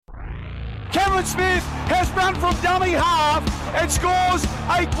Cameron Smith has run from dummy half and scores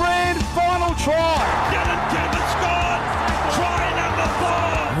a grand final try. Dylan Kevin scored. Try number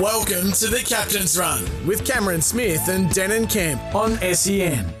 4. Welcome to the Captain's Run with Cameron Smith and Denon Kemp on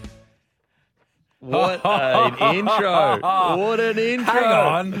SEN. What an intro. What an intro. Hang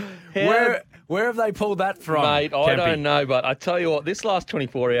on. Where have they pulled that from? Mate, I Kempy? don't know, but I tell you what, this last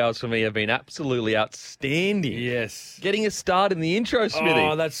 24 hours for me have been absolutely outstanding. Yes. Getting a start in the intro, Smithy.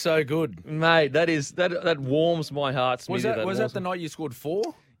 Oh, that's so good. Mate, that warms my heart, Smithy. Was that the night you scored 4?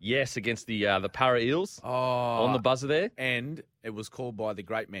 Yes, against the Para Eels Oh. on the buzzer there. And it was called by the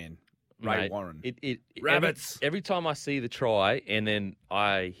great man, Ray Mate, Warren. Rabbits. Every time I see the try and then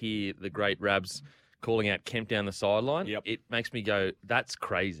I hear the great Rabs calling out Kemp down the sideline, it makes me go, that's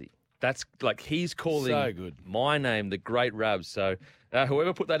crazy. That's like he's calling So good. my name, the great Rabs. So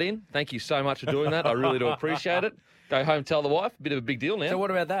whoever put that in, thank you so much for doing that. I really do appreciate it. Go home, tell the wife. Bit of a big deal now. So what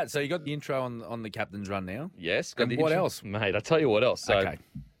about that? So you got the intro on the Captain's Run now? Yes. And what else? Mate, I tell you what else. So Okay.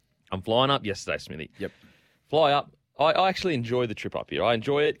 I'm flying up yesterday, Smithy. Yep. Fly up. I actually enjoy the trip up here. I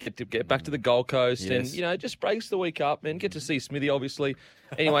enjoy it. Get back to the Gold Coast Yes. and, just breaks the week up and get to see Smithy, obviously.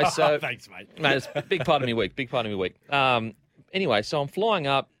 Anyway, so... Thanks, mate. Mate, it's a big part of my week. Anyway, so I'm flying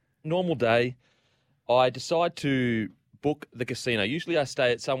up. Normal day. I decide to book the casino. Usually I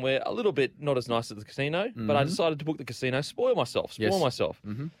stay at somewhere a little bit not as nice as the casino, but I decided to book the casino, spoil myself.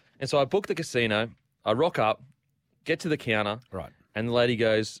 Mm-hmm. And so I book the casino. I rock up, get to the counter. Right. And the lady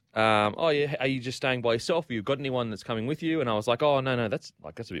goes, oh, yeah, are you just staying by yourself? Have you got anyone that's coming with you? And I was like, oh, no, that's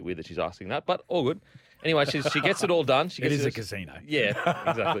a bit weird that she's asking that, but all good. Anyway, she gets it all done. It is a casino. Yeah,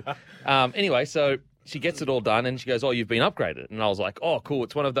 exactly. Anyway, so she gets it all done and she goes, oh, you've been upgraded. And I was like, oh, cool.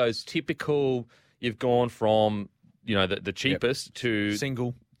 It's one of those typical, you've gone from, the cheapest to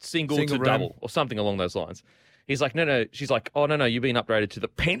Single to room. double or something along those lines. He's like, no. She's like, oh, no, you've been upgraded to the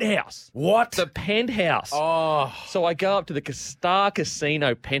penthouse. What? The penthouse. Oh. So I go up to the Star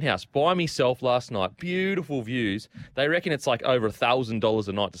Casino penthouse by myself last night. Beautiful views. They reckon it's like over $1,000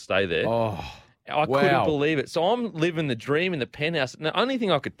 a night to stay there. Oh. I couldn't believe it. So I'm living the dream in the penthouse. And the only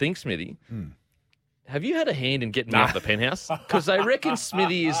thing I could think, Smithy, have you had a hand in getting me out the penthouse? Because they reckon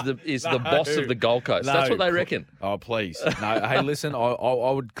Smithy is the boss of the Gold Coast. That's what they reckon. Oh, please. No, hey, listen,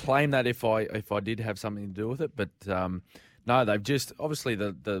 I would claim that if I did have something to do with it, but no, they've just obviously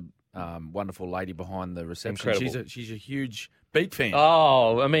the wonderful lady behind the reception. Incredible. She's a huge Beat fan.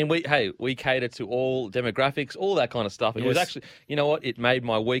 Oh, I mean, we cater to all demographics, all that kind of stuff. It was actually, you know what? It made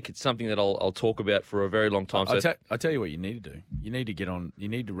my week. It's something that I'll talk about for a very long time. I'll tell you what you need to do. You need to get on. You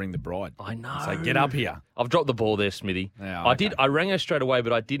need to ring the bride. I know. Say, get up here. I've dropped the ball there, Smithy. Yeah, I okay. did. I rang her straight away,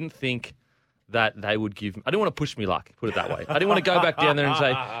 but I didn't think that they would give. I didn't want to push me luck. Put it that way. I didn't want to go back down there and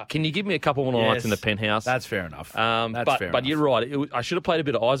say, "Can you give me a couple more nights in the penthouse?" That's fair enough. But you're right. I should have played a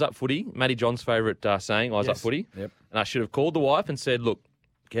bit of eyes up footy. Matty John's favourite saying, eyes up footy. Yep. And I should have called the wife and said, "Look,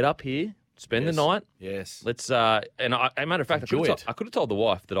 get up here, spend the night. Yes. Let's." And as a matter of fact, Enjoy it. I could have told the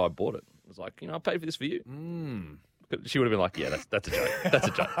wife that I bought it. I was like, I paid for this for you. She would have been like, yeah, that's a joke. That's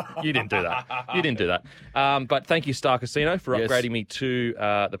a joke. You didn't do that. But thank you, Star Casino, for upgrading me to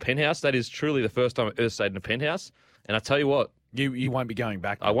the penthouse. That is truly the first time I've ever stayed in a penthouse. And I tell you what. You won't be going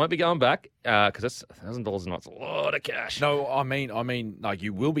back. I won't be going back because that's $1,000 a night's a lot of cash. No, I mean, like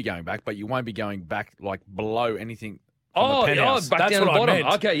you will be going back, but you won't be going back like below anything. Oh, back that's down the bottom.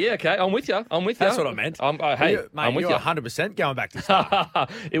 Okay. I'm with you. That's what I meant. I'm with you. 100% going back to start.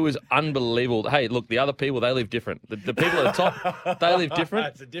 It was unbelievable. Hey, look, the other people, they live different. The people at the top, they live different.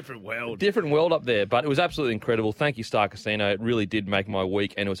 It's a different world. Different world up there, but it was absolutely incredible. Thank you, Star Casino. It really did make my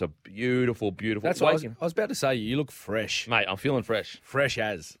week, and it was a beautiful, beautiful. That's what I was about to say. You look fresh. Mate, I'm feeling fresh. Fresh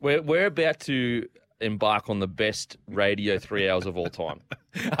as. We're about to embark on the best radio 3 hours of all time.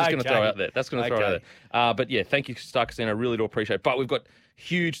 Just going to throw it out there. That's going to throw it out there. But yeah, thank you, Star Casino. I really do appreciate it. But we've got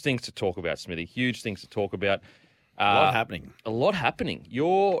huge things to talk about, Smithy. Huge things to talk about. A lot happening.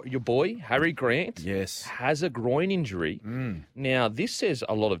 Your boy, Harry Grant, yes, has a groin injury. Now, this says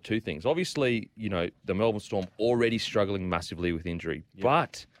a lot of two things. Obviously, the Melbourne Storm already struggling massively with injury. Yep.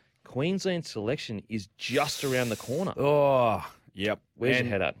 But Queensland selection is just around the corner. Oh, yep. Where's your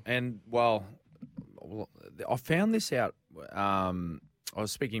head at? And, well, I found this out. I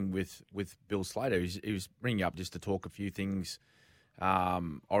was speaking with Bill Slater. He was bringing up just to talk a few things,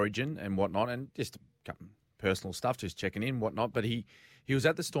 Origin and whatnot, and just personal stuff, just checking in, whatnot. But he was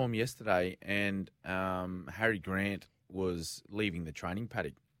at the Storm yesterday, and Harry Grant was leaving the training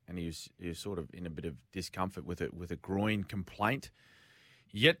paddock, and he was sort of in a bit of discomfort with a groin complaint.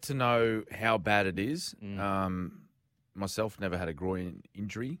 Yet to know how bad it is. Myself never had a groin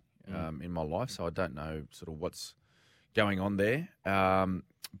injury in my life, so I don't know sort of what's going on there.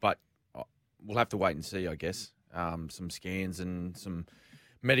 But we'll have to wait and see, I guess. Some scans and some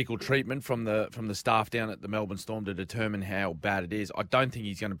medical treatment from the staff down at the Melbourne Storm to determine how bad it is. I don't think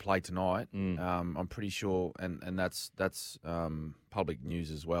he's going to play tonight. I'm pretty sure, and that's public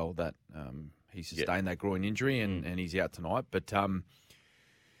news as well, that he sustained that groin injury and he's out tonight. But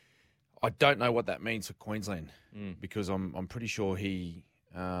I don't know what that means for Queensland because I'm pretty sure he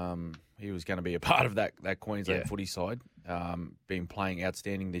was going to be a part of that Queensland footy side, been playing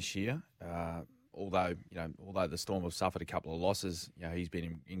outstanding this year. Although the Storm have suffered a couple of losses, he's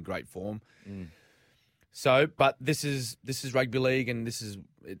been in great form. So, but this is rugby league, and this is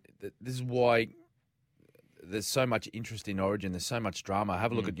why there's so much interest in Origin. There's so much drama.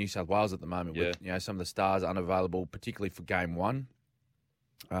 Have a look at New South Wales at the moment with some of the stars unavailable, particularly for Game 1,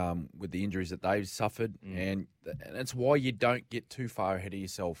 with the injuries that they've suffered, and it's why you don't get too far ahead of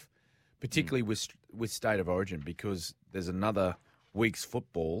yourself, particularly with State of Origin, because there's another week's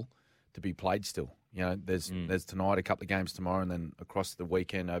football to be played still. There's tonight, a couple of games tomorrow, and then across the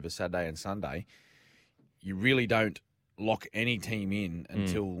weekend over Saturday and Sunday. You really don't lock any team in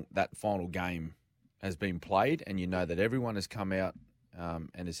until that final game has been played, and you know that everyone has come out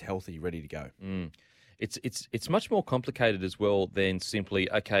and is healthy, ready to go. It's much more complicated as well than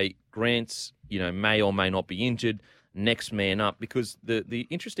simply, okay, Grant's may or may not be injured, next man up, because the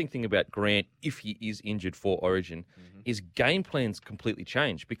interesting thing about Grant, if he is injured for Origin, is game plans completely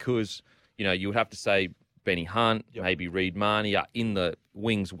change, because you would have to say Benny Hunt, maybe Reed Marnie are in the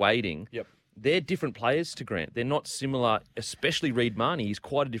wings waiting. They're different players to Grant. They're not similar, especially Reed Marnie. He's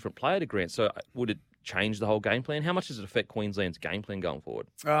quite a different player to Grant. So would it change the whole game plan? How much does it affect Queensland's game plan going forward?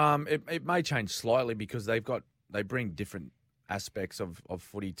 It may change slightly because they bring different aspects of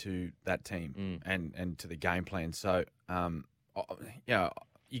footy to that team and to the game plan. So,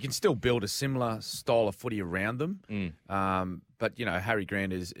 you can still build a similar style of footy around them. But, Harry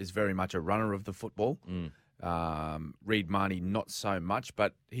Grant is very much a runner of the football. Reed Marnie, not so much,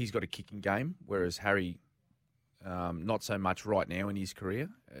 but he's got a kicking game, whereas Harry, not so much right now in his career.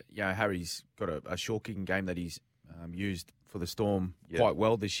 Harry's got a short kicking game that he's used for the Storm quite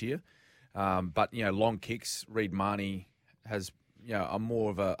well this year. But, long kicks, Reed Marnie has a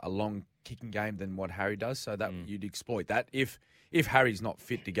more of a long kicking game than what Harry does, so that you'd exploit that if Harry's not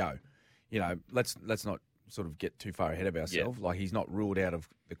fit to go. Let's not sort of get too far ahead of ourselves. Like, he's not ruled out of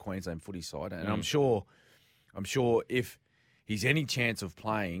the Queensland footy side, and I'm sure if he's any chance of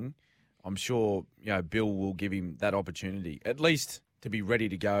playing, I'm sure Bill will give him that opportunity, at least to be ready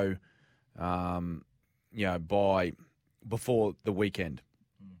to go, before the weekend.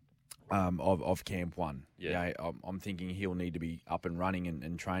 Of Camp 1. I'm thinking he'll need to be up and running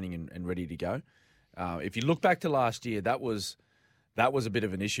and training and ready to go. If you look back to last year, that was a bit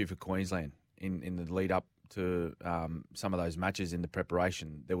of an issue for Queensland in the lead up to some of those matches in the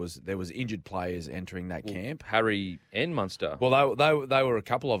preparation. There was injured players entering that camp. Harry and Munster. Well, they were a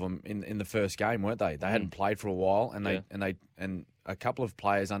couple of them in the first game, weren't they? They hadn't played for a while, and a couple of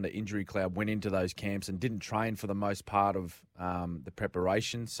players under injury cloud went into those camps and didn't train for the most part of the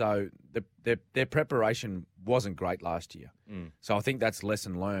preparation. So their preparation wasn't great last year. So I think that's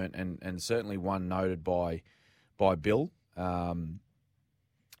lesson learned, and certainly one noted by Bill,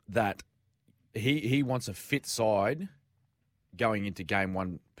 that he wants a fit side going into Game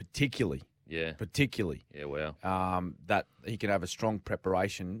 1 particularly. Particularly. Yeah, wow. That he can have a strong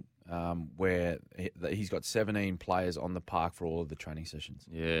preparation where he's got 17 players on the park for all of the training sessions.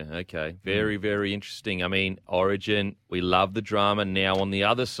 Yeah, okay. Very, very interesting. I mean, Origin, we love the drama. Now on the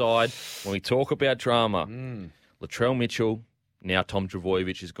other side, when we talk about drama, Latrell Mitchell, now Tom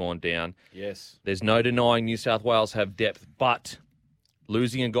Trbojevic has gone down. Yes. There's no denying New South Wales have depth, but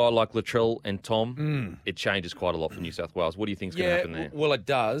losing a guy like Latrell and Tom, it changes quite a lot for New South Wales. What do you think is going to happen there? Well, it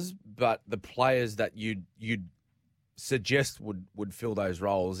does, but the players that you'd suggest would fill those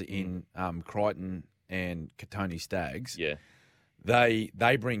roles in Crichton and Katoni Staggs,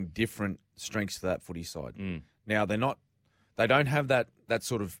 they bring different strengths to that footy side. Now they don't have that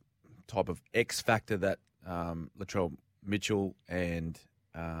sort of type of X factor that Latrell Mitchell and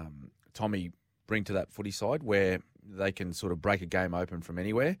Tommy bring to that footy side, where they can sort of break a game open from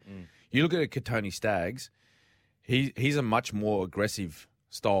anywhere. You look at Katoni Staggs, he's a much more aggressive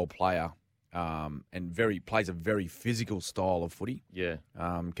style player. And plays a very physical style of footy.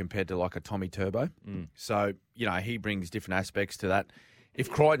 Compared to like a Tommy Turbo. So, he brings different aspects to that. If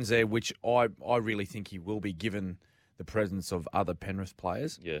Crichton's there, which I really think he will be, given the presence of other Penrith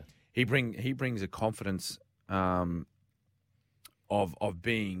players, he brings a confidence of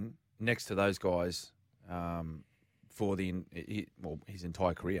being next to those guys for his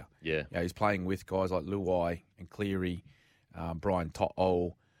entire career. He's playing with guys like Luai and Cleary, Brian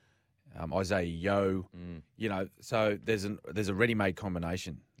To'o, Isaiah Yeo. You know, so there's a ready-made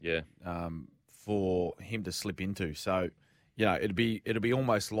combination. Yeah. For him to slip into. So, you know, it'd be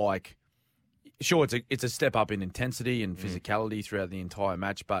almost like, sure, it's a step up in intensity and physicality throughout the entire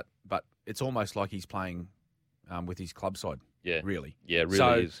match, but it's almost like he's playing with his club side. Yeah. Really. Yeah, it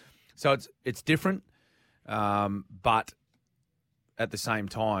really is. So it's different, but at the same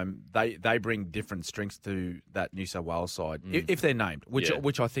time, they bring different strengths to that New South Wales side, if they're named,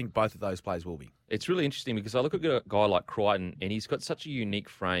 which I think both of those players will be. It's really interesting because I look at a guy like Crichton, and he's got such a unique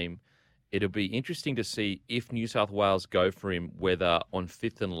frame. It'll be interesting to see if New South Wales go for him, whether on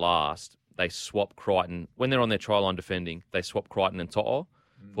fifth and last they swap Crichton. When they're on their try line defending, they swap Crichton and To'o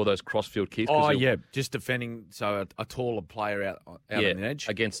for those crossfield kicks. Oh, yeah, just defending, so a taller player out on the edge.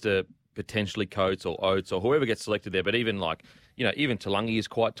 Against a potentially Coates or Oates or whoever gets selected there. But even like, you know, even Talangi is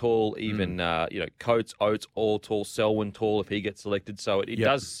quite tall. Even, Coates, Oates, all tall. Selwyn tall if he gets selected. So it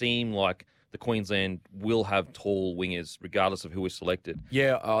does seem like the Queensland will have tall wingers regardless of who is selected.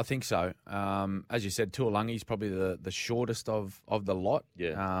 Yeah, I think so. As you said, Tuolangi's probably the shortest of the lot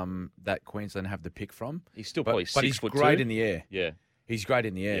that Queensland have to pick from. He's still probably 6 but he's foot great 2. in the air. Yeah. He's great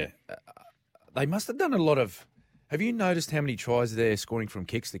in the air. They must have done a lot of... Have you noticed how many tries they're scoring from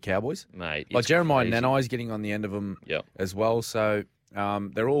kicks, the Cowboys? Mate, like Jeremiah crazy. Nanai's getting on the end of them as well. So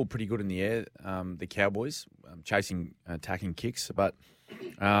they're all pretty good in the air, the Cowboys, chasing, attacking kicks. But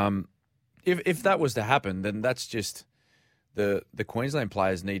if that was to happen, then that's just the Queensland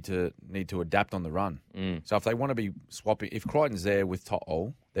players need to adapt on the run. So if they want to be swapping, if Crichton's there with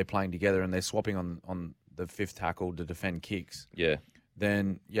To'o, they're playing together and they're swapping on the fifth tackle to defend kicks. Yeah.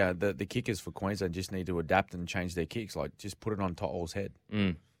 Then the kickers for Queensland just need to adapt and change their kicks. Like just put it on To'o's head.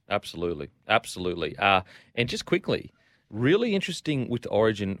 Absolutely. And just quickly, really interesting with the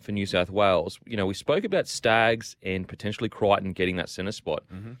Origin for New South Wales. You know, we spoke about Staggs and potentially Crichton getting that centre spot.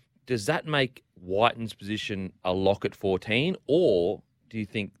 Does that make Whiten's position a lock at 14, or do you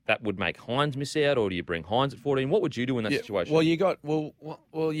think that would make Hines miss out, or do you bring Hines at 14? What would you do in that situation? Well, you've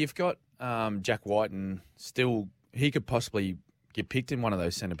got Jack Whiten still. He could possibly get picked in one of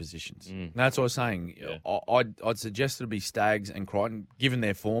those centre positions. And that's what I was saying. Yeah. I'd suggest it would be Staggs and Crichton, given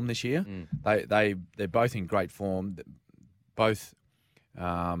their form this year. They're both in great form. Both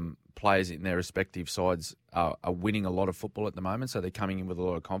players in their respective sides are winning a lot of football at the moment, so they're coming in with a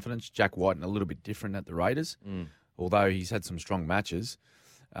lot of confidence. Jack Whiten a little bit different at the Raiders, although he's had some strong matches.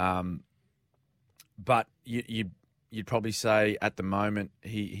 But you'd probably say at the moment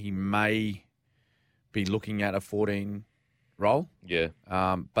he may be looking at a 14 role. Yeah.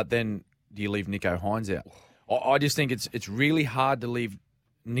 But then do you leave Nicho Hines out? I just think it's really hard to leave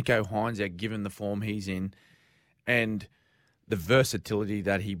Nicho Hines out given the form he's in and the versatility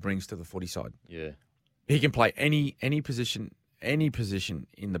that he brings to the footy side. Yeah. He can play any position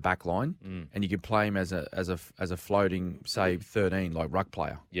in the back line, and you can play him as a floating, say, 13, like ruck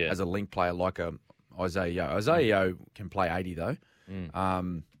player. Yeah. As a link player like a Isaiah Yeo. Isaiah Yeo can play 80 though.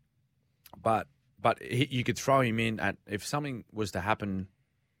 But you could throw him in at, if something was to happen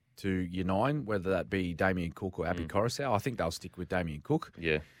to your 9, whether that be Damien Cook or Api Coruscant, I think they'll stick with Damien Cook.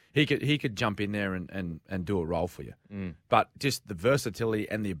 Yeah. He could jump in there and do a role for you. But just the versatility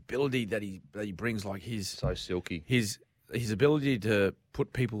and the ability that he brings, like So silky. his ability to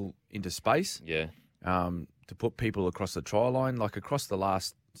put people into space, Yeah. to put people across the try line, like across the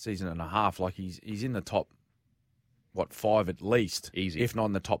last season and a half, like he's in the top, 5 at least, Easy. if not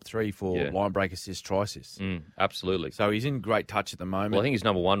in the top 3 for line break assists, try assists. Absolutely. So he's in great touch at the moment. Well, I think he's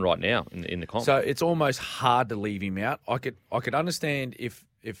number 1 right now in the comp. So it's almost hard to leave him out. I could understand if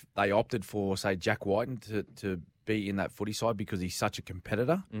they opted for, say, Jack Whiten to be in that footy side because he's such a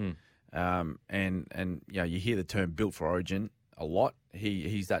competitor. And you hear the term built for Origin a lot.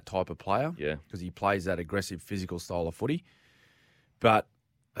 He's that type of player. Yeah. Because he plays that aggressive physical style of footy. But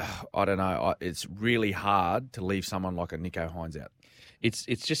I don't know. It's really hard to leave someone like a Nicho Hines out. It's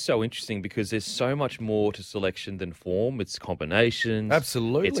just so interesting because there's so much more to selection than form. It's combinations.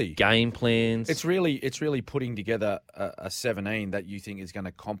 Absolutely. It's game plans. It's really putting together a 17 that you think is going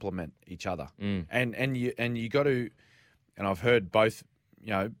to complement each other. And you got to, and I've heard both,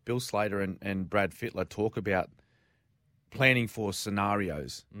 Bill Slater and Brad Fittler talk about planning for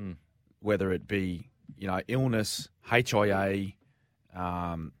scenarios, whether it be, illness, HIA,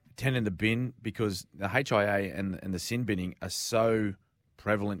 10 in the bin, because the HIA and the sin binning are so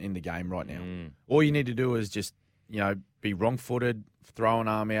prevalent in the game right now. All you need to do is just, be wrong-footed, throw an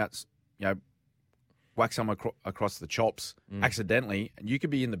arm out, whack someone across the chops accidentally, and you could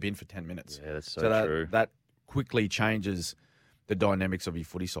be in the bin for 10 minutes. Yeah, that's so true. That quickly changes the dynamics of your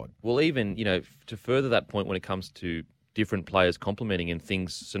footy side. Well, even, to further that point when it comes to different players complementing and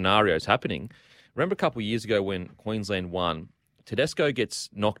scenarios happening. Remember a couple of years ago when Queensland won, Tedesco gets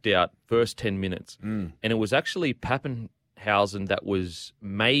knocked out first 10 minutes, and it was actually Pappenhausen that was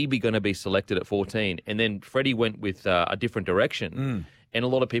maybe going to be selected at 14, and then Freddie went with a different direction. And a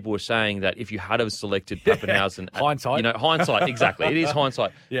lot of people were saying that if you had have selected Pappenhausen, hindsight, hindsight, exactly, it is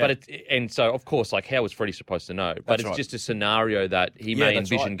hindsight. Yeah. But and so of course, like, how was Freddie supposed to know? But That's it's right. just a scenario that he may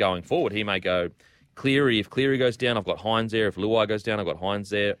envision going forward. He may go Cleary. If Cleary goes down, I've got Hines there. If Luai goes down, I've got Hines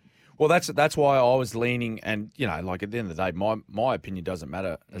there. Well, that's why I was leaning, and like at the end of the day, my opinion doesn't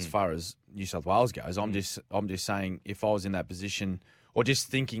matter as far as New South Wales goes. I'm just saying, if I was in that position, or just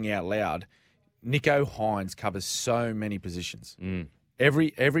thinking out loud, Nicho Hines covers so many positions.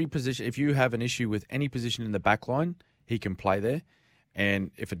 Every position. If you have an issue with any position in the back line, he can play there. And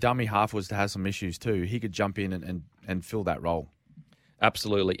if a dummy half was to have some issues too, he could jump in and fill that role.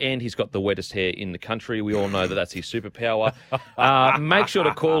 Absolutely. And he's got the wettest hair in the country. We all know that that's his superpower. Make sure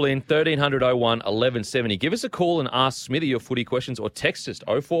to call in 1300 01 1170. Give us a call and ask Smithy your footy questions, or text us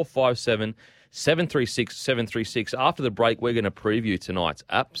 0457 736 736. After the break, we're going to preview tonight's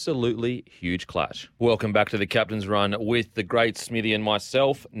absolutely huge clash. Welcome back to the Captain's Run with the great Smithy and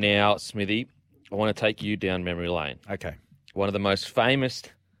myself. Now, Smithy, I want to take you down memory lane. Okay. One of the most famous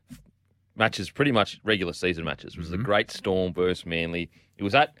matches, pretty much regular season matches, was the Great Storm versus Manly. It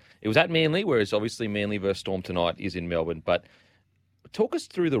was at Manly, whereas obviously Manly versus Storm tonight is in Melbourne. But talk us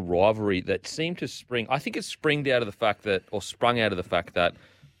through the rivalry that seemed to spring. I think it sprung out of the fact that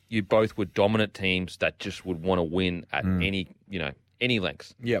you both were dominant teams that just would want to win at any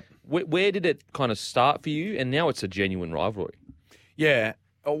lengths. Yep. Where did it kind of start for you? And now it's a genuine rivalry. Yeah.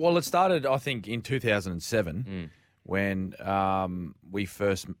 Well, it started, I think, in 2007 when we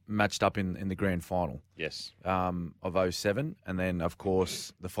first matched up in the grand final. Yes. Of 07, and then, of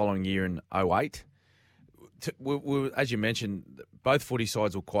course, the following year in 08. As you mentioned, both footy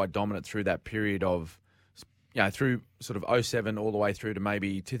sides were quite dominant through that period of, through sort of 07 all the way through to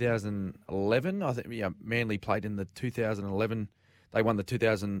maybe 2011. I think Manly played in the 2011. They won the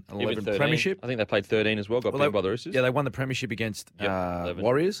 2011 premiership. I think they played 13 as well. Got beaten by the Roosters. Yeah, they won the premiership against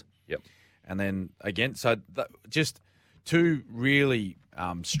Warriors. Yep. And then again, so just two really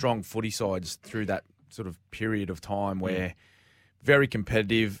strong footy sides through that sort of period of time where very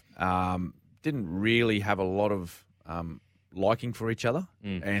competitive, didn't really have a lot of liking for each other.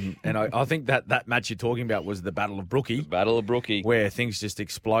 And I think that match you're talking about was the Battle of Brookie. Battle of Brookie. Where things just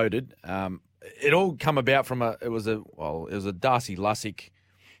exploded. It all come about from it was a Darcy Lussick,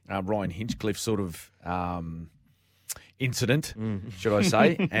 Ryan Hinchcliffe sort of incident, should I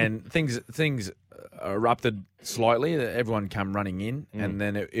say? And things erupted slightly. Everyone come running in, and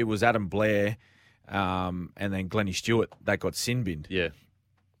then it was Adam Blair, and then Glennie Stewart that got sin binned. Yeah,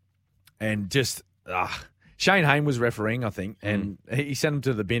 and just Shane Hayne was refereeing, I think, and he sent him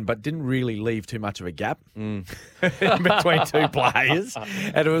to the bin, but didn't really leave too much of a gap between two players,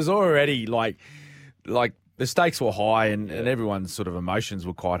 and it was already like the stakes were high, and everyone's sort of emotions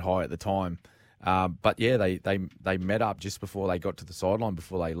were quite high at the time. But yeah, they met up just before they got to the sideline,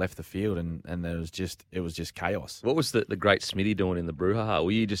 before they left the field, and it was just chaos. What was the great Smithy doing in the brouhaha? Were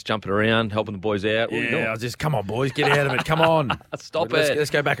you just jumping around, helping the boys out? Yeah, I was just, come on, boys, get out of it, come on. Stop it.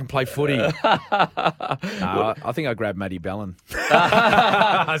 Let's go back and play footy. No, I think I grabbed Matty Bellin.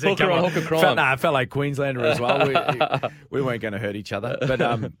 I said, hooker crime. Fellow Queenslander as well. We weren't going to hurt each other. But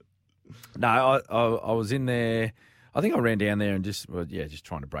no, I was in there. I think I ran down there and just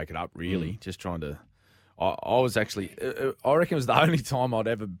trying to break it up, really. Just trying to... I was actually... I reckon it was the only time I'd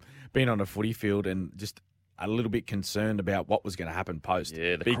ever been on a footy field and just a little bit concerned about what was going to happen post.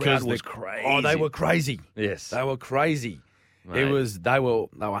 Yeah, the crowd was crazy. Oh, they were crazy. Yes. They were crazy. Mate. They were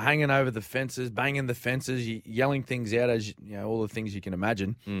hanging over the fences, banging the fences, yelling things out, as all the things you can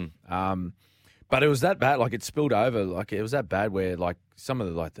imagine. But it was that bad. Like, it spilled over. Like, it was that bad where, like, some of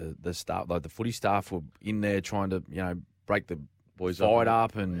the staff, like the footy staff, were in there trying to break the boys fight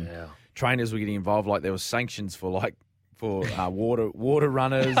up, and trainers were getting involved. Like, there was sanctions for water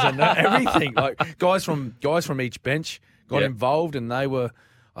runners and everything. Like, guys from each bench got involved, and they were,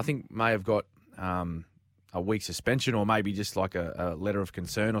 I think, may have got a week suspension, or maybe just like a letter of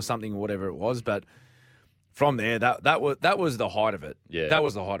concern or something, or whatever it was. But from there, that was the height of it. Yeah, that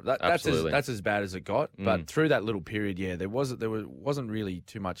was the height of it. That's as bad as it got. But through that little period, there wasn't really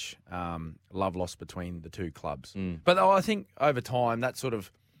too much love lost between the two clubs. But I think over time, that sort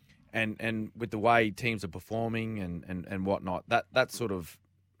of, and with the way teams are performing and whatnot, that sort of,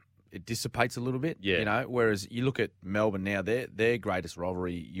 it dissipates a little bit. Yeah. Whereas you look at Melbourne now, their greatest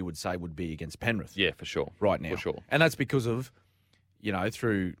rivalry, you would say, would be against Penrith. Yeah, for sure. Right now, for sure. And that's because of,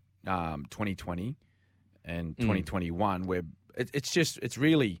 through 2020. and 2021, where it's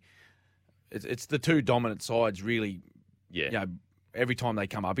the two dominant sides really. Yeah. You know, every time they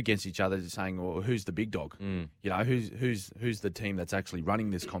come up against each other, they're saying, "Well, who's the big dog? You know, who's the team that's actually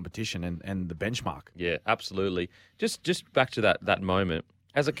running this competition and the benchmark?" Yeah, absolutely. Just back to that moment.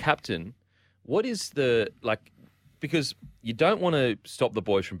 As a captain, what is because you don't want to stop the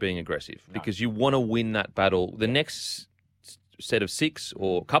boys from being aggressive because you want to win that battle. The next set of 6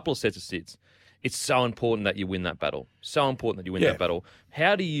 or a couple of sets of 6, it's so important that you win that battle. So important that you win that battle.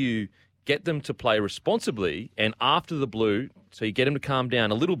 How do you get them to play responsibly and after the blue, so you get them to calm down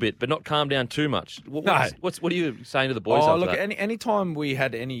a little bit, but not calm down too much? What are you saying to the boys after that? Any time we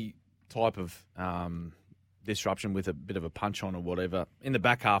had any type of disruption with a bit of a punch on or whatever, in the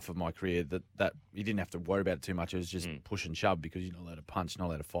back half of my career, that you didn't have to worry about it too much. It was just push and shove because you're not allowed to punch, not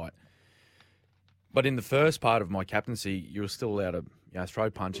allowed to fight. But in the first part of my captaincy, you were still allowed to throw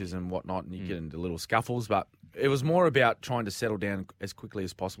punches and whatnot, and you get into little scuffles. But it was more about trying to settle down as quickly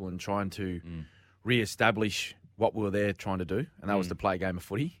as possible and trying to re-establish what we were there trying to do, and that was to play a game of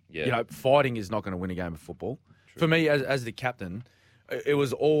footy. Yeah. You know, fighting is not going to win a game of football. True. For me, as the captain, it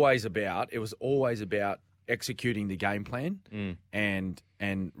was always about executing the game plan and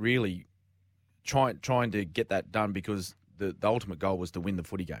really trying to get that done because the ultimate goal was to win the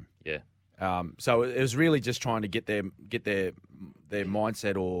footy game. Yeah. So it was really just trying to get their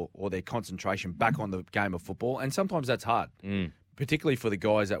mindset or their concentration back on the game of football, and sometimes that's hard, particularly for the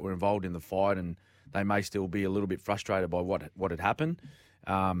guys that were involved in the fight, and they may still be a little bit frustrated by what had happened.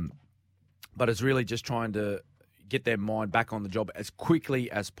 But it's really just trying to get their mind back on the job as quickly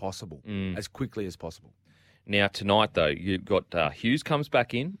as possible. Now, tonight, though, you've got Hughes comes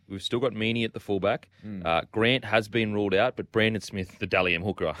back in. We've still got Meaney at the fullback. Grant has been ruled out, but Brandon Smith, the Dally M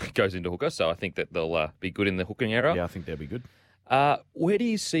hooker, goes into hooker. So I think that they'll be good in the hooking area. Yeah, I think they'll be good. Where do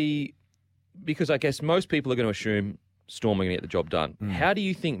you see, because I guess most people are going to assume Storm are going to get the job done. How do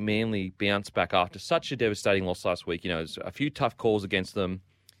you think Manly bounce back after such a devastating loss last week? You know, there's a few tough calls against them.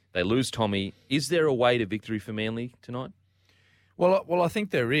 They lose Tommy. Is there a way to victory for Manly tonight? Well, I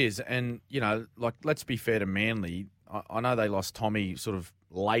think there is, and let's be fair to Manly. I know they lost Tommy sort of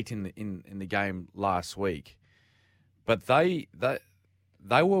late in the game last week, but they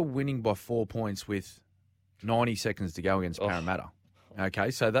were winning by 4 points with 90 seconds to go against Parramatta. Okay,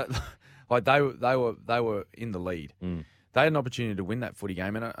 so that they were in the lead. They had an opportunity to win that footy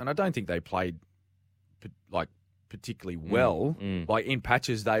game, and I don't think they played particularly well. Like in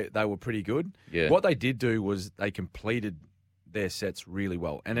patches, they were pretty good. Yeah. What they did do was they completed their sets really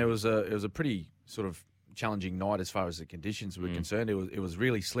well, and it was a pretty sort of challenging night as far as the conditions were concerned. It was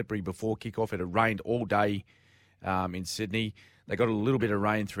really slippery before kickoff. It had rained all day in Sydney. They got a little bit of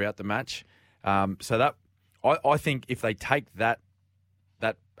rain throughout the match, so that I think if they take that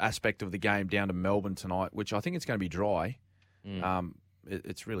aspect of the game down to Melbourne tonight, which I think it's going to be dry,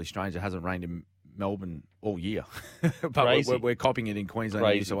 it's really strange. It hasn't rained in Melbourne all year, but we're copying it in Queensland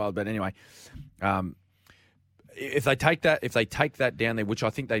and New South Wales. But anyway. If they take that down there, which I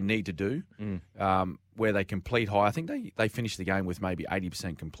think they need to do, where they complete high, I think they finish the game with maybe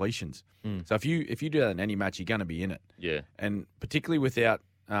 80% completions. So if you do that in any match, you're going to be in it. Yeah, and particularly without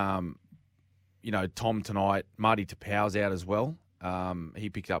Tom tonight, Marty Tapau's out as well.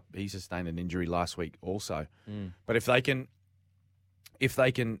 He sustained an injury last week also. But if they can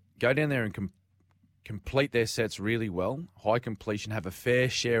go down there and complete their sets really well, high completion, have a fair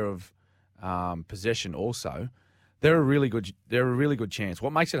share of possession also, they're a really good chance.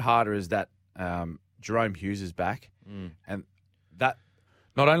 What makes it harder is that Jerome Hughes is back, and that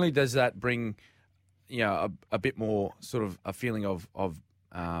not only does that bring a bit more sort of a feeling of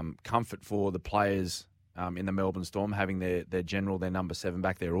comfort for the players in the Melbourne Storm, having their general, their number 7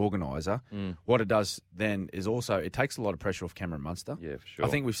 back, their organiser. What it does then is also it takes a lot of pressure off Cameron Munster. Yeah, for sure. I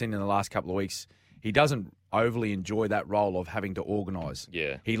think we've seen in the last couple of weeks he doesn't overly enjoy that role of having to organise.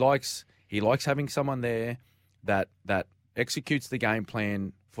 Yeah, he likes having someone there that executes the game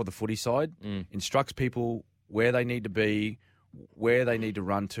plan for the footy side, instructs people where they need to be, where they need to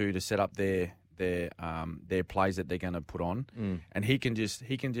run to set up their plays that they're going to put on, and he can just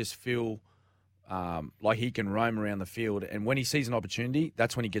feel like he can roam around the field, and when he sees an opportunity,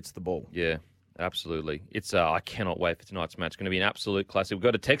 that's when he gets the ball. Yeah, absolutely. It's I cannot wait for tonight's match. It's going to be an absolute classic. We've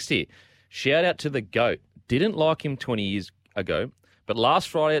got a text here. Shout out to the GOAT. Didn't like him 20 years ago, but last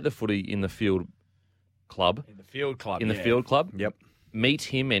Friday at the footy in the Field Club. Yep. Meet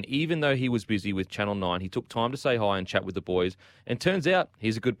him, and even though he was busy with Channel 9, he took time to say hi and chat with the boys, and turns out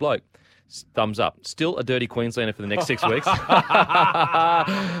he's a good bloke. Thumbs up. Still a dirty Queenslander for the next 6 weeks.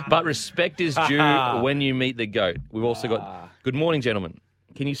 But respect is due when you meet the GOAT. We've also got, good morning, gentlemen.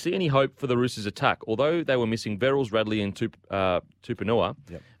 Can you see any hope for the Roosters' attack? Although they were missing Verrills, Radley and Tupanua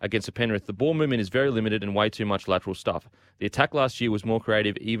against the Penrith, the ball movement is very limited and way too much lateral stuff. The attack last year was more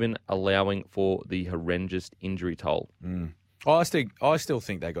creative, even allowing for the horrendous injury toll. I still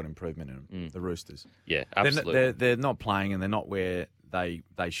think they got improvement in them, the Roosters. Yeah, absolutely. They're not playing and they're not where they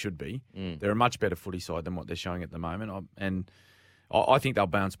should be. They're a much better footy side than what they're showing at the moment. And I think they'll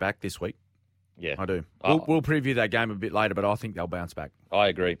bounce back this week. Yeah, I do. We'll preview that game a bit later, but I think they'll bounce back. I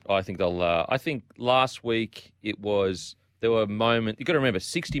agree. I think they'll. I think last week there were moments. You got to remember,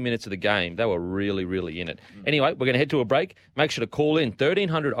 60 minutes of the game, they were really, really in it. Anyway, we're going to head to a break. Make sure to call in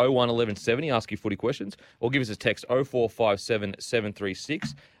 1300 01 1170, ask your footy questions, or give us a text 0457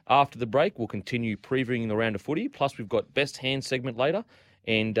 736. After the break, we'll continue previewing the round of footy. Plus, we've got best hand segment later.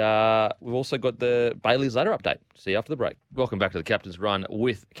 And we've also got the Bailey's ladder update. See you after the break. Welcome back to the Captain's Run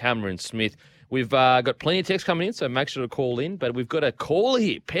with Cameron Smith. We've got plenty of texts coming in, so make sure to call in. But we've got a caller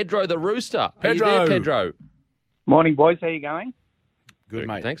here, Pedro the Rooster. Pedro. Are you there, Pedro? Morning, boys. How you going? Good,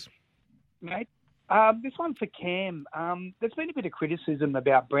 mate. Thanks. Mate, this one for Cam. There's been a bit of criticism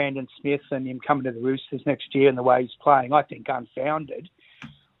about Brandon Smith and him coming to the Roosters next year and the way he's playing. I think unfounded.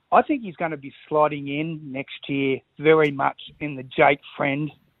 I think he's going to be slotting in next year very much in the Jake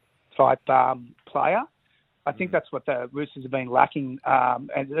Friend type player. I think that's what the Roosters have been lacking. And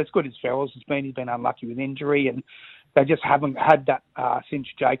as good as Verrills has been, he's been unlucky with injury, and they just haven't had that since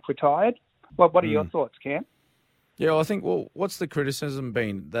Jake retired. What are your thoughts, Cam? Yeah, I think, what's the criticism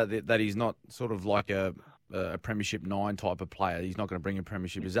been? That he's not sort of like a Premiership 9 type of player. He's not going to bring a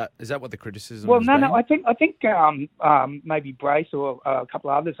Premiership. Is that what the criticism has been? No. I think maybe Brace or a couple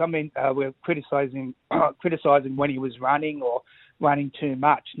of others. I mean, we're criticising when he was running or running too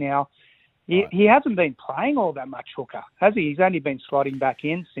much. Now, he hasn't been playing all that much hooker, has he? He's only been slotting back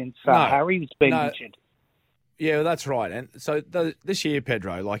in since Harry's been injured. Yeah, that's right. And so this year,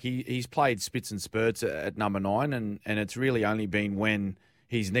 Pedro, like he's played spits and spurts at number 9, and it's really only been when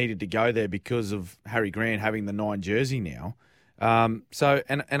he's needed to go there because of Harry Grant having the 9 jersey now. So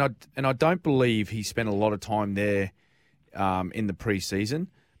I don't believe he spent a lot of time there in the preseason.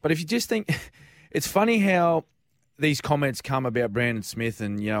 But if you just think, it's funny how these comments come about Brandon Smith,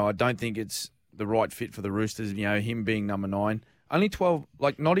 and I don't think it's the right fit for the Roosters. Him being number 9, only 12,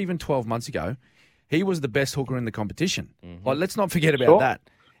 like not even 12 months ago, he was the best hooker in the competition. Mm-hmm. Like, let's not forget about that.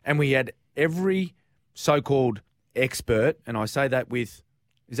 And we had every so-called expert, and I say that with,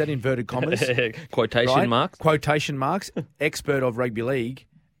 is that inverted commas? Quotation marks. Quotation marks. Expert of rugby league,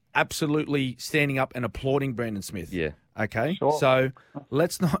 absolutely standing up and applauding Brandon Smith. Yeah. Okay? Sure. So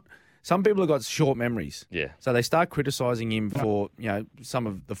let's not... Some people have got short memories. Yeah. So they start criticising him for, some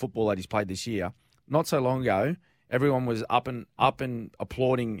of the football that he's played this year. Not so long ago, everyone was up and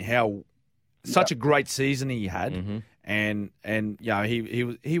applauding how such a great season he had. Mm-hmm. And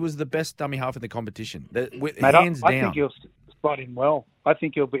he was the best dummy half in the competition. Hands down. I think he'll slot in well. I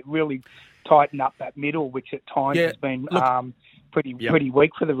think he'll really tighten up that middle, which at times has been pretty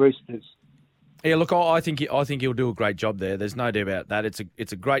weak for the Roosters. Yeah, look, I think he'll do a great job there. There's no doubt about that.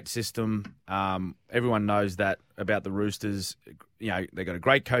 It's a great system. Everyone knows that about the Roosters. They've got a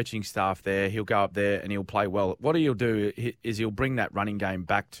great coaching staff there. He'll go up there and he'll play well. What he'll do is he'll bring that running game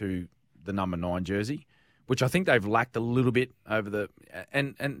back to the number 9 jersey, which I think they've lacked a little bit over the.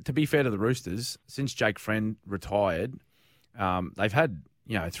 And to be fair to the Roosters, since Jake Friend retired, they've had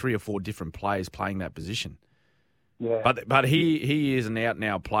 3 or 4 different players playing that position. Yeah. But he is an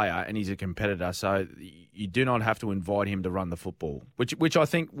out-and-out player, and he's a competitor, so you do not have to invite him to run the football, which I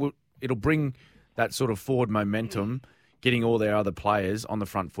think it'll bring that sort of forward momentum, getting all their other players on the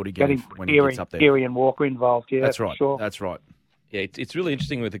front foot again when he gets up there. Geary and Walker involved, yeah, that's right. Sure. That's right. Yeah, it's really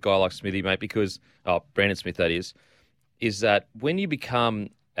interesting with a guy like Smithy, mate, because Brandon Smith, that is that when you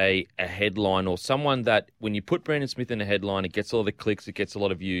become a headline or someone that when you put Brandon Smith in a headline, it gets a lot of clicks, it gets a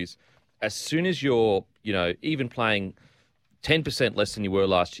lot of views. As soon as you're, even playing 10% less than you were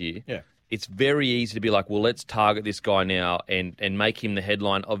last year, it's very easy to be like, well, let's target this guy now and make him the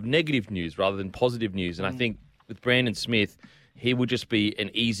headline of negative news rather than positive news. And I think with Brandon Smith, he would just be an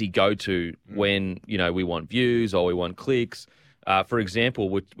easy go-to when, we want views or we want clicks. For example,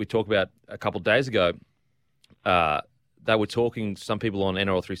 we talked about a couple of days ago, they were talking, some people on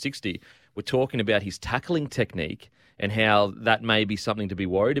NRL 360 were talking about his tackling technique and how that may be something to be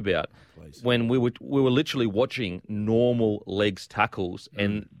worried about. Please. When we were literally watching normal legs tackles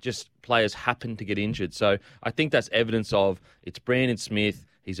and just players happen to get injured. So I think that's evidence of it's Brandon Smith.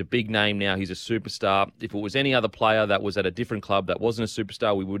 He's a big name now. He's a superstar. If it was any other player that was at a different club that wasn't a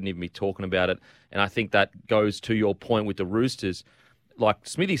superstar, we wouldn't even be talking about it. And I think that goes to your point with the Roosters. Like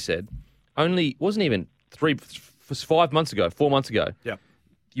Smithy said, wasn't even 4 months ago,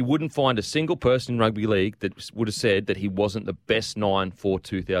 you wouldn't find a single person in rugby league that would have said that he wasn't the best 9 for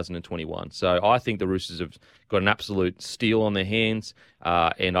 2021. So I think the Roosters have got an absolute steal on their hands,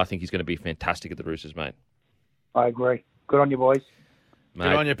 and I think he's going to be fantastic at the Roosters, mate. I agree. Good on you, boys. Mate,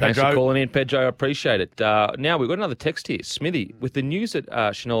 Good on you, thanks Pedro. for calling in, Pedro. I appreciate it. Now, we've got another text here. Smithy, with the news that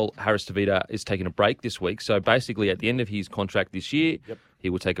Chanel Harris-Tavita is taking a break this week, so basically at the end of his contract this year, he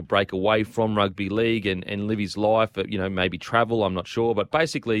will take a break away from rugby league and live his life, maybe travel, I'm not sure, but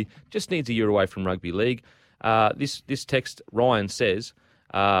basically just needs a year away from rugby league. This text, Ryan says,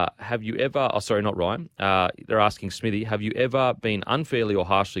 have you ever, not Ryan, they're asking Smithy, have you ever been unfairly or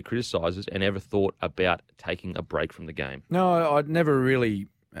harshly criticised and ever thought about taking a break from the game? No, I'd never really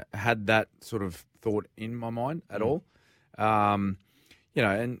had that sort of thought in my mind at all. And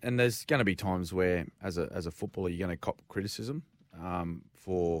there's going to be times where, as a footballer, you're going to cop criticism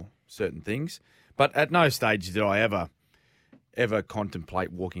for certain things. But at no stage did I ever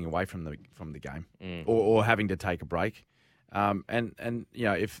contemplate walking away from the game or having to take a break.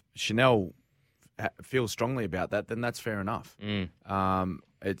 If Chanel feels strongly about that, then that's fair enough.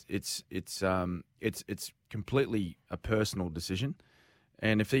 It's completely a personal decision,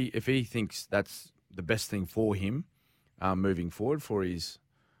 and if he thinks that's the best thing for him, moving forward for his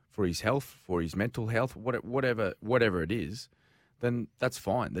health, for his mental health, whatever it is, then that's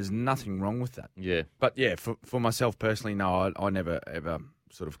fine. There's nothing wrong with that. Yeah. But yeah, for myself personally, no, I never ever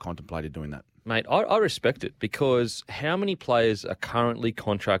sort of contemplated doing that. Mate, I respect it because how many players are currently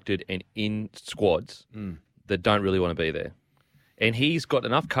contracted and in squads that don't really want to be there? And he's got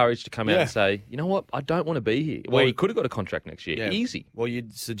enough courage to come out and say, you know what, I don't want to be here. Well, he could have got a contract next year. Yeah. Easy. Well,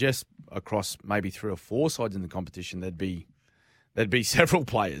 you'd suggest across maybe 3 or 4 sides in the competition, there'd be several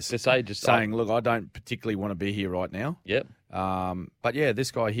players saying, look, I don't particularly want to be here right now. Yep. But yeah, this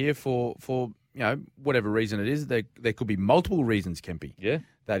guy here for whatever reason it is, there could be multiple reasons, Kempy. Yeah.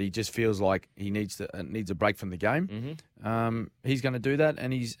 That he just feels like he needs a break from the game. Mm-hmm. He's going to do that,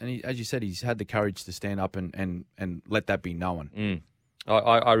 and he, as you said, he's had the courage to stand up and let that be known.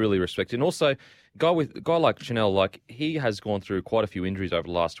 I really respect it. And also, a guy like Chanel, like he has gone through quite a few injuries over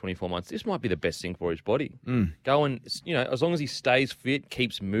the last 24 months. This might be the best thing for his body. Go and, as long as he stays fit,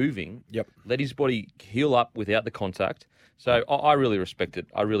 keeps moving, let his body heal up without the contact. So I really respect it.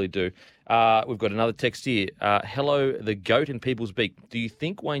 I really do. We've got another text here. Hello, the GOAT in People's Beak. Do you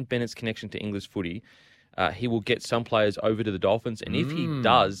think Wayne Bennett's connection to English footy, he will get some players over to the Dolphins? And if he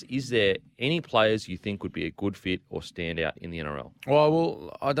does, is there any players you think would be a good fit or stand out in the NRL?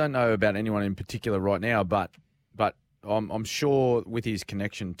 Well, I don't know about anyone in particular right now, but I'm sure with his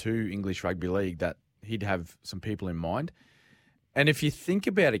connection to English Rugby League that he'd have some people in mind. And if you think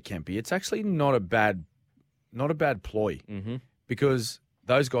about it, Kempy, it's actually not a bad ploy because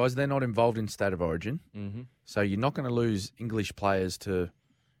those guys, they're not involved in State of Origin. So you're not going to lose English players to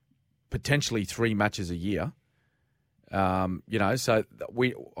potentially 3 matches a year. So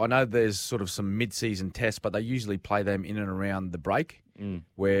I know there's sort of some mid-season tests, but they usually play them in and around the break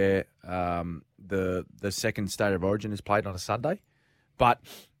where the second State of Origin is played on a Sunday. But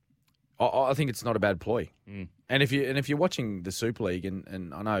I think it's not a bad ploy. And if you're watching the Super League,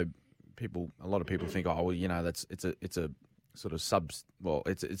 and I know a lot of people think, it's a sort of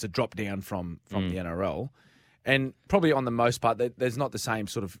it's a drop down from the NRL, and probably on the most part, there's not the same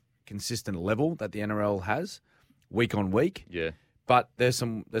sort of consistent level that the NRL has week on week. Yeah, but there's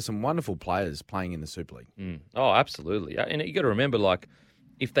some wonderful players playing in the Super League. Oh, absolutely, and you got to remember, like,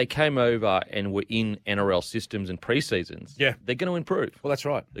 if they came over and were in NRL systems and pre-seasons, they're going to improve. Well, that's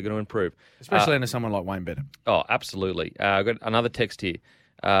right. They're going to improve, especially under someone like Wayne Bennett. Oh, absolutely. I've got another text here.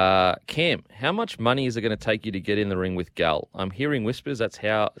 Cam, how much money is it going to take you to get in the ring with Gal? I'm hearing whispers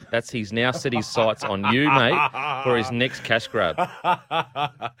he's now set his sights on you, mate, for his next cash grab.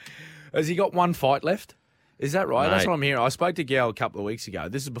 Has he got 1 fight left? Is that right? Mate. That's what I'm hearing. I spoke to Gal a couple of weeks ago.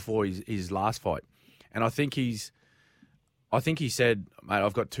 This is before his last fight, and I think he said, mate,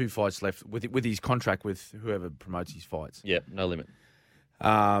 I've got 2 fights left with his contract with whoever promotes his fights. Yep, no limit.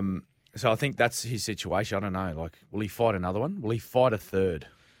 So I think that's his situation. I don't know. Like, will he fight another one? Will he fight a third?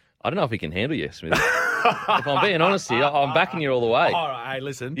 I don't know if he can handle you, Smith. If I'm being honest here, I'm backing you all the way. All right, hey,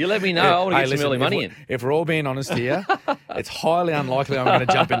 listen. You let me know. I want to get some early money in. If we're all being honest here, it's highly unlikely I'm going to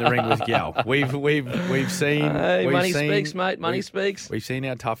jump in the ring with Gal. We've seen. Hey, money speaks, mate. Money speaks. We've seen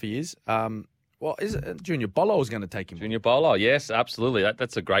how tough he is. Well, is it Junior Bolo is going to take him? Junior Bolo, yes, absolutely.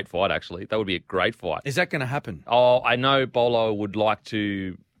 That's a great fight, actually. That would be a great fight. Is that going to happen? Oh, I know Bolo would like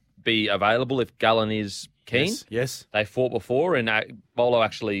to be available if Gallen is Keane. Yes. They fought before, and Bolo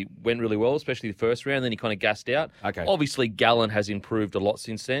actually went really well, especially the first round. Then he kind of gassed out. Okay. Obviously, Gallen has improved a lot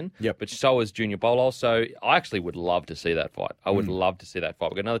since then. Yep. But so has Junior Bolo. So I actually would love to see that fight. I would love to see that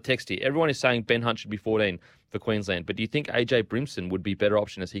fight. We've got another text here. Everyone is saying Ben Hunt should be 14 for Queensland. But do you think AJ Brimson would be a better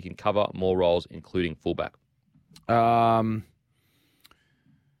option as he can cover more roles, including fullback? Well,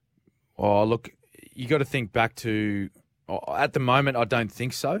 look, you got to think back to. At the moment, I don't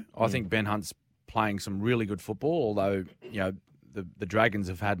think so. I think Ben Hunt's playing some really good football, although the Dragons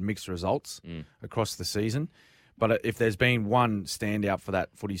have had mixed results across the season. But if there's been one standout for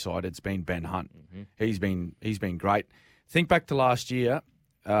that footy side, it's been Ben Hunt. He's been great. Think back to last year.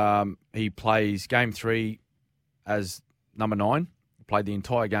 He plays game 3 as number 9. Played the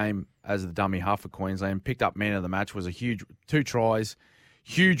entire game as the dummy half for Queensland. Picked up man of the match. Was a huge 2 tries.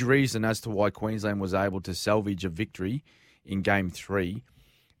 Huge reason as to why Queensland was able to salvage a victory in game 3.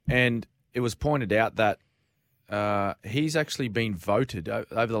 And it was pointed out that he's actually been voted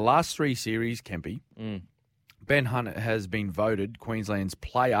over the last 3 series, Kempy. Ben Hunt has been voted Queensland's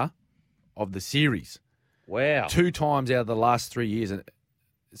player of the series. Wow. 2 times out of the last 3 years.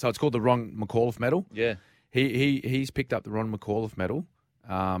 So it's called the Ron McAuliffe medal. Yeah. He's picked up the Ron McAuliffe medal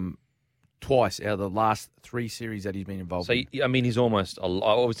twice out of the last 3 series that he's been involved in. So, I mean, he's almost,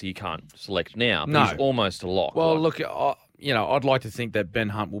 obviously you can't select now, but No. he's almost a lock. Well, look, I'd like to think that Ben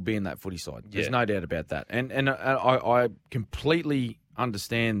Hunt will be in that footy side. There's no doubt about that. And I completely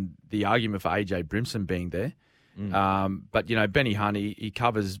understand the argument for AJ Brimson being there. But, Benny Hunt, he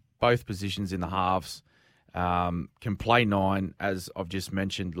covers both positions in the halves, can play 9. As I've just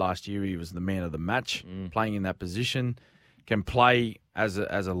mentioned, last year he was the man of the match, playing in that position. Can play as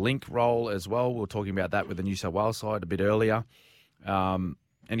a link role as well. We were talking about that with the New South Wales side a bit earlier. And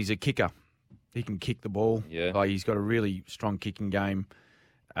he's a kicker. He can kick the ball. Yeah. He's got a really strong kicking game.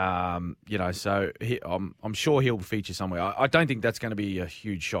 So I'm sure he'll feature somewhere. I don't think that's going to be a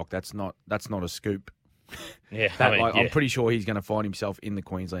huge shock. That's not a scoop. Yeah, I'm pretty sure he's going to find himself in the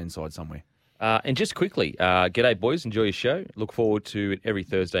Queensland side somewhere. And just quickly, g'day boys, enjoy your show. Look forward to it every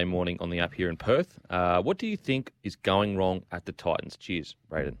Thursday morning on the app here in Perth. What do you think is going wrong at the Titans? Cheers,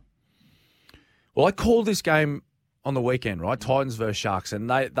 Braden. Well, I called this game on the weekend, right? Titans versus Sharks, and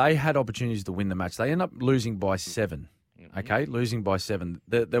they had opportunities to win the match. They ended up losing by 7, okay? Losing by 7.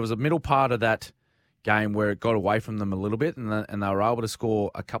 There was a middle part of that game where it got away from them a little bit, and they were able to score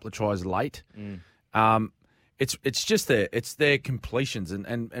a couple of tries late. It's just their completions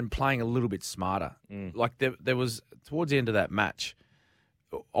and playing a little bit smarter. Like there was towards the end of that match,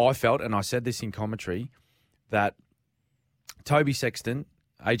 I felt, and I said this in commentary, that Toby Sexton,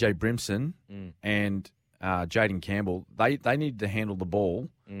 AJ Brimson, and Jaden Campbell, they needed to handle the ball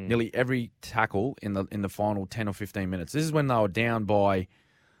nearly every tackle in the final 10 or 15 minutes. This is when they were down by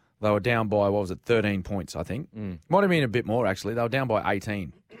what was it, 13 points, I think. Might have been a bit more, actually. They were down by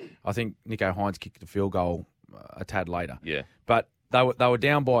 18. I think Nico Hines kicked the field goal a tad later. Yeah. But they were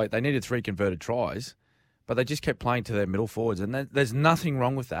down by, they needed 3 converted tries, but they just kept playing to their middle forwards. And there's nothing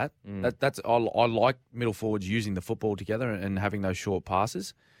wrong with that. I like middle forwards using the football together and having those short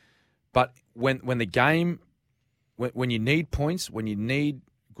passes. But when the game, when you need points, when you need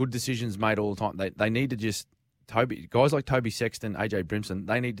good decisions made all the time, they need to just, guys like Toby Sexton, AJ Brimson,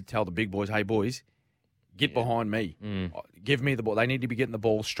 they need to tell the big boys, hey boys, get behind me. Give me the ball. They need to be getting the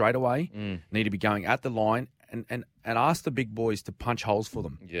ball straight away, need to be going at the line and ask the big boys to punch holes for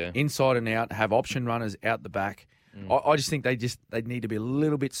them. Yeah. Inside and out, have option runners out the back. I just think they need to be a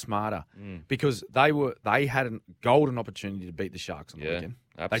little bit smarter because they had a golden opportunity to beat the Sharks on the weekend.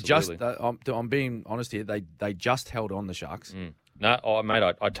 Absolutely. I'm being honest here, they just held on the Sharks. No, mate,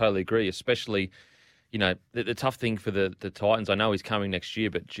 I totally agree, especially, the tough thing for the Titans, I know he's coming next year,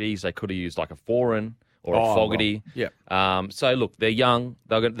 but geez, they could have used like a Foran or a Fogarty. Well, yeah. So, look, they're young.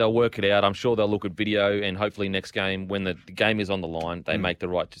 They'll work it out. I'm sure they'll look at video and hopefully next game, when the game is on the line, they make the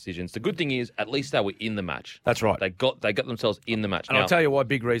right decisions. The good thing is, at least they were in the match. That's right. They got themselves in the match. And I'll tell you why,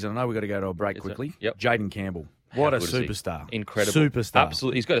 big reason. I know we've got to go to a break quickly. Yep. Jaden Campbell. What a good is he? superstar. Incredible. Superstar.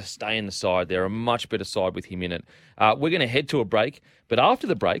 Absolutely. He's got to stay in the side. They're a much better side with him in it. We're going to head to a break, but after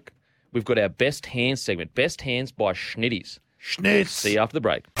the break, we've got our Best Hands segment. Best Hands by Schnitties. Schnitz. See you after the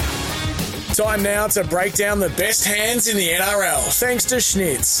break. Time now to break down the best hands in the NRL. Thanks to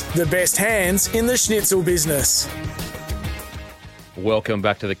Schnitz, the best hands in the schnitzel business. Welcome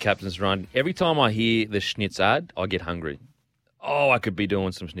back to the Captain's Run. Every time I hear the Schnitz ad, I get hungry. Oh, I could be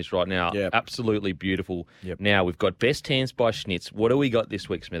doing some Schnitz right now. Yep. Absolutely beautiful. Yep. Now, we've got Best Hands by Schnitz. What do we got this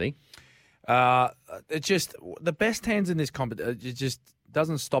week, Smithy? It's just the best hands in this competition. It just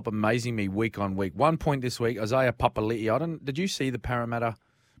doesn't stop amazing me week on week. 1 point this week, Isaiah Papali'i. Did you see the Parramatta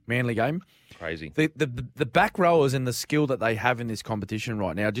Manly game. Crazy. The back rowers and the skill that they have in this competition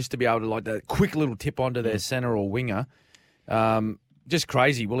right now, just to be able to like that quick little tip onto their centre or winger, just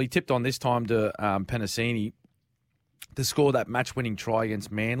crazy. Well, he tipped on this time to Penasini to score that match-winning try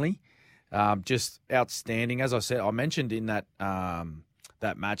against Manly. Just outstanding. As I said, I mentioned in that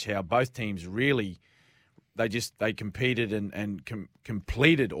that match how both teams really they competed and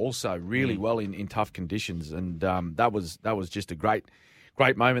completed also really well in tough conditions, and that was just a great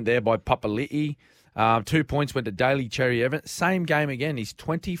moment there by Papali'i. 2 points went to Daly Cherry Evans. Same game again. His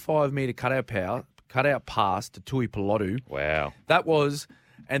 25-metre cutout pass to Tui Pilotu. Wow. That was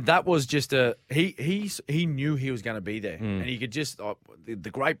just he knew he was going to be there, and he could just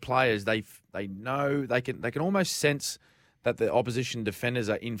the great players they know they can almost sense that the opposition defenders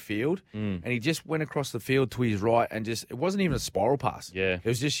are in field, and he just went across the field to his right and it wasn't even a spiral pass. Yeah, it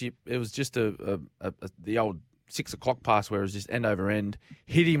was just the old 6 o'clock pass where it was just end over end,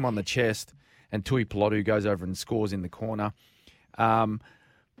 hit him on the chest, and Tui Pilotu goes over and scores in the corner.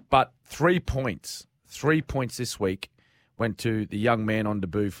 But 3 points this week went to the young man on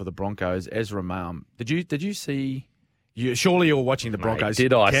debut for the Broncos, Ezra Mam. Did you see? Surely you were watching the Broncos. Mate,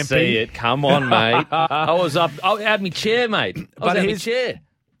 did I Kempy? see it? Come on, mate. I was up. I had my chair, mate. I was out my chair.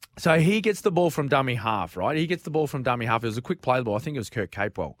 So he gets the ball from dummy half, right? He gets the ball from dummy half. It was a quick play the ball. I think it was Kurt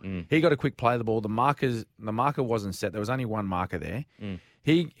Capewell. He got a quick play the ball. The marker wasn't set. There was only one marker there.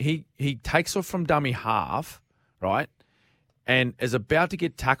 He takes off from dummy half, right? And is about to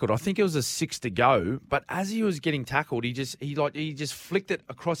get tackled. I think it was a 6 to go, but as he was getting tackled, he just flicked it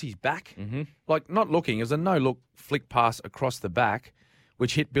across his back, like not looking. It was a no look flick pass across the back,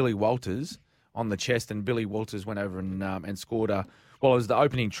 which hit Billy Walters on the chest, and Billy Walters went over and scored it was the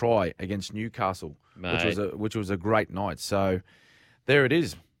opening try against Newcastle, which was a great night. So there it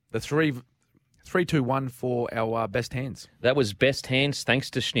is, the 3-2-1 for our best hands. That was best hands thanks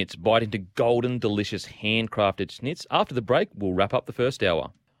to Schnitz. Bite into golden, delicious, handcrafted Schnitz. After the break, we'll wrap up the first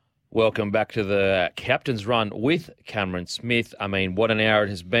hour. Welcome back to the Captain's Run with Cameron Smith. I mean, what an hour it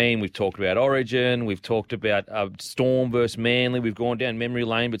has been. We've talked about Origin. We've talked about Storm versus Manly. We've gone down memory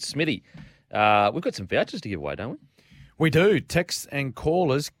lane. But Smithy, we've got some vouchers to give away, don't we? We do. Texts and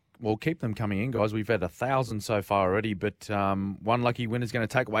callers. We'll keep them coming in, guys. We've had 1,000 so far already, but one lucky winner is going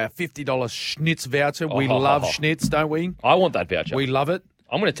to take away a $50 Schnitz voucher. We love Schnitz, don't we? I want that voucher. We love it.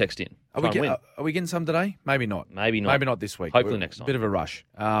 I'm going to text in. Are we getting some today? Maybe not. Maybe not. Maybe not this week. Hopefully next time. Bit of a rush.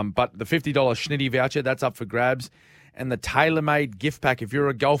 But the $50 Schnitty voucher, that's up for grabs. And the TaylorMade gift pack. If you're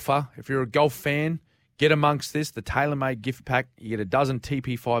a golfer, if you're a golf fan, get amongst this. The TaylorMade gift pack. You get a dozen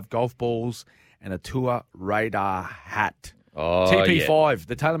TP5 golf balls and a Tour Radar hat. Oh, TP5,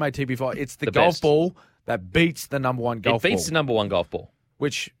 the TaylorMade TP5. It's the golf best ball that beats the number one golf ball. It beats the number one golf ball.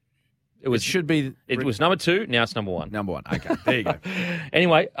 Which it should be. It was number 2, now it's number 1. Number 1. Okay, there you go.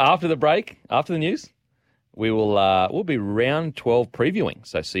 Anyway, after the break, after the news, we'll be round 12 previewing.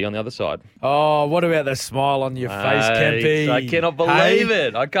 So see you on the other side. Oh, what about the smile on your face, Kempy? I cannot believe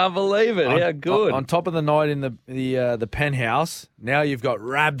it. I can't believe it. How good. On top of the night in the penthouse, now you've got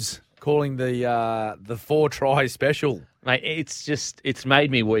Rabs calling the 4-try special. Mate, it's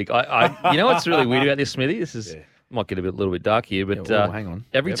made me weak. You know what's really weird about this, Smithy? This is might get a little bit dark here, but hang on.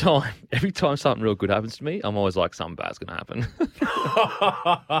 Every time something real good happens to me, I'm always like, something bad's going to happen.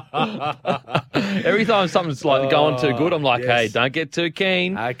 Every time something's like going too good, I'm like, hey, don't get too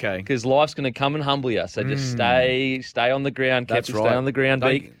keen. Okay. Because life's going to come and humble you. So just stay on the ground. That's right. Stay on the ground.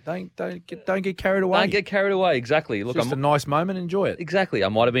 Don't get carried away. Don't get carried away. Exactly. Look, it's just a nice moment. Enjoy it. Exactly. I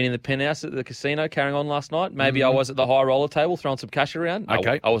might have been in the penthouse at the casino carrying on last night. Maybe I was at the high roller table throwing some cash around. No,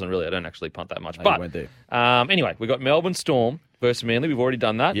 okay. I wasn't really. I don't actually punt that much. No, but you weren't there. Anyway, we got Melbourne Storm versus Manly. We've already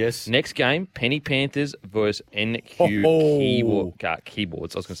done that. Yes. Next game, Penny Panthers versus NQ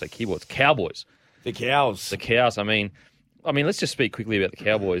Keyboards. I was going to say keyboards. Cowboys. The Cows. The Cows. I mean, let's just speak quickly about the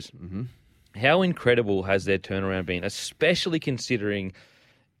Cowboys. Mm-hmm. How incredible has their turnaround been, especially considering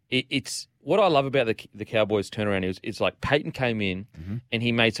it's what I love about the Cowboys turnaround is it's like Peyton came in and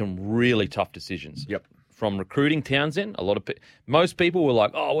he made some really tough decisions. Yep. From recruiting Townsend, most people were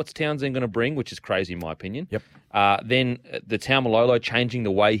like, "Oh, what's Townsend going to bring?" Which is crazy in my opinion. Yep. Then the Taumalolo changing the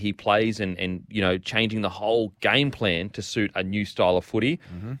way he plays and changing the whole game plan to suit a new style of footy.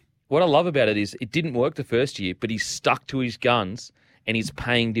 Mm-hmm. What I love about it is it didn't work the first year, but he's stuck to his guns and he's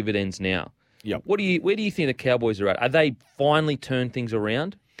paying dividends now. Yep. Where do you think the Cowboys are at? Are they finally turned things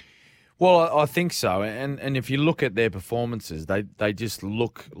around? Well, I think so. And if you look at their performances, they just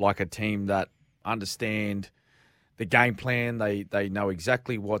look like a team that understand the game plan. They know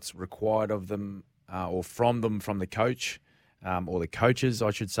exactly what's required of them or from the coach or the coaches, I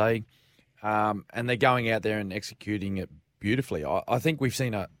should say. And they're going out there and executing it beautifully. I think we've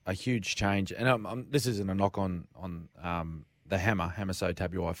seen a huge change, and this isn't a knock on the Hammer So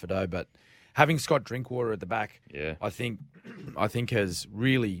Tabuai Fidow, but having Scott Drinkwater at the back, I think has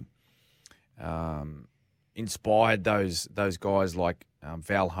really inspired those guys like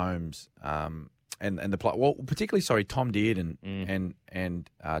Val Holmes and the play. Well, particularly Tom Dearden and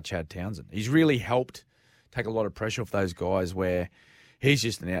Chad Townsend. He's really helped take a lot of pressure off those guys where he's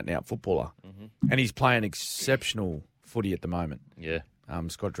just an out and out footballer, and he's playing exceptional footy at the moment. Yeah.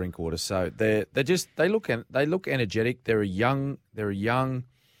 Scott Drinkwater. So they look energetic. They're a young,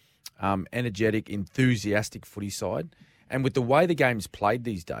 energetic, enthusiastic footy side. And with the way the game's played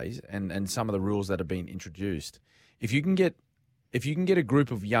these days, and some of the rules that have been introduced, if you can get a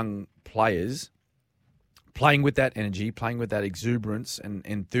group of young players playing with that energy, playing with that exuberance and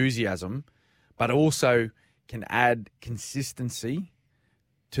enthusiasm, but also can add consistency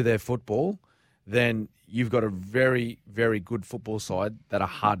to their football, then you've got a very, very good football side that are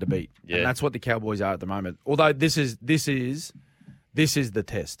hard to beat. Yeah. And that's what the Cowboys are at the moment. Although this is the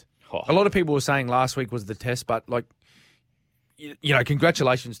test. Oh. A lot of people were saying last week was the test, but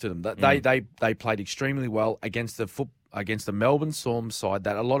congratulations to them. They played extremely well against the Melbourne Storm side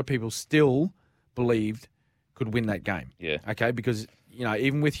that a lot of people still believed could win that game. Yeah. Okay, because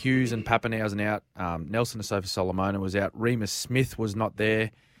even with Hughes and Pappenhausen out, Nelson Asofa-Solomona was out, Remus Smith was not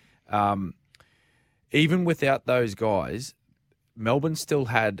there. Even without those guys, Melbourne still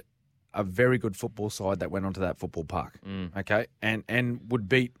had a very good football side that went onto that football park. Okay, and would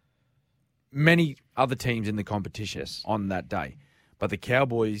beat many other teams in the competition on that day. But the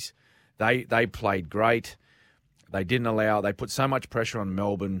Cowboys, they played great. They they put so much pressure on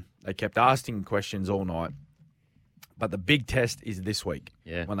Melbourne. They kept asking questions all night. But the big test is this week.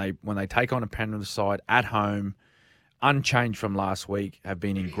 Yeah. When they take on a Penrith side at home, unchanged from last week, have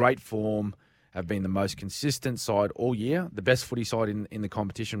been in great form, have been the most consistent side all year, the best footy side in the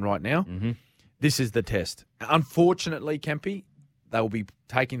competition right now. Mm-hmm. This is the test. Unfortunately, Kempy, they will be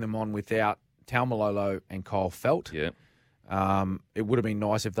taking them on without Taumalolo and Kyle Felt. Yeah. It would have been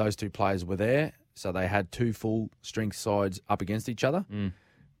nice if those two players were there, so they had two full-strength sides up against each other.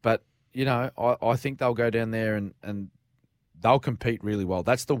 But, I think they'll go down there and they'll compete really well.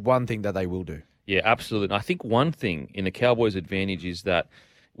 That's the one thing that they will do. Yeah, absolutely. And I think one thing in the Cowboys' advantage is that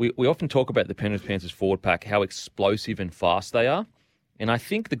we often talk about the Penrith Panthers forward pack, how explosive and fast they are. And I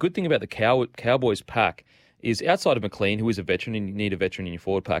think the good thing about the Cowboys pack is outside of McLean, who is a veteran, and you need a veteran in your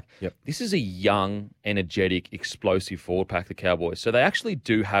forward pack, this is a young, energetic, explosive forward pack, the Cowboys. So they actually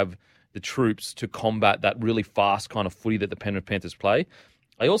do have the troops to combat that really fast kind of footy that the Penrith Panthers play.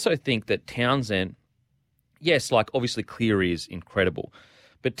 I also think that Townsend, yes, obviously Cleary is incredible,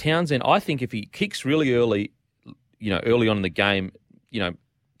 but Townsend, I think if he kicks really early, early on in the game,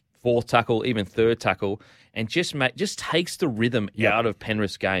 fourth tackle, even third tackle, and just takes the rhythm out of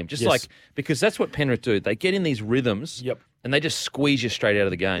Penrith's game. Because that's what Penrith do. They get in these rhythms and they just squeeze you straight out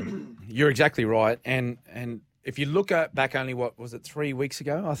of the game. You're exactly right. And if you look back only, 3 weeks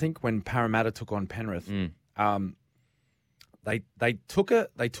ago, I think, when Parramatta took on Penrith, they took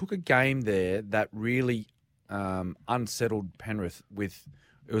a game there that really unsettled Penrith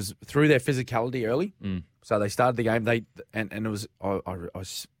it was through their physicality early. So they started the game. It was I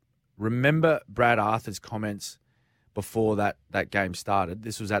remember Brad Arthur's comments before that game started.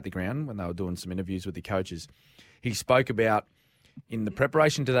 This was at the ground when they were doing some interviews with the coaches. He spoke about, in the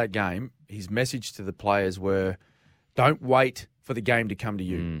preparation to that game, his message to the players were, don't wait for the game to come to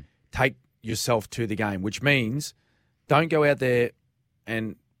you. Take yourself to the game, which means don't go out there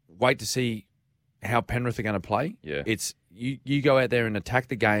and wait to see how Penrith are going to play. Yeah. It's you go out there and attack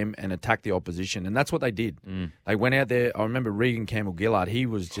the game and attack the opposition, and that's what they did. They went out there. I remember Regan Campbell-Gillard. He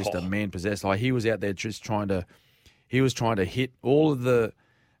was just a man possessed. He was out there just trying to hit all of the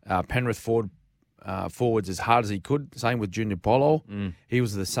Penrith forwards as hard as he could. Same with Junior Polo. He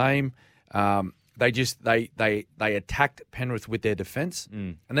was the same. They attacked Penrith with their defence,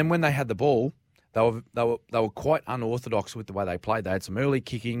 and then when they had the ball, they were quite unorthodox with the way they played. They had some early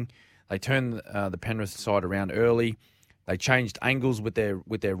kicking. They turned the Penrith side around early. They changed angles with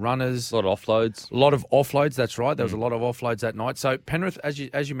their runners. A lot of offloads. A lot of offloads, that's right. There was a lot of offloads that night. So Penrith, as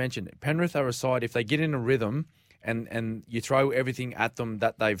you mentioned, Penrith are a side, if they get in a rhythm and you throw everything at them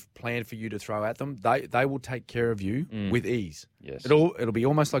that they've planned for you to throw at them, they will take care of you with ease. Yes. It'll be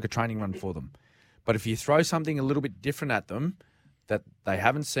almost like a training run for them. But if you throw something a little bit different at them that they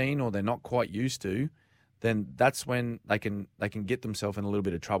haven't seen or they're not quite used to, then that's when they can get themselves in a little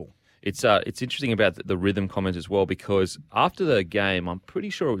bit of trouble. It's interesting about the rhythm comment as well, because after the game, I'm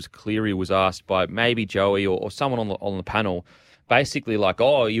pretty sure it was Cleary was asked by maybe Joey or someone on the panel, basically like,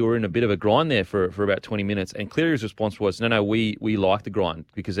 oh, you were in a bit of a grind there for about 20 minutes. And Cleary's response was, no, we like the grind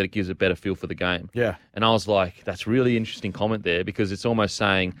because it gives a better feel for the game. Yeah. And I was like, that's really interesting comment there because it's almost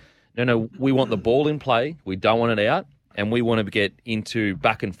saying, no, we want the ball in play. We don't want it out. And we want to get into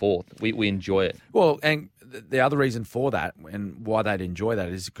back and forth. We enjoy it. Well, and the other reason for that and why they'd enjoy that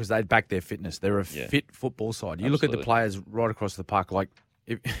is because they'd back their fitness. They're a fit football side. You look at the players right across the park, like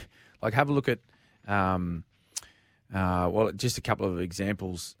have a look at, just a couple of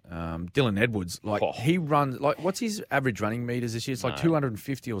examples. Dylan Edwards, he runs, what's his average running meters this year? It's like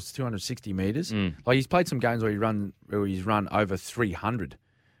 250 or 260 meters. Like he's played some games where he's run over 300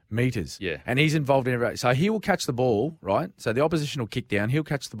 meters. Yeah. And he's involved in it. So he will catch the ball, right? So the opposition will kick down. He'll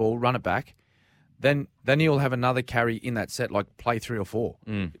catch the ball, run it back. Then he'll have another carry in that set, like play 3 or 4.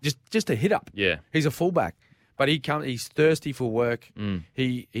 Just a hit up. Yeah. He's a fullback. But he's thirsty for work.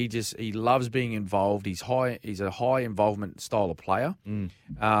 He loves being involved. He's a high involvement style of player.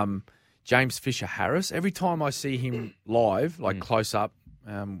 James Fisher Harris. Every time I see him live, like close up,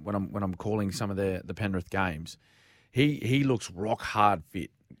 when I'm calling some of the Penrith games, he looks rock hard fit.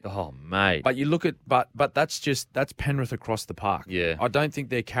 Oh, mate. But you look at but that's Penrith across the park. Yeah. I don't think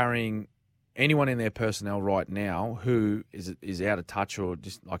they're carrying anyone in their personnel right now who is out of touch or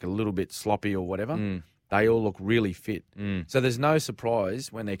just like a little bit sloppy or whatever. They all look really fit. So there's no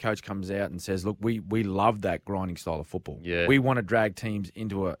surprise when their coach comes out and says, look, we love that grinding style of football. Yeah. We want to drag teams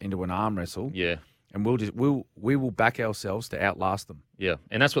into an arm wrestle. Yeah. And we will back ourselves to outlast them. Yeah,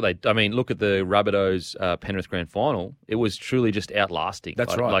 and that's what look at the Rabbitohs Penrith Grand Final. It was truly just outlasting.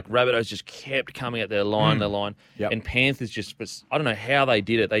 That's right. Like Rabbitohs just kept coming at their line. Yep. And Panthers just, I don't know how they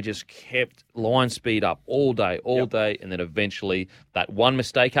did it. They just kept line speed up all day, and then eventually that one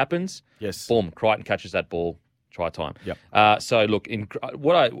mistake happens. Yes. Boom, Crichton catches that ball, try time. Yep. So look, in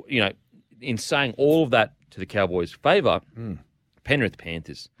saying all of that to the Cowboys' favour, Penrith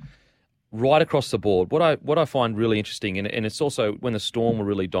Panthers. Right across the board, what I find really interesting, and it's also when the Storm were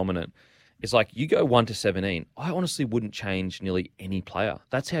really dominant, is like you go 1-17. I honestly wouldn't change nearly any player.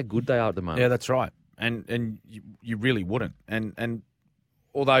 That's how good they are at the moment. Yeah, that's right. And you really wouldn't. And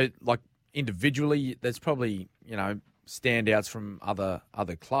although like individually, there's probably standouts from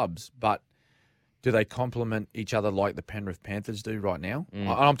other clubs, but do they complement each other like the Penrith Panthers do right now?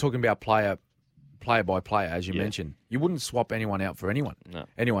 I'm talking about player by player, as you mentioned. You wouldn't swap anyone out for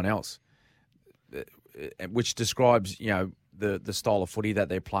anyone else. Which describes, the style of footy that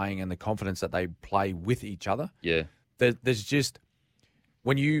they're playing and the confidence that they play with each other. Yeah. There's just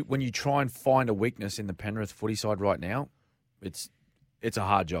when you try and find a weakness in the Penrith footy side right now, it's a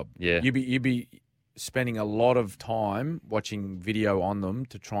hard job. Yeah. You'd be spending a lot of time watching video on them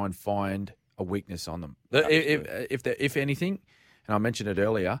to try and find a weakness on them. If anything, and I mentioned it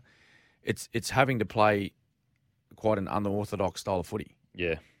earlier, it's having to play quite an unorthodox style of footy.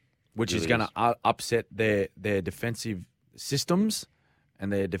 Yeah. Which is going to upset their defensive systems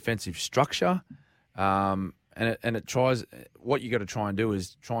and their defensive structure. And it tries. What you got to try and do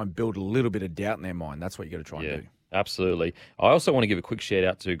is try and build a little bit of doubt in their mind. That's what you got to try and do. Absolutely. I also want to give a quick shout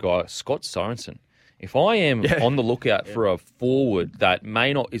out to a guy, Scott Sorensen. If I am on the lookout for a forward that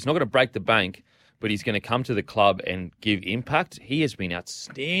is not going to break the bank, but he's going to come to the club and give impact, he has been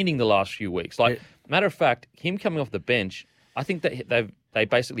outstanding the last few weeks. Matter of fact, him coming off the bench, I think that they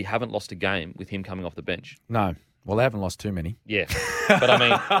basically haven't lost a game with him coming off the bench. No. Well, they haven't lost too many. Yeah. But I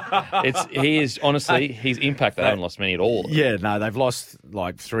mean, his impact, they haven't lost many at all. Yeah, no, they've lost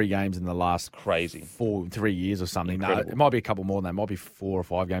like 3 games in the last 3 years or something. Incredible. No, it might be a couple more than that. It might be 4 or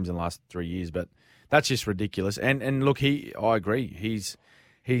 5 games in the last 3 years, but that's just ridiculous. And look, I agree.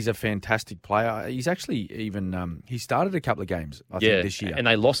 He's a fantastic player. He's actually even he started a couple of games, I think, this year. And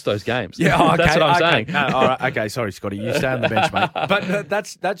they lost those games. Yeah, okay, that's what I'm saying. No, all right, okay, sorry, Scotty. You stay on the bench, mate. But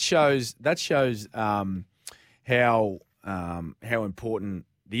that shows how important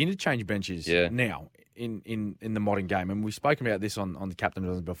the interchange bench is now in the modern game. And we've spoken about this on the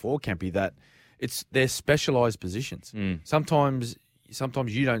Captain before, Kempy, that they're specialised positions. Sometimes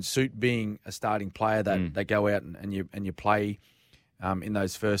you don't suit being a starting player that go out and you play in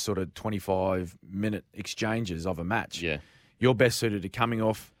those first sort of 25-minute exchanges of a match. Yeah. You're best suited to coming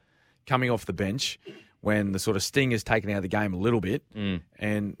off the bench when the sort of sting is taken out of the game a little bit,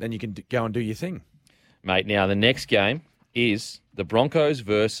 and then you can go and do your thing. Mate, now the next game is the Broncos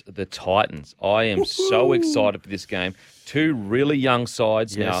versus the Titans. I am so excited for this game. 2 really young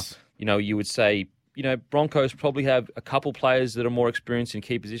sides. Yes. Now, you would say, Broncos probably have a couple players that are more experienced in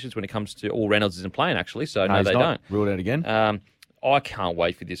key positions when it comes to Reynolds isn't playing, actually, so no they don't. Ruled out again. I can't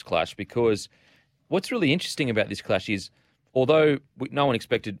wait for this clash because what's really interesting about this clash is, although no one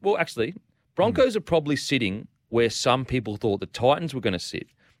expected... Well, actually, Broncos are probably sitting where some people thought the Titans were going to sit.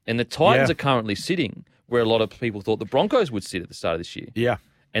 And the Titans are currently sitting where a lot of people thought the Broncos would sit at the start of this year. Yeah.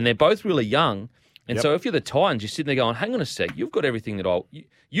 And they're both really young. And so if you're the Titans, you're sitting there going, hang on a sec, you've got everything that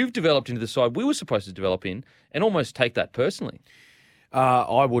you've developed into the side we were supposed to develop in, and almost take that personally.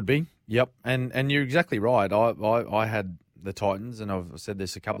 I would be. Yep. And you're exactly right. I had the Titans, and I've said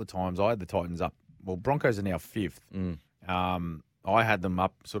this a couple of times, I had the Titans up. Well, Broncos are now 5th. I had them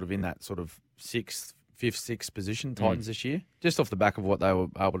up sort of in that sort of 5th, 6th position, Titans this year, just off the back of what they were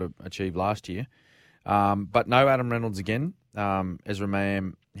able to achieve last year. But no Adam Reynolds again. Ezra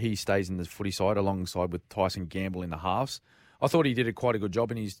Mam, he stays in the footy side alongside with Tyson Gamble in the halves. I thought he did quite a good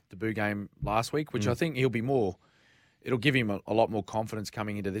job in his debut game last week, which I think he'll be more. It'll give him a lot more confidence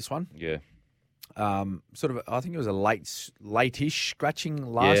coming into this one. Yeah. I think it was a late-ish scratching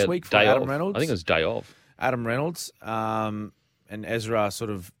last week for Adam Reynolds. I think it was day off. Adam Reynolds and Ezra sort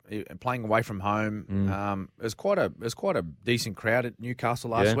of playing away from home. It was quite a decent crowd at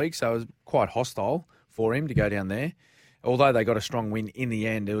Newcastle last week, so it was quite hostile for him to go down there. Although they got a strong win in the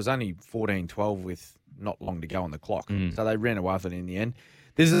end, it was only 14-12 with not long to go on the clock. So they ran away with it in the end.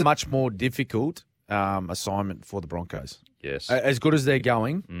 This is a much more difficult assignment for the Broncos. Yes. As good as they're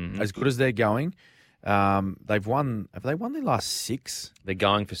going, they've won. Have they won their last 6? They're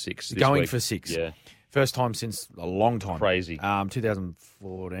going for 6 this Going week. for 6. Yeah. First time since a long time. Crazy.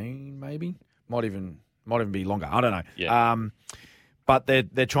 2014 maybe. Might even be longer. I don't know. Yeah. But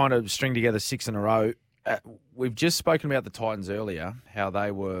they're trying to string together 6 in a row. We've just spoken about the Titans earlier, how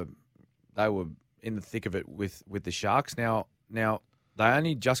they were in the thick of it with the Sharks. Now they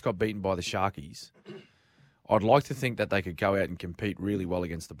only just got beaten by the Sharkies. I'd like to think that they could go out and compete really well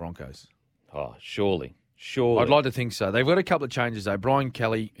against the Broncos. Oh, surely. I'd like to think so. They've got a couple of changes though. Brian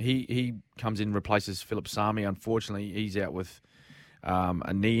Kelly, he comes in, replaces Philip Sami. Unfortunately, he's out with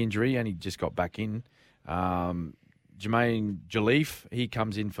a knee injury and he just got back in. Jermaine Jaleef, he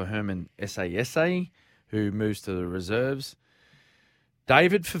comes in for Herman Sasa, who moves to the reserves.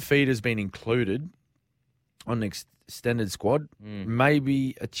 David Fafita's been included on the extended squad.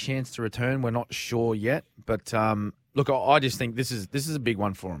 Maybe a chance to return. We're not sure yet. But look, I just think this is a big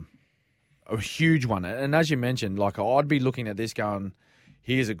one for him. A huge one. And as you mentioned, like I'd be looking at this going,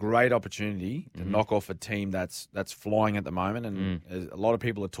 here's a great opportunity to knock off a team that's flying at the moment. And a lot of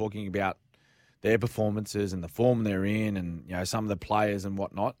people are talking about their performances and the form they're in and, some of the players and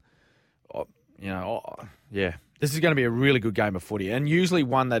whatnot. This is going to be a really good game of footy. And usually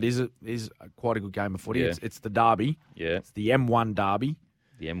one that is quite a good game of footy. Yeah. It's the derby. Yeah. It's the M1 derby.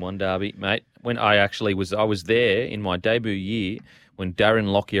 The M1 derby, mate. When I was there in my debut year when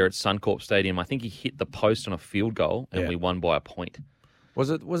Darren Lockyer at Suncorp Stadium, I think he hit the post on a field goal and we won by a point.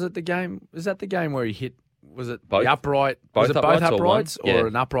 Was it the game? Is that the game where he hit? Was it Both. the upright? Both was it uprights both uprights or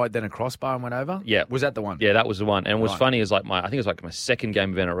an upright then a crossbar and went over? Yeah. Was that the one? Yeah, that was the one. And what's funny is I think it was like my second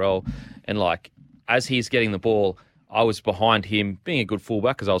game of NRL, and like as he's getting the ball, I was behind him, being a good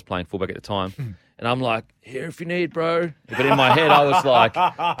fullback because I was playing fullback at the time. And I'm like, here if you need, bro. But in my head, I was like,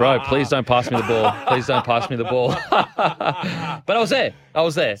 bro, please don't pass me the ball. Please don't pass me the ball. But I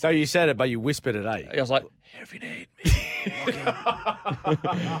was there. So you said it, but you whispered it, eh? I was like, here if you need me.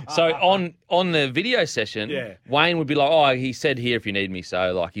 So on the video session, Wayne would be like, oh, he said here if you need me.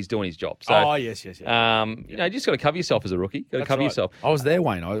 So like he's doing his job. So, yes. you just got to cover yourself as a rookie. Got to cover yourself. I was there,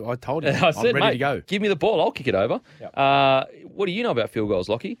 Wayne. I told you. I said, I'm ready mate, to go. Give me the ball. I'll kick it over. Yep. What do you know about field goals,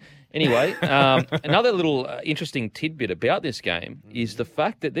 Lockie? Anyway, another little interesting tidbit about this game is the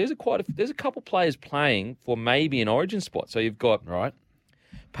fact that there's a couple players playing for maybe an origin spot. So you've got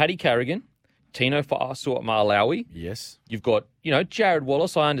Paddy Carrigan, Tino Fa'asuamaleaui. Yes. You've got, Jared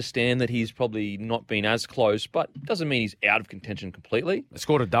Wallace. I understand that he's probably not been as close, but doesn't mean he's out of contention completely.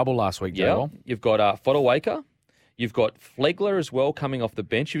 Scored a double last week, Yeah. You've got Fodawaker. You've got Flegler as well coming off the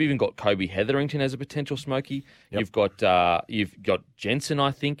bench. You've even got Kobe Hetherington as a potential smoky. Yep. You've got Jensen. I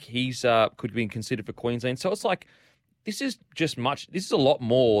think he's could be considered for Queensland. So it's like this is a lot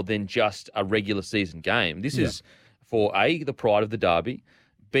more than just a regular season game. This is for A, the pride of the derby,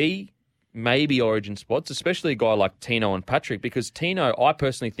 B, maybe origin spots, especially a guy like Tino and Patrick, because Tino, I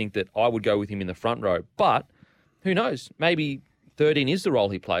personally think that I would go with him in the front row, but who knows? Maybe 13 is the role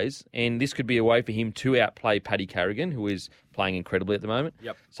he plays, and this could be a way for him to outplay Paddy Carrigan, who is playing incredibly at the moment.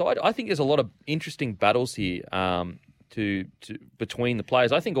 Yep. So I think there's a lot of interesting battles here to between the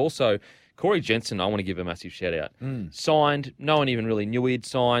players. I think also Corey Jensen, I want to give a massive shout out. Signed, no one even really knew he'd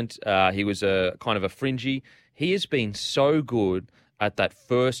signed. He was a kind of a fringy. He has been so good at that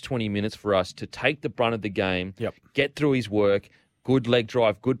first 20 minutes for us to take the brunt of the game, get through his work, good leg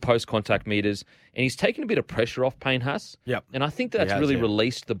drive, good post-contact meters, and he's taken a bit of pressure off Payne Haas. Yep. And I think that's really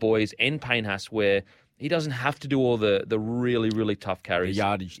released the boys and Payne Haas where He doesn't have to do all the really, really tough carries. The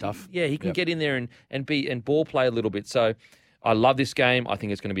yardage stuff. Yeah, he can get in there and ball play a little bit. So I love this game. I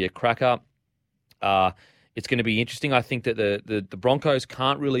think it's going to be a cracker. It's going to be interesting. I think that the Broncos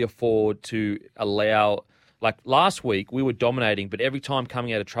can't really afford to allow. Like last week, we were dominating, but every time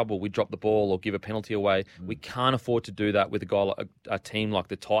coming out of trouble, we drop the ball or give a penalty away. We can't afford to do that with a team like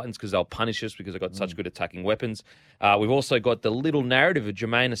the Titans because they'll punish us because they've got such good attacking weapons. We've also got the little narrative of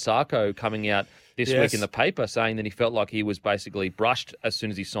Jermaine Asako coming out this week in the paper saying that he felt like he was basically brushed as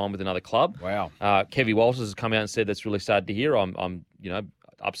soon as he signed with another club. Wow. Kevy Walters has come out and said that's really sad to hear. I'm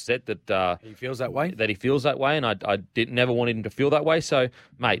upset that He feels that way? That he feels that way, and I never wanted him to feel that way. So,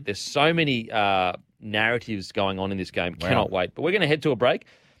 mate, there's so many narratives going on in this game. Wow. Cannot wait. But we're going to head to a break.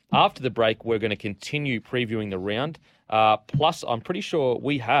 After the break, we're going to continue previewing the round. Plus, I'm pretty sure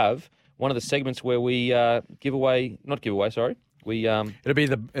we have one of the segments where we We it'll be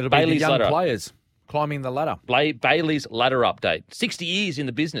the Bailey's young ladder. players climbing the ladder. Bailey's ladder update. 60 years in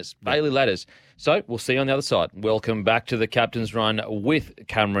the business. Bailey ladders. So we'll see you on the other side. Welcome back to the Captain's Run with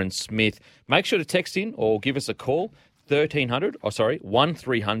Cameron Smith. Make sure to text in or give us a call. 1300 01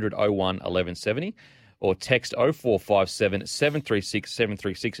 1170 or text 0457 736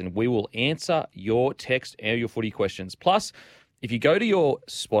 736 and we will answer your text and your footy questions. Plus, if you go to your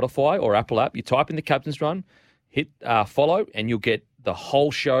Spotify or Apple app, you type in the Captain's Run, hit follow, and you'll get the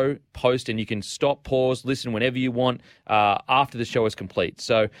whole show post, and you can stop, pause, listen whenever you want after the show is complete.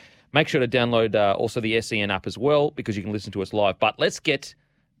 So make sure to download also the SEN app as well because you can listen to us live. But let's get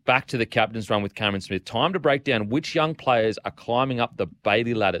back to the Captain's Run with Cameron Smith. Time to break down which young players are climbing up the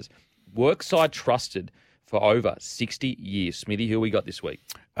Bailey ladders. Workside trusted for over 60 years. Smithy, who we got this week?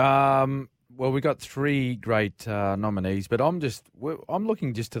 Well, we got three great nominees, but I'm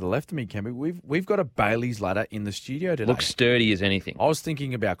looking just to the left of me, Cammy. We've got a Bailey's ladder in the studio today. Looks sturdy as anything. I was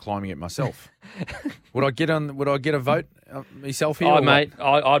thinking about climbing it myself. Would I get a vote myself here? Oh, mate,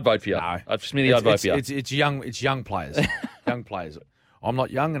 I'd vote for you. No. Smithy, I'd vote for you. It's young players. Young players. I'm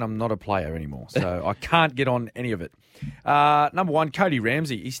not young and I'm not a player anymore, so I can't get on any of it. Number one, Cody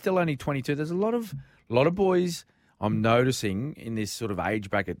Ramsey. He's still only 22. There's a lot of boys I'm noticing in this sort of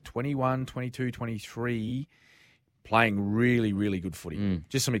age bracket, 21, 22, 23, playing really, really good footy.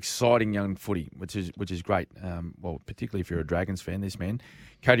 Just some exciting young footy, which is great. Well, particularly if you're a Dragons fan, this man.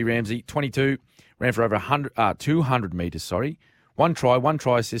 Cody Ramsey, 22, ran for over 200 metres, sorry. One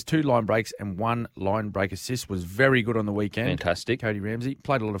try assist, 2 line breaks, and 1 line break assist. Was very good on the weekend. Fantastic. Cody Ramsey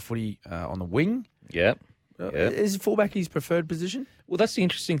played a lot of footy on the wing. Yeah. Is fullback his preferred position? Well, that's the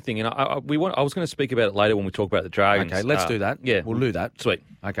interesting thing, and I was going to speak about it later when we talk about the Dragons. Okay, let's do that. Yeah, we'll do that. Sweet.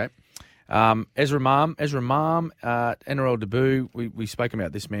 Okay. Ezra Mam, NRL debut. We spoke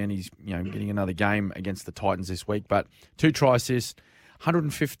about this man. He's getting another game against the Titans this week, but 2 try assists,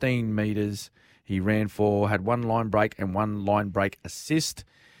 115 metres. He ran for, had 1 line break and 1 line break assist.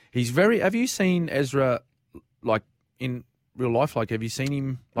 Have you seen Ezra like in real life? Like, have you seen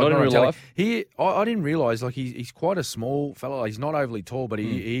him? Like, not in real life. I didn't realise, like, he's quite a small fella. He's not overly tall, but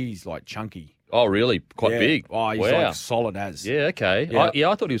he's like chunky. Oh, really? Quite big? Oh, he's like solid as. Yeah, okay. Yeah.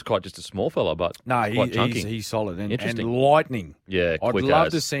 I thought he was quite just a small fella, but no, quite chunky. He's solid and Interesting. lightning. Yeah, I'd quick love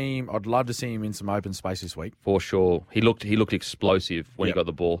as. to see him. I'd love to see him in some open space this week. For sure. He looked explosive when he got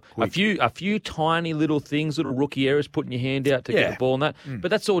the ball. Quick. A few tiny little things, little rookie errors, putting your hand out to get the ball and that. But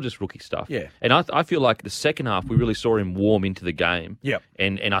that's all just rookie stuff. Yeah. And I feel like the second half, we really saw him warm into the game. Yep.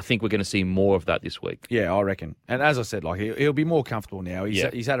 And I think we're going to see more of that this week. Yeah, I reckon. And as I said, like he'll be more comfortable now.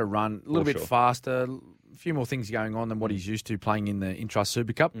 He's had a run, a little bit faster, a few more things going on than what he's used to playing in the Intrust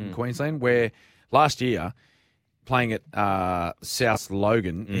Super Cup in Queensland, where last year, playing at South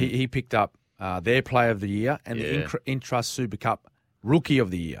Logan, he picked up their Player of the Year and the Intrust Super Cup Rookie of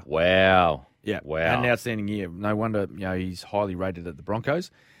the Year. Wow. Yeah. Wow. Had an outstanding year. No wonder he's highly rated at the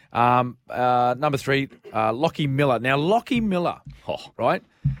Broncos. Number 3, Lockie Miller. Now, Lockie Miller, right?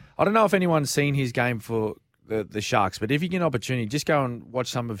 I don't know if anyone's seen his game for the Sharks, but if you get an opportunity, just go and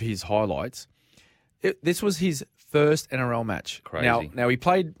watch some of his highlights. This was his first NRL match. Crazy. Now he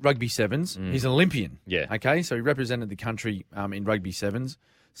played rugby sevens. He's an Olympian. Yeah. Okay, so he represented the country in rugby sevens.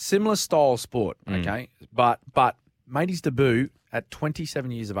 Similar style sport. Okay, but made his debut at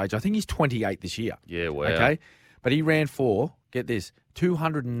 27 years of age. I think he's 28 this year. Yeah, wow. Okay, but he ran for, get this,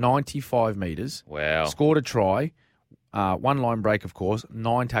 295 metres. Wow. Scored a try. 1 line break, of course.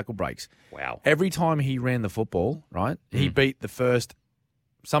 9 tackle breaks. Wow. Every time he ran the football, right, he beat the first,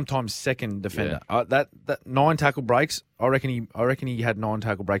 sometimes second defender. That 9 tackle breaks. I reckon he had 9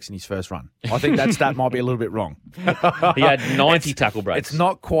 tackle breaks in his first run. I think that stat might be a little bit wrong. He had 90 tackle breaks. It's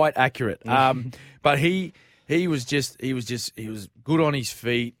not quite accurate. But he he was good on his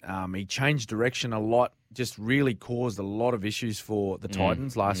feet. He changed direction a lot. Just really caused a lot of issues for the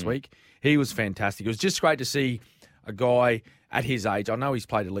Titans last week. He was fantastic. It was just great to see a guy at his age. I know he's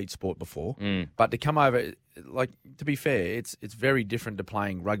played elite sport before, but to come over, like, to be fair, it's very different to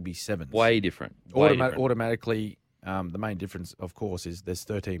playing rugby sevens. Way different. Automatically, the main difference, of course, is there's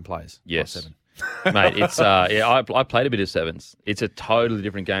 13 players. Yes. Not 7. Mate, it's I played a bit of sevens. It's a totally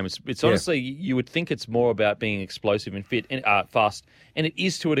different game. It's honestly, you would think it's more about being explosive and fit and fast, and it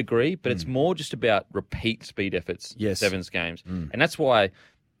is to a degree, but it's more just about repeat speed efforts. Yes. Sevens games, and that's why,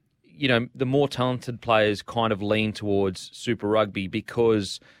 you know, the more talented players kind of lean towards Super Rugby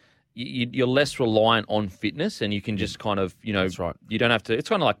because you're less reliant on fitness, and you can just kind of, you know, That's right. you don't have to. It's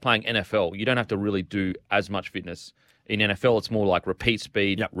kind of like playing NFL. You don't have to really do as much fitness. In NFL, it's more like repeat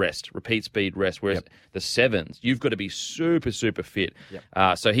speed, rest, repeat speed, rest. Whereas the sevens, you've got to be super, super fit.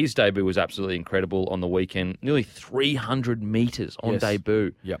 So his debut was absolutely incredible on the weekend. Nearly 300 metres on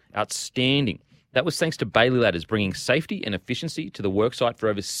debut. Outstanding. That was thanks to Bailey Ladders bringing safety and efficiency to the worksite for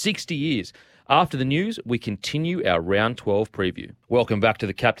over 60 years. After the news, we continue our Round 12 preview. Welcome back to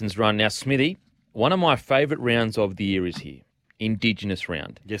the Captain's Run. Now, Smithy, one of my favourite rounds of the year is here. Indigenous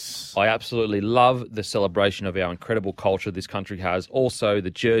round. Yes. I absolutely love the celebration of our incredible culture this country has. Also,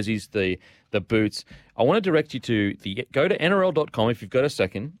 the jerseys, the boots. I want to direct you to go to NRL.com if you've got a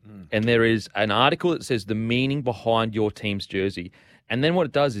second, and there is an article that says the meaning behind your team's jersey. And then what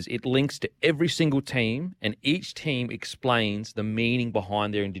it does is it links to every single team, and each team explains the meaning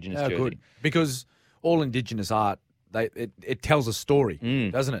behind their Indigenous jersey. Good. Because all Indigenous art, it tells a story,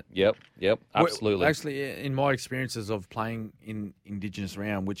 doesn't it? Yep, absolutely. Actually, in my experiences of playing in Indigenous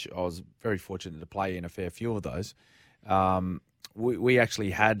round, which I was very fortunate to play in a fair few of those, we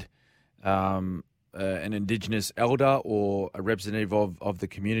actually had an Indigenous elder or a representative of the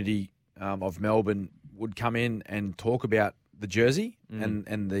community of Melbourne would come in and talk about the jersey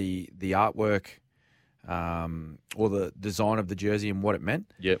and the artwork or the design of the jersey and what it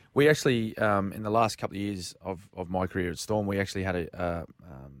meant. Yep. We actually, in the last couple of years of my career at Storm, we actually had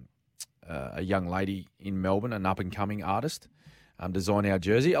a young lady in Melbourne, an up-and-coming artist, design our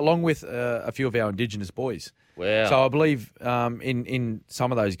jersey, along with a few of our Indigenous boys. Wow. So I believe in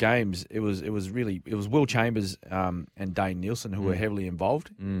some of those games, it was Will Chambers and Dane Nielsen who were heavily involved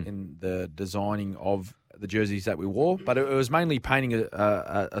in the designing of the jerseys that we wore, but it was mainly painting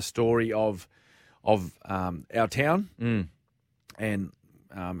a story of our town, and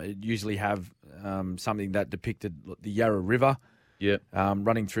it usually have something that depicted the Yarra River,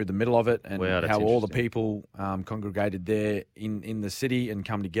 running through the middle of it, and how all the people congregated there in the city and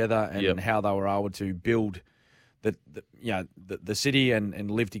come together, and how they were able to build the city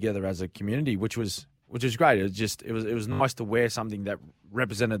and live together as a community, which was great. It was nice to wear something that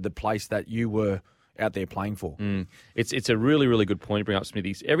represented the place that you were out there playing for. It's a really, really good point to bring up,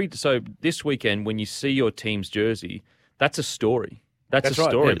 Smithies. So this weekend, when you see your team's jersey, that's a story. That's a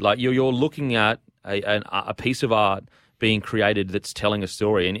story. Right, yeah. Like you're looking at a piece of art being created that's telling a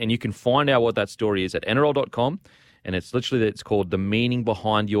story, and you can find out what that story is at NRL.com, and it's called The Meaning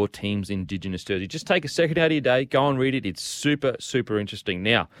Behind Your Team's Indigenous Jersey. Just take a second out of your day, go and read it. It's super, super interesting.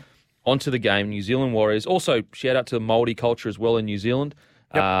 Now, onto the game, New Zealand Warriors. Also, shout out to the Māori culture as well in New Zealand.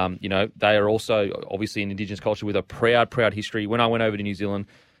 Yep. They are also obviously an Indigenous culture with a proud history. When I went over to New Zealand,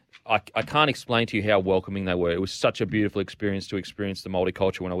 I can't explain to you how welcoming they were. It was such a beautiful experience to experience the Māori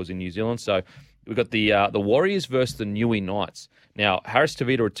culture when I was in New Zealand. So we've got the Warriors versus the Newey Knights. Now, Harris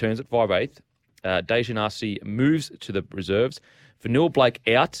Tavita returns at 5'8". Dejan Arce moves to the reserves. Vanilla Blake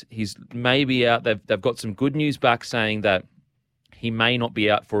out. He's maybe out. They've got some good news back saying that he may not be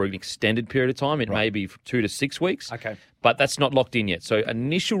out for an extended period of time. It may be 2 to 6 weeks. Okay. But that's not locked in yet. So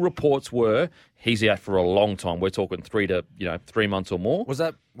initial reports were he's out for a long time. We're talking 3 months or more. Was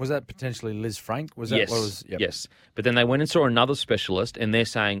that potentially Liz Frank? Was that yes. what it was? Yep. Yes. But then they went and saw another specialist, and they're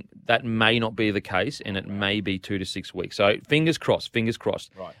saying that may not be the case, and it may be 2 to 6 weeks. So fingers crossed.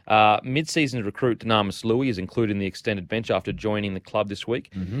 Right. Mid-season recruit Danamas Louis is included in the extended bench after joining the club this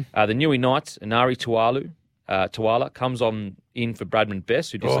week. The Newey Knights, Inari Tuala comes in for Bradman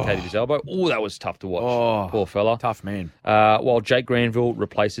Best, who dislocated his elbow. Oh, that was tough to watch. Poor fella. Tough man. While Jake Granville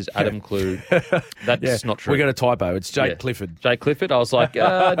replaces Adam Clue. That's not true. We got a typo. It's Jake Clifford. Jake Clifford. I was like,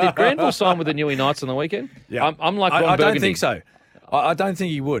 did Granville sign with the Newey Knights on the weekend? Yeah. I'm like Ron Burgundy. I don't think so. I don't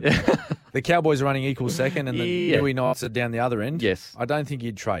think he would. The Cowboys are running equal second, and the Newey Knights are down the other end. Yes. I don't think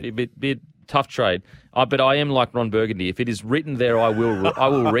he'd trade. A bit tough trade. But I am like Ron Burgundy. If it is written there, I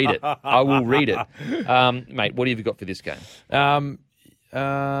will read it. I will read it. Mate, what have you got for this game?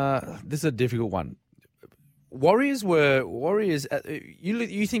 This is a difficult one. Warriors.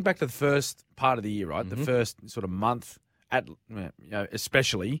 You think back to the first part of the year, right? The first sort of month,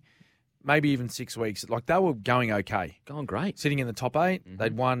 especially. Maybe even 6 weeks. Like, they were going okay. Going great. Sitting in the top 8.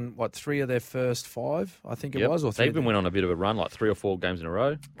 They'd won, 3 of their first 5, I think it was? Or 3. They even went on a bit of a run, like 3 or 4 games in a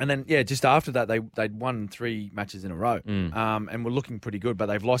row. And then, just after that, they'd won 3 matches in a row. And were looking pretty good, but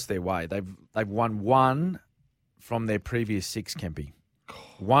they've lost their way. They've won 1 from their previous 6, Kempy.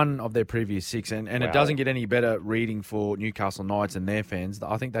 1 of their previous 6. And it doesn't get any better reading for Newcastle Knights and their fans.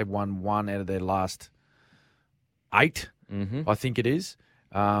 I think they've won 1 out of their last 8, I think it is.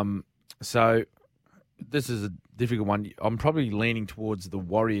 So this is a difficult one. I'm probably leaning towards the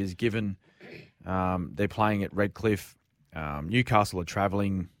Warriors, given they're playing at Redcliffe. Newcastle are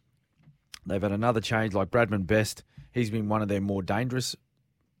travelling. They've had another change, like Bradman Best. He's been one of their more dangerous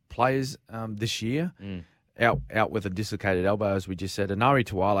players this year. Out with a dislocated elbow, as we just said. Anari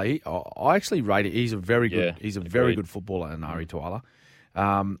Tuala, I actually rate it. He's a very good. He's a very good footballer, Anari Tuala.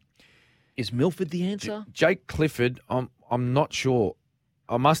 Is Milford the answer? Jake Clifford, I'm not sure.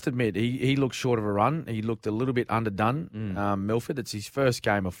 I must admit, he looked short of a run. He looked a little bit underdone, Milford. It's his first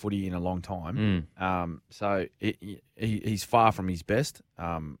game of footy in a long time. So he's far from his best,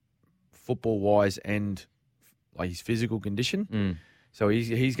 football-wise and like his physical condition. So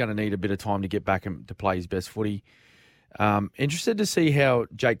he's going to need a bit of time to get back and to play his best footy. Interested to see how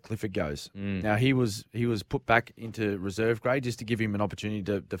Jake Clifford goes. Now, he was put back into reserve grade just to give him an opportunity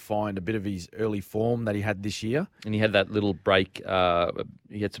to find a bit of his early form that he had this year. And he had that little break.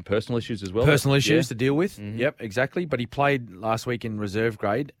 He had some personal issues as well. Personal issues to deal with. Yep, exactly. But he played last week in reserve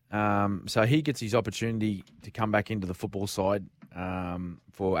grade. So he gets his opportunity to come back into the football side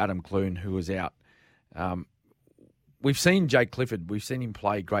for Adam Clune, who was out. We've seen Jake Clifford. We've seen him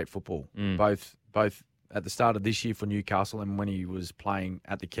play great football, both at the start of this year for Newcastle and when he was playing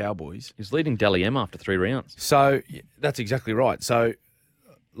at the Cowboys. He's leading Dally M after 3 rounds. So that's exactly right. So,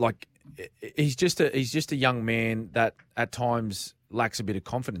 like, he's just a young man that at times lacks a bit of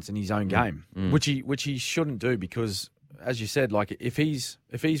confidence in his own game, which he shouldn't do, because, as you said, like, if he's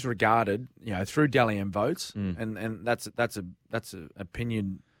regarded, through Dally M votes, and that's a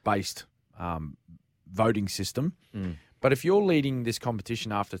opinion based voting system. But if you're leading this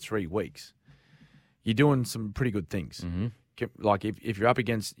competition after 3 weeks, you're doing some pretty good things. Like, if you're up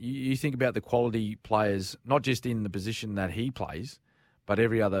against, you think about the quality players, not just in the position that he plays, but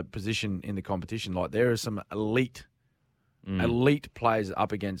every other position in the competition. Like, there are some elite players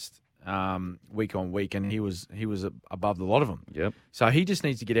up against week on week, and he was above the lot of them. Yep. So he just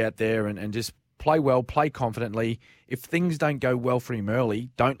needs to get out there and just play well, play confidently. If things don't go well for him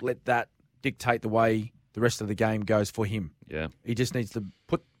early, don't let that dictate the way the rest of the game goes for him. Yeah. He just needs to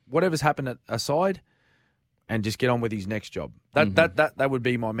put whatever's happened aside and just get on with his next job. That would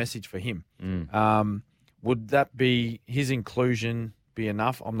be my message for him. Would that be his inclusion be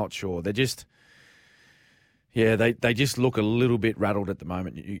enough? I'm not sure. They're just, they just look a little bit rattled at the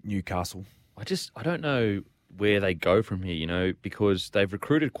moment, Newcastle. I don't know where they go from here, because they've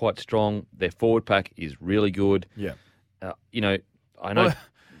recruited quite strong. Their forward pack is really good. Yeah. I know. Well,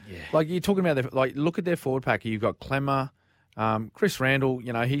 like, you're talking about look at their forward pack. You've got Clemmer. Chris Randall,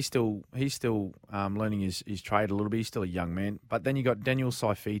 he's still learning his trade a little bit. He's still a young man. But then you got Daniel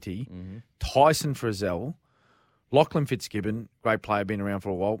Saifiti, Tyson Frizzell, Lachlan Fitzgibbon, great player, been around for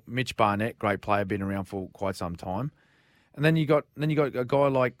a while. Mitch Barnett, great player, been around for quite some time. And then you got a guy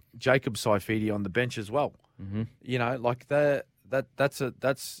like Jacob Saifiti on the bench as well. Like that's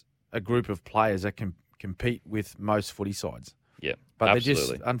a group of players that can compete with most footy sides. Yeah, but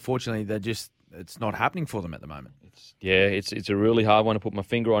absolutely. It's not happening for them at the moment. It's a really hard one to put my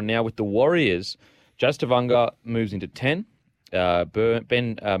finger on. Now with the Warriors, Jazz Tavanga moves into 10.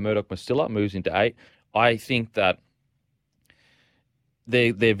 Ben Murdoch-Masila moves into 8. I think that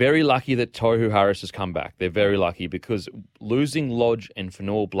they're very lucky that Tohu Harris has come back. They're very lucky, because losing Lodge and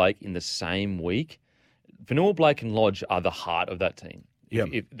Fanua Blake in the same week, Fanua Blake and Lodge are the heart of that team. Yep.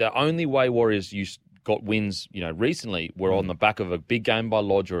 If the only way Warriors got wins, recently were on the back of a big game by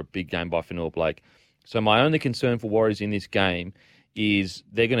Lodge or a big game by Fanua Blake. So my only concern for Warriors in this game is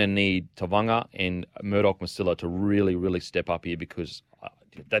they're going to need Tavanga and Murdoch-Masila to really, really step up here, because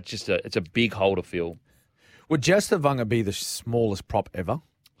that's just it's a big hole to fill. Would Jazz Tavanga be the smallest prop ever?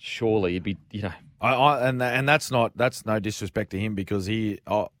 Surely it'd be, and that's no disrespect to him, because he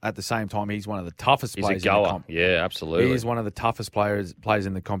at the same time he's one of the toughest players in the comp. Yeah, absolutely. He is one of the toughest players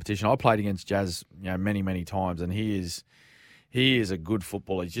in the competition. I played against Jazz, many, many times, and he is a good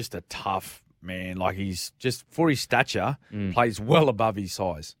footballer. He's just a tough man. Like he's just, for his stature, plays well above his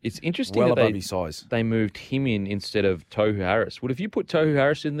size. It's interesting Well that above his size. they moved him in instead of Tohu Harris. Would have you put Tohu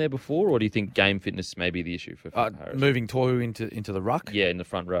Harris in there before, or do you think game fitness may be the issue for Harris? Moving Tohu into the ruck? Yeah, in the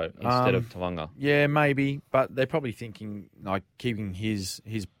front row instead of Tawanga. Yeah, maybe. But they're probably thinking like keeping his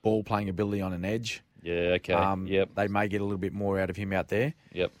ball playing ability on an edge. Yeah, okay. Yep. They may get a little bit more out of him out there.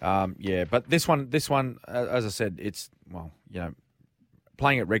 Yep. Yeah, but this one, as I said, it's, well,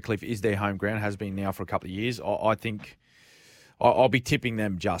 playing at Redcliffe is their home ground, has been now for a couple of years. I think I'll be tipping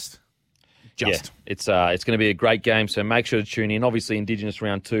them just. Yeah, it's going to be a great game, so make sure to tune in. Obviously, Indigenous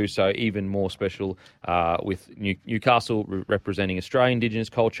round 2, so even more special with Newcastle representing Australian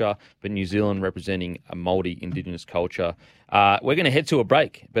Indigenous culture, but New Zealand representing a Māori Indigenous culture. We're going to head to a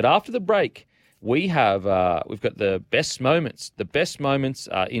break, but after the break, we've got the best moments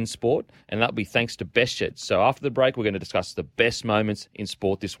in sport, and that'll be thanks to Best Sheds. So after the break, we're going to discuss the best moments in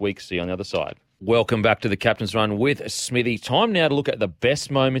sport this week. See you on the other side. Welcome back to the Captain's Run with Smithy. Time now to look at the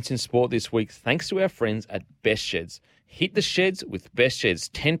best moments in sport this week, thanks to our friends at Best Sheds. Hit the sheds with Best Sheds,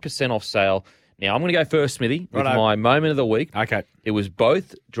 10% off sale. Now, I'm going to go first, Smithy, with my moment of the week. Okay. It was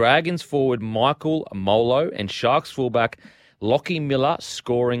both Dragons forward Michael Molo and Sharks fullback Lockie Miller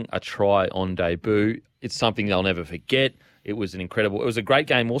scoring a try on debut. It's something they'll never forget. It was a great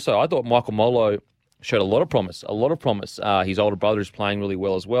game also. I thought Michael Molo showed a lot of promise. His older brother is playing really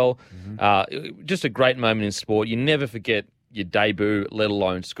well as well. Just a great moment in sport. You never forget your debut, let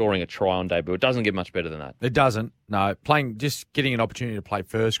alone scoring a try on debut. It doesn't get much better than that. It doesn't. No, just getting an opportunity to play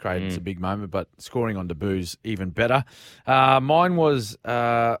first grade is a big moment, but scoring on debut's even better. Mine was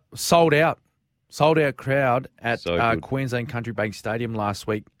sold out crowd at Queensland Country Bank Stadium last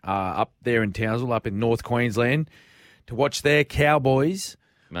week up there in Townsville, up in North Queensland, to watch their Cowboys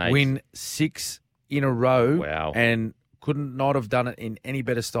win 6 in a row. Wow. And couldn't not have done it in any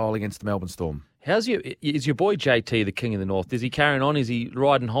better style against the Melbourne Storm. Is your boy JT the king of the North? Is he carrying on? Is he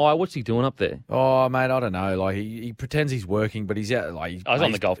riding high? What's he doing up there? Oh, mate, I don't know. Like he pretends he's working, but he's out. Like he's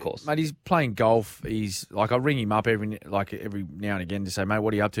on the golf course. Mate, he's playing golf. He's like, I ring him up every now and again to say, mate,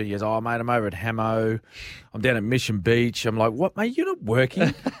 what are you up to? He goes, oh, mate, I'm over at Hamo. I'm down at Mission Beach. I'm like, what, mate? You're not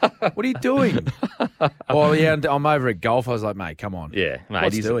working. What are you doing? Oh, yeah, I'm over at golf. I was like, mate, come on. Yeah,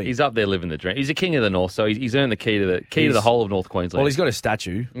 mate, he's up there living the dream. He's a king of the North, so he's earned the key to the whole of North Queensland. Well, he's got a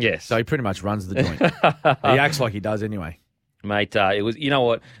statue. Yes, so he pretty much runs the joint. He acts like he does anyway. Mate, it was. You know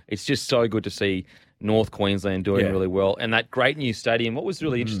what? It's just so good to see North Queensland doing really well, and that great new stadium. What was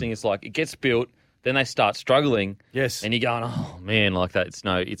really interesting is like it gets built, then they start struggling. Yes, and you're going, oh man, like that. It's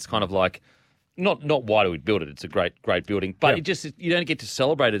kind of like. Not why do we build it? It's a great building, but you don't get to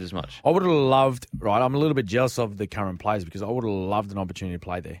celebrate it as much. I would have loved. Right, I'm a little bit jealous of the current players because I would have loved an opportunity to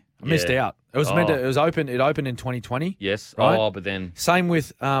play there. I missed out. It was meant to. It was open. It opened in 2020. Yes. Right? Oh, but then same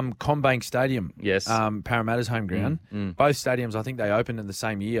with Combank Stadium. Yes. Parramatta's home ground. Both stadiums, I think they opened in the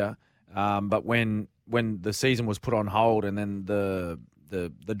same year. But when the season was put on hold and then the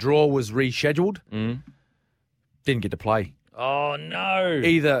draw was rescheduled, didn't get to play. Oh no!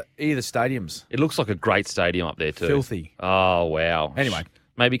 Either stadiums. It looks like a great stadium up there too. Filthy. Oh wow. Anyway,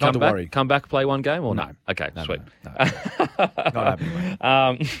 maybe come back, play one game or no? Okay, no, sweet. No. Not happening.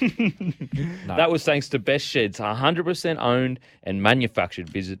 No. That was thanks to Best Sheds, 100% owned and manufactured.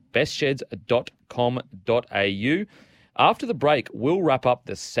 Visit bestsheds.com.au. After the break, we'll wrap up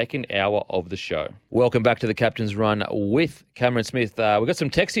the second hour of the show. Welcome back to the Captain's Run with Cameron Smith. We've got some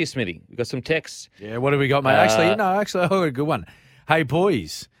texts here, Smithy. We've got some texts. Yeah, what have we got, mate? Actually, I got a good one. Hey,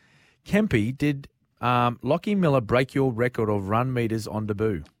 boys. Kempy, did Lockie Miller break your record of run meters on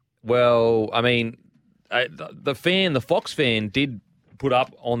debut? Well, I mean, the Fox fan did put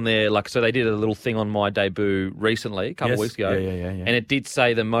up on there, so they did a little thing on my debut recently, a couple of weeks ago. Yeah. And it did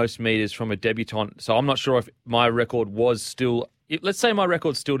say the most meters from a debutant. So I'm not sure if my record was still... Let's say my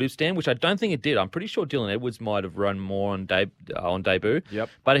record still did stand, which I don't think it did. I'm pretty sure Dylan Edwards might have run more on debut. Yep.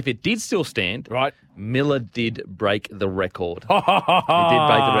 But if it did still stand, right, Miller did break the record. He did break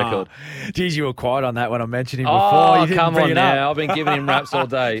the record. Geez, you were quiet on that when I mentioned him before. Oh, come on now. I've been giving him raps all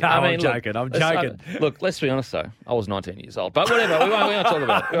day. No, I'm joking. Look, let's be honest, though. I was 19 years old. But whatever. We won't talk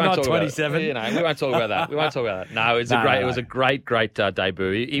about it. Not 27. We won't talk about that. No, it was a great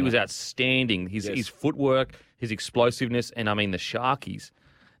debut. He was outstanding. His footwork, his explosiveness, and I mean the Sharkies,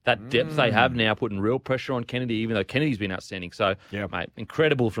 that depth they have now, putting real pressure on Kennedy, even though Kennedy's been outstanding. So, mate,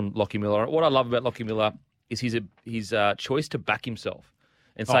 incredible from Lockie Miller. What I love about Lockie Miller is his choice to back himself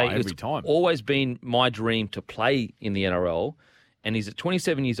and say every time. Always been my dream to play in the NRL. And he's at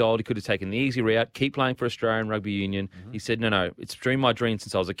 27 years old. He could have taken the easy route, keep playing for Australian Rugby Union. He said, no, it's my dream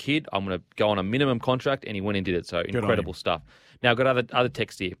since I was a kid. I'm going to go on a minimum contract, and he went and did it. So incredible stuff. Now, I've got other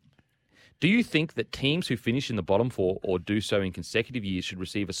text here. Do you think that teams who finish in the bottom four or do so in consecutive years should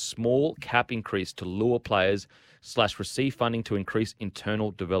receive a small cap increase to lure players / receive funding to increase internal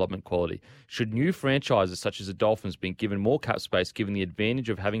development quality? Should new franchises such as the Dolphins be given more cap space given the advantage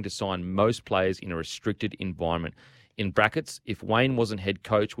of having to sign most players in a restricted environment? In brackets, if Wayne wasn't head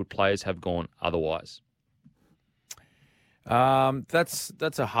coach, would players have gone otherwise?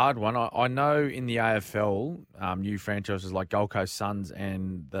 That's a hard one. I know in the AFL, new franchises like Gold Coast Suns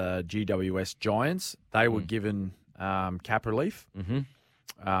and the GWS Giants, they were given cap relief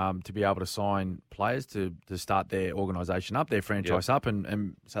to be able to sign players to start their organisation up, their franchise up,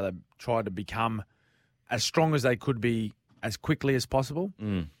 and so they tried to become as strong as they could be as quickly as possible.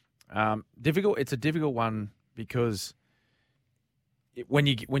 Difficult. It's a difficult one because when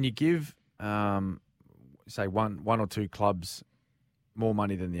you give say one or two clubs more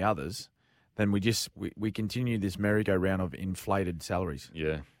money than the others, then we continue this merry-go-round of inflated salaries.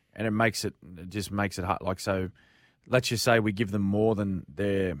 Yeah, and it just makes it hard. Like, so, let's just say we give them more than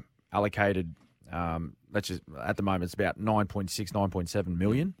their allocated. At the moment it's about 9.6, 9.7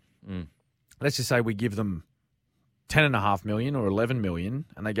 million. Let's just say we give them 10.5 million or 11 million,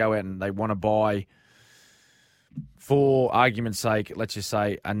 and they go out and they want to buy, for argument's sake, let's just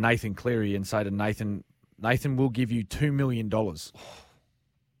say a Nathan Cleary, and say to Nathan, we'll give you $2 million.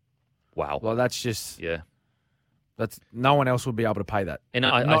 Wow. Well, that's no one else will be able to pay that. And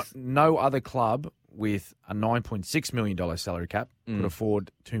no other club with a $9.6 million salary cap could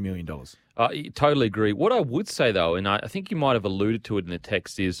afford $2 million. I totally agree. What I would say, though, and I think you might have alluded to it in the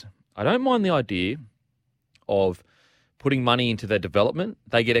text, is I don't mind the idea of putting money into their development.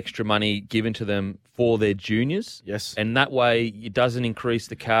 They get extra money given to them for their juniors. Yes. And that way it doesn't increase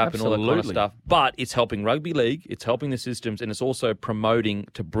the cap and all that kind of stuff. But it's helping rugby league, it's helping the systems, and it's also promoting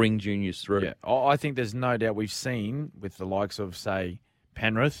to bring juniors through. Yeah. I think there's no doubt we've seen with the likes of, say,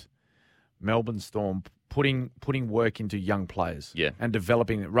 Penrith, Melbourne Storm, putting work into young players and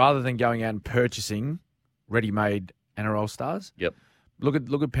developing it rather than going out and purchasing ready-made NRL stars. Yep. Look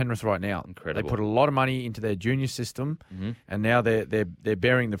at Penrith right now. Incredible. They put a lot of money into their junior system, and now they're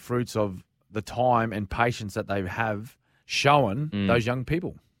bearing the fruits of the time and patience that they have shown those young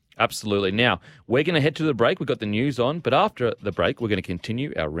people. Absolutely. Now, we're going to head to the break. We've got the news on, but after the break, we're going to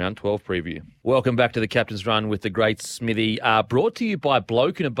continue our Round 12 preview. Welcome back to the Captain's Run with the great Smithy. Brought to you by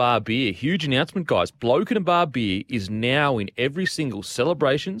Bloke in a Bar Beer. Huge announcement, guys. Bloke in a Bar Beer is now in every single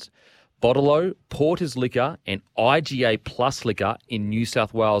Celebrations, Bottle-O, Porter's Liquor, and IGA Plus Liquor in New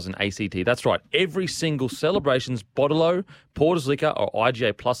South Wales and ACT. That's right. Every single Celebrations, Bottle-O, Porter's Liquor, or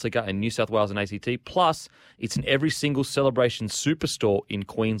IGA Plus Liquor in New South Wales and ACT. Plus, it's in every single Celebrations superstore in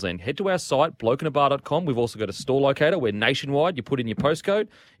Queensland. Head to our site, blokeinabar.com. We've also got a store locator. We're nationwide. You put in your postcode,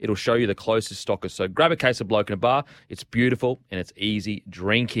 it'll show you the closest stockers. So grab a case of Bloke in a Bar. It's beautiful and it's easy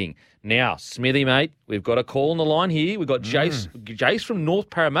drinking. Now, Smithy, mate, we've got a call on the line here. We've got Jace from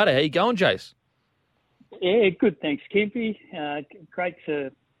North Parramatta. How you going, Jace? Yeah, good, thanks, Kempy. Great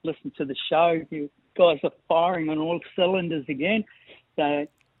to listen to the show. You guys are firing on all cylinders again. So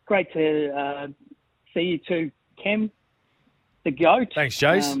great to see you too, Kem, the GOAT. Thanks,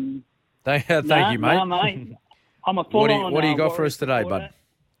 Jace. Thank you, mate. No, mate. I'm a full-on What do you got for us today, supporter. bud?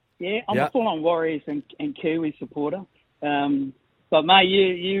 Yeah, I'm a full-on Warriors and Kiwi supporter. But, mate,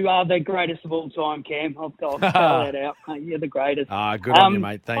 you are the greatest of all time, Cam. I'll spell that out. Mate, you're the greatest. Good on you,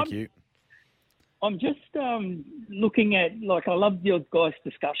 mate. Thank you. I'm just looking at, I love your guys'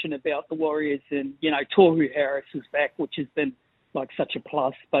 discussion about the Warriors and, Tohu Harris is back, which has been, such a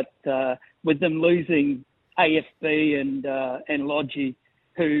plus. But with them losing AFB and Lodgy,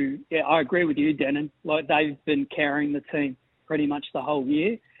 who, I agree with you, Denon, they've been carrying the team pretty much the whole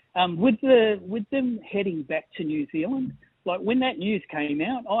year. With them heading back to New Zealand, when that news came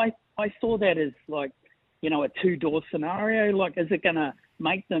out, I saw that as a two-door scenario. Is it going to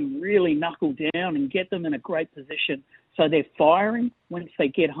make them really knuckle down and get them in a great position so they're firing once they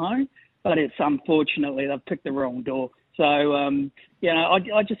get home? But it's unfortunately they've picked the wrong door. So,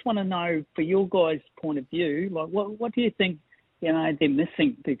 I just want to know, for your guys' point of view, what do you think, they're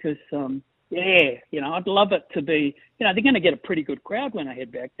missing? Because, I'd love it to be, they're going to get a pretty good crowd when I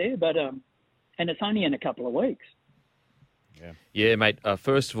head back there, but and it's only in a couple of weeks. Yeah, mate.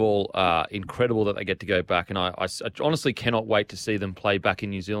 First of all, incredible that they get to go back, and I honestly cannot wait to see them play back in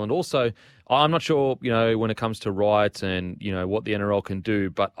New Zealand. Also, I'm not sure, when it comes to riots and, what the NRL can do,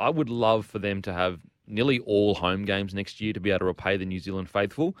 but I would love for them to have nearly all home games next year to be able to repay the New Zealand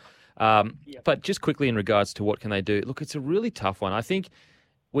faithful. But just quickly in regards to what can they do, look, it's a really tough one. I think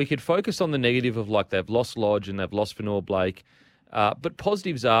we could focus on the negative of they've lost Lodge and they've lost Fanua Blake. But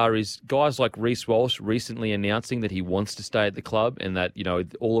positives is guys like Reece Walsh recently announcing that he wants to stay at the club and that,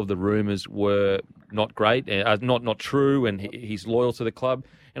 all of the rumours were not great, not true, and he's loyal to the club.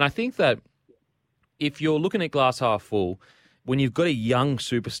 And I think that if you're looking at glass half full, when you've got a young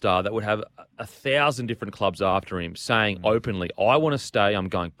superstar that would have 1,000 different clubs after him saying openly, I want to stay, I'm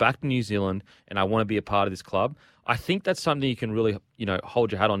going back to New Zealand and I want to be a part of this club, I think that's something you can really,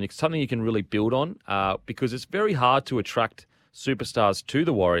 hold your hat on. It's something you can really build on because it's very hard to attract superstars to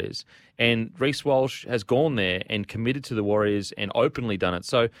the Warriors. And Reece Walsh has gone there and committed to the Warriors and openly done it.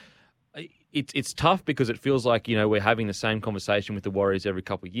 So it's tough because it feels like, we're having the same conversation with the Warriors every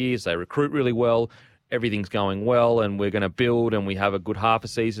couple of years. They recruit really well. Everything's going well and we're going to build and we have a good half a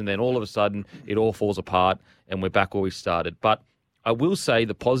season. Then all of a sudden it all falls apart and we're back where we started. But I will say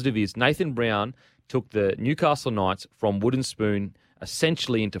the positive is Nathan Brown took the Newcastle Knights from wooden spoon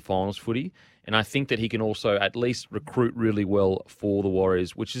essentially into finals footy. And I think that he can also at least recruit really well for the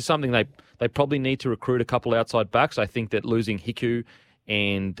Warriors, which is something they probably need to recruit a couple outside backs. I think that losing Hiku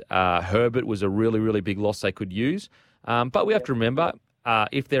and Herbert was a really, really big loss they could use. But we have to remember,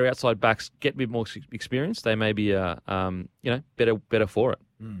 if their outside backs get a bit more experience, they may be, better for it.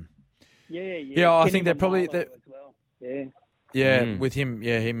 Mm. Yeah. I think they're probably well. with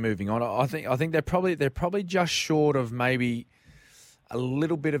him moving on. I think they're probably just short of maybe a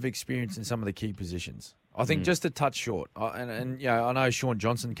little bit of experience in some of the key positions. I think just a touch short. And I know Sean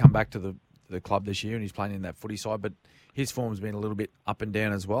Johnson come back to the club this year and he's playing in that footy side, but his form's been a little bit up and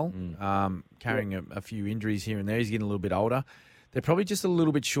down as well, carrying a few injuries here and there. He's getting a little bit older. They're probably just a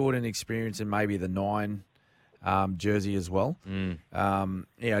little bit short in experience and maybe the 9 jersey as well.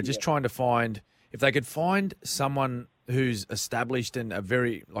 Trying to find, if they could find someone who's established and a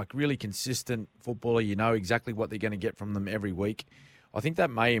very, really consistent footballer, exactly what they're going to get from them every week, I think that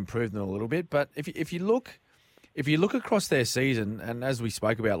may improve them a little bit. But if you look across their season, and as we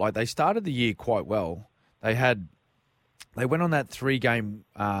spoke about, they started the year quite well. They went on that 3-game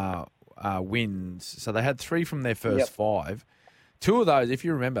wins, so they had 3 from their first 5. 2 of those, if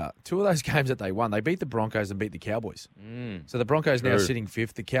you remember, 2 of those games that they won, they beat the Broncos and beat the Cowboys. So the Broncos now sitting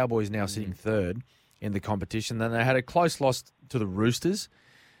 5th, the Cowboys now sitting 3rd in the competition. Then they had a close loss to the Roosters,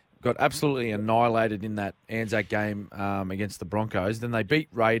 got absolutely annihilated in that Anzac game against the Broncos. Then they beat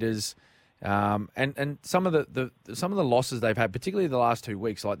Raiders, and some of the losses they've had, particularly the last 2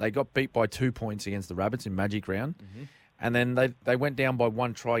 weeks, they got beat by 2 points against the Rabbits in Magic Round, and then they went down by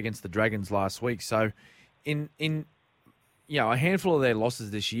 1 try against the Dragons last week. So in a handful of their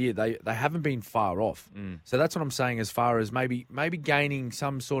losses this year, they haven't been far off. So that's what I'm saying as far as maybe gaining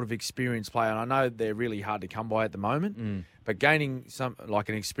some sort of experienced player. And I know they're really hard to come by at the moment, but gaining some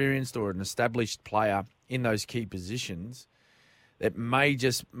an experienced or an established player in those key positions, that may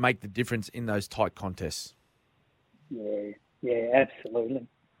just make the difference in those tight contests. Yeah, absolutely.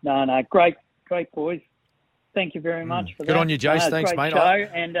 No, great boys. Thank you very much for that. Good on you, Jace. Thanks, mate. Show.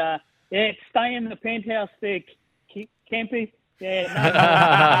 And stay in the penthouse there, Campy. Yeah,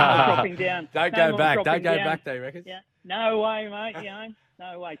 no dropping down. Don't go back. Don't go back, do you reckon? Yeah. No way, mate.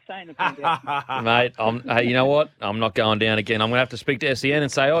 No way. Stay in the penthouse. Mate, hey, you know what? I'm not going down again. I'm going to have to speak to SEN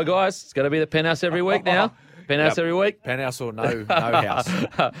and say, oh, guys, it's got to be the penthouse every week now. Penthouse every week? Penthouse or no house.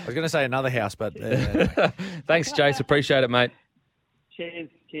 I was going to say another house, but... Thanks, Jace. Appreciate it, mate. Cheers,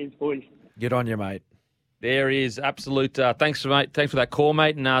 boys. Good on you, mate. There is absolute... thanks for that call,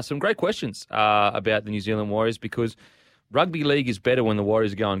 mate. And some great questions about the New Zealand Warriors, because rugby league is better when the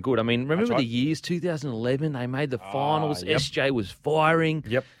Warriors are going good. I mean, remember the years 2011? They made the finals. Yep. SJ was firing.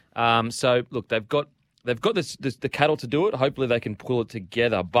 Yep. So, look, they've got the cattle to do it. Hopefully they can pull it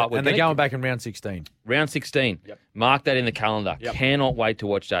together. But they're going back in round 16. Round 16. Yep. Mark that in the calendar. Yep. Cannot wait to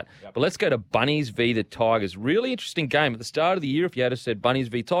watch that. Yep. But let's go to Bunnies v. the Tigers. Really interesting game. At the start of the year, if you had said Bunnies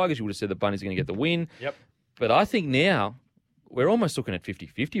v. Tigers, you would have said the Bunnies are going to get the win. Yep. But I think now we're almost looking at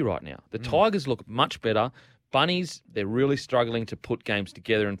 50-50 right now. The Tigers look much better. Bunnies, they're really struggling to put games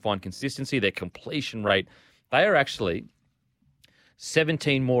together and find consistency. Their completion rate, they are actually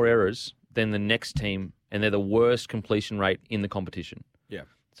 17 more errors than the next team, and they're the worst completion rate in the competition. Yeah.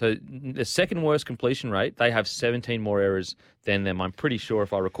 So the second worst completion rate, they have 17 more errors than them. I'm pretty sure,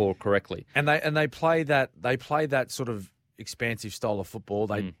 if I recall correctly. And they play that sort of expansive style of football.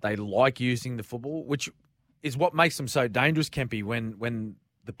 They like using the football, which is what makes them so dangerous, Kempy, when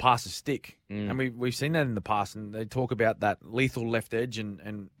the passes stick. And we've seen that in the past, and they talk about that lethal left edge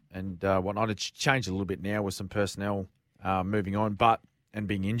and whatnot. It's changed a little bit now with some personnel moving on, and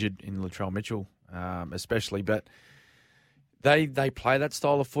being injured in Latrell Mitchell, especially. But they play that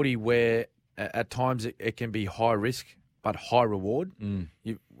style of footy where at times it can be high risk but high reward.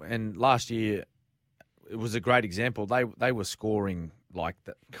 And last year it was a great example. They were scoring like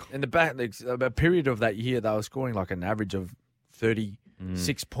that in the back. A period of that year, they were scoring like an average of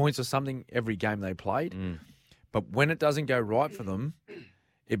 36 points or something every game they played. But when it doesn't go right for them,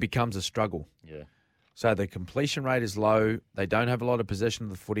 it becomes a struggle. Yeah. So the completion rate is low. They don't have a lot of possession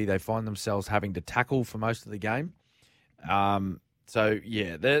of the footy. They find themselves having to tackle for most of the game. So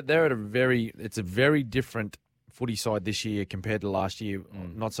yeah, they're at it's a very different footy side this year compared to last year,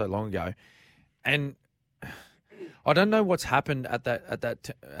 not so long ago. And I don't know what's happened at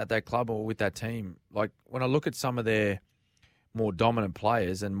that club or with that team. Like when I look at some of their more dominant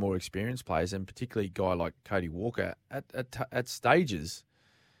players and more experienced players, and particularly a guy like Cody Walker, at stages,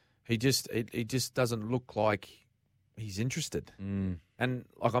 he just doesn't look like he's interested. And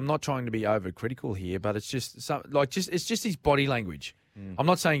like I'm not trying to be overcritical here, but it's just it's just his body language. I'm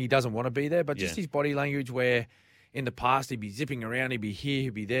not saying he doesn't want to be there, but just his body language where in the past he'd be zipping around, he'd be here,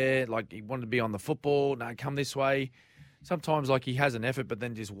 he'd be there, like he wanted to be on the football, no, come this way. Sometimes like he has an effort but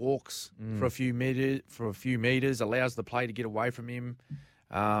then just walks for a few meters, allows the play to get away from him.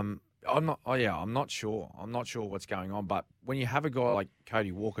 I'm not sure. I'm not sure what's going on, but when you have a guy like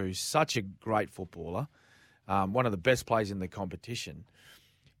Cody Walker who's such a great footballer, one of the best players in the competition,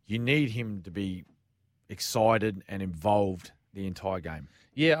 you need him to be excited and involved the entire game.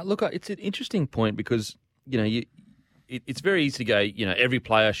 Yeah, look, it's an interesting point because, it's very easy to go, every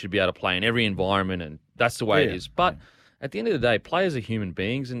player should be able to play in every environment and that's the way it is. But at the end of the day, players are human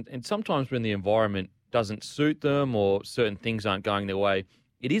beings and sometimes when the environment doesn't suit them or certain things aren't going their way,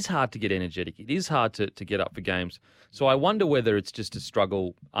 it is hard to get energetic. It is hard to get up for games. So I wonder whether it's just a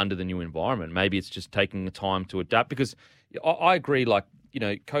struggle under the new environment. Maybe it's just taking the time to adapt because I agree,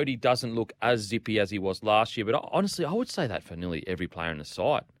 Cody doesn't look as zippy as he was last year, but honestly, I would say that for nearly every player in the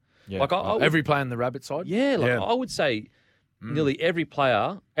side. Yeah. Every player in the Rabbit side? Yeah, I would say nearly every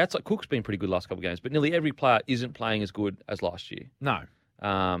player, outside Cook's been pretty good last couple of games, but nearly every player isn't playing as good as last year. No.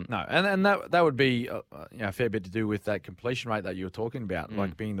 No, and that would be a fair bit to do with that completion rate that you were talking about,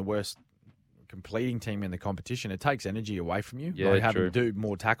 like being the worst completing team in the competition. It takes energy away from you. Yeah, having to do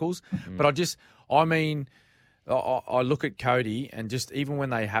more tackles. But I look at Cody and just even when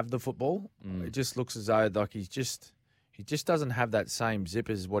they have the football, it just looks as though like he just doesn't have that same zip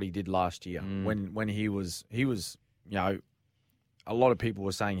as what he did last year when he was a lot of people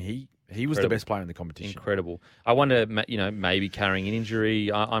were saying he was the best player in the competition. Incredible. I wonder, maybe carrying an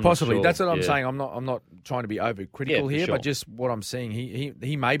injury. I'm possibly. Not sure. That's what I'm saying. I'm not trying to be overcritical here, sure. but just what I'm seeing.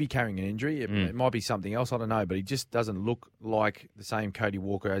 He may be carrying an injury. It might be something else. I don't know, but he just doesn't look like the same Cody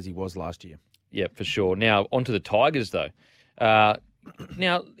Walker as he was last year. Yeah, for sure. Now onto the Tigers though.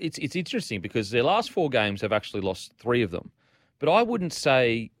 Now it's interesting because their last 4 games have actually lost 3 of them, but I wouldn't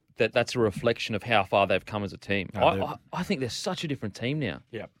say that that's a reflection of how far they've come as a team. No, I think they're such a different team now.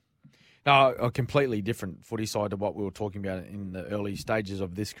 Yeah. No, a completely different footy side to what we were talking about in the early stages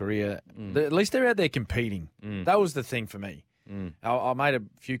of this career. At least they're out there competing. That was the thing for me. I made a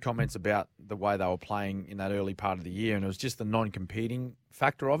few comments about the way they were playing in that early part of the year, and it was just the non-competing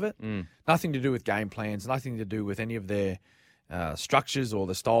factor of it. Nothing to do with game plans, nothing to do with any of their structures or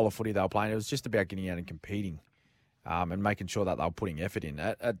the style of footy they were playing. It was just about getting out and competing and making sure that they were putting effort in.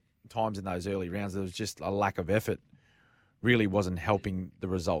 At times in those early rounds, there was just a lack of effort. Really wasn't helping the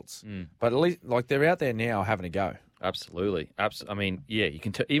results. But at least they're out there now having a go. Absolutely. I mean, yeah, you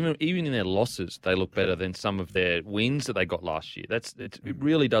can even in their losses, they look better than some of their wins that they got last year. It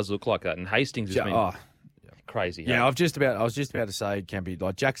really does look like that. And Hastings has been crazy. Yeah, I was just about to say, Campy,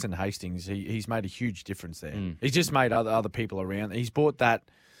 like Jackson Hastings, he's made a huge difference there. He's just made other people around. He's brought that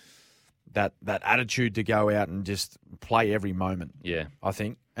attitude to go out and just play every moment. Yeah, I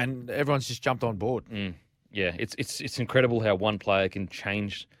think, and everyone's just jumped on board. Yeah, it's incredible how one player can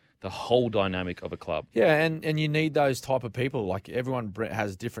change the whole dynamic of a club. Yeah, and you need those type of people. Like everyone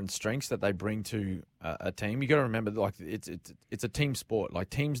has different strengths that they bring to a team. You got to remember, like it's a team sport. Like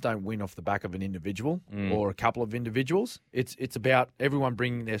teams don't win off the back of an individual or a couple of individuals. It's about everyone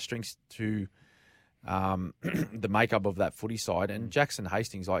bringing their strengths to the makeup of that footy side. And Jackson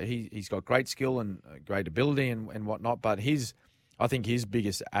Hastings, like he's got great skill and great ability and whatnot. But I think his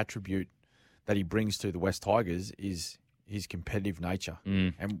biggest attribute that he brings to the West Tigers is his competitive nature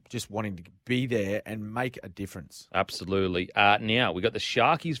and just wanting to be there and make a difference. Absolutely. Now, we got the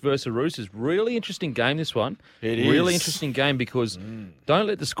Sharkies versus Roosters. Really interesting game, this one. It is. Really interesting game because don't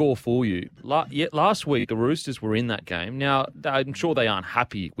let the score fool you. Last week, the Roosters were in that game. Now, I'm sure they aren't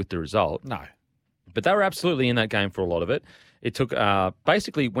happy with the result. No. But they were absolutely in that game for a lot of it. It took,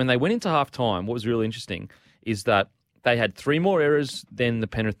 basically, when they went into half-time, what was really interesting is that they had 3 more errors than the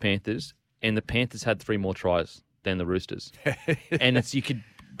Penrith Panthers, and the Panthers had 3 more tries than the Roosters. And you could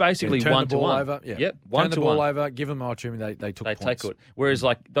basically turn one the ball to one. over. Yeah. Yep, Turn one the to ball one. over, give them opportunity, they took They points. take it. Whereas,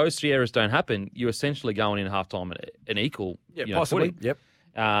 like, those 3 errors don't happen, you're essentially going in halftime at an equal. Yeah, you know, possibly. footing. Yep.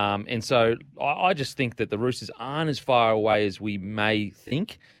 And so I just think that the Roosters aren't as far away as we may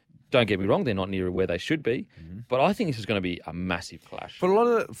think. Don't get me wrong; they're not near where they should be. But I think this is going to be a massive clash. For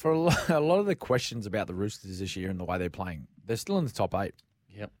a lot of the questions about the Roosters this year and the way they're playing, they're still in the top 8.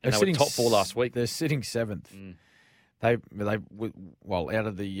 Yep. And they were top 4 last week. They're sitting 7th. They out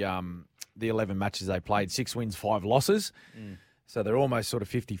of the 11 matches they played, 6 wins, 5 losses. So they're almost sort of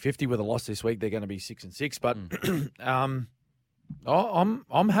 50-50 with a loss this week. They're going to be 6-6. But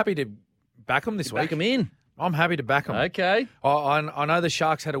I'm happy to back them this week. Back them in. I'm happy to back them. Okay. I know the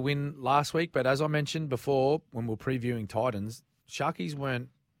Sharks had a win last week, but as I mentioned before when we were previewing Titans, Sharkies weren't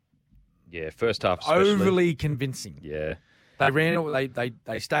First half especially. overly convincing. Yeah.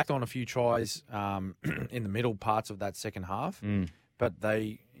 They stacked on a few tries in the middle parts of that second half, but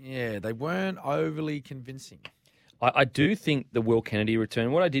they weren't overly convincing. I do think the Will Kennedy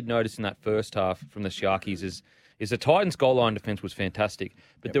return. What I did notice in that first half from the Sharkies is the Titans' goal line defence was fantastic,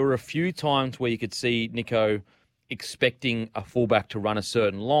 but there were a few times where you could see Nico expecting a fullback to run a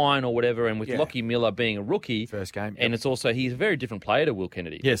certain line or whatever, and with Lockie Miller being a rookie, First game, and it's also he's a very different player to Will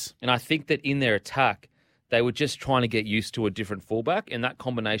Kennedy. Yes. And I think that in their attack, they were just trying to get used to a different fullback, and that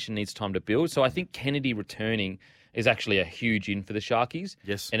combination needs time to build. So I think Kennedy returning is actually a huge in for the Sharkies.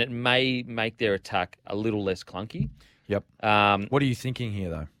 Yes. And it may make their attack a little less clunky. Yep. What are you thinking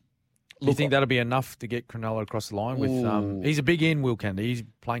here, though? Do you think that'll be enough to get Cronulla across the line? With he's a big in, Will Kennedy. He's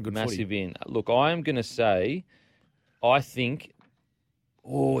playing good massive footy. in. Look, I am going to say, I think,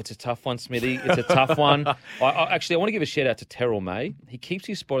 it's a tough one, Smithy. It's a tough one. I want to give a shout out to Terrell May. He keeps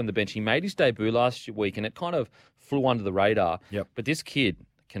his spot on the bench. He made his debut last week, and it kind of flew under the radar. Yep. But this kid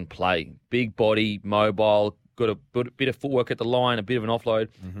can play. Big body, mobile, got a bit of footwork at the line, a bit of an offload.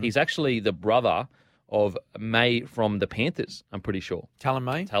 He's actually the brother of May from the Panthers, I'm pretty sure. Talon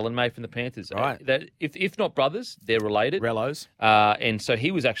May? Talon May from the Panthers. Right. If not brothers, they're related. Rellos. And so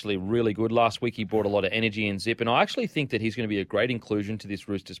he was actually really good last week. He brought a lot of energy and zip. And I actually think that he's going to be a great inclusion to this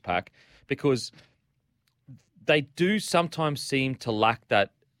Roosters pack because they do sometimes seem to lack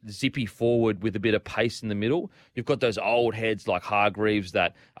that zippy forward with a bit of pace in the middle. You've got those old heads like Hargreaves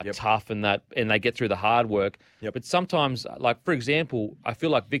that are tough and they get through the hard work. But sometimes, like for example, I feel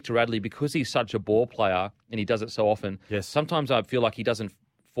like Victor Radley, because he's such a ball player and he does it so often, sometimes I feel like he doesn't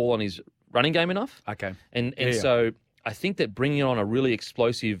fall on his running game enough. Okay. And so I think that bringing on a really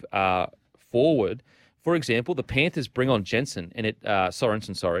explosive forward, for example, the Panthers bring on Jensen and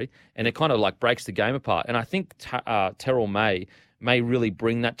Sorensen, and it kind of like breaks the game apart. And I think Terrell may really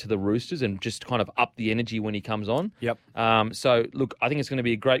bring that to the Roosters and just kind of up the energy when he comes on. Yep. So, look, I think it's going to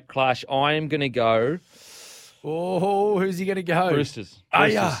be a great clash. I am going to go... Oh, who's he going to go? Roosters.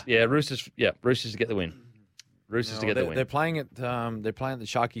 Yeah, Roosters. Yeah, Roosters to get the win. Roosters to get the win. They're playing at the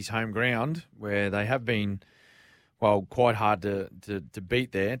Sharkies' home ground where they have been, quite hard to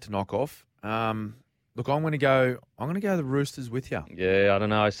beat there, to knock off. Look, I'm going to go the Roosters with you. Yeah, I don't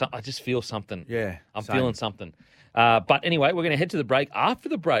know. I just feel something. Yeah, I'm same. feeling something. But anyway, we're going to head to the break. After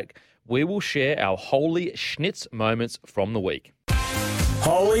the break, we will share our Holy Schnitz moments from the week.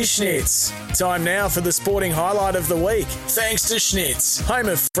 Holy Schnitz. Time now for the sporting highlight of the week. Thanks to Schnitz, home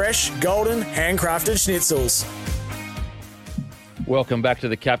of fresh, golden, handcrafted schnitzels. Welcome back to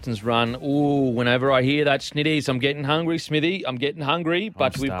the Captain's Run. Ooh, whenever I hear that Schnitties, I'm getting hungry, Smithy. I'm getting hungry.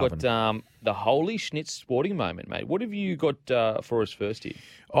 But we've got the Holy Schnitz sporting moment, mate. What have you got for us first here?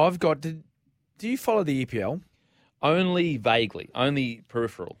 I've got... Do you follow the EPL? Only vaguely. Only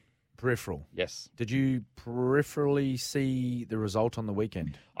peripheral. Peripheral? Yes. Did you peripherally see the result on the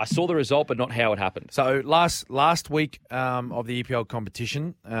weekend? I saw the result, but not how it happened. So last week of the EPL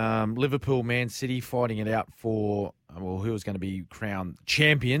competition, Liverpool, Man City fighting it out for, who was going to be crowned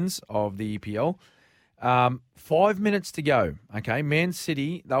champions of the EPL. 5 minutes to go. Okay, Man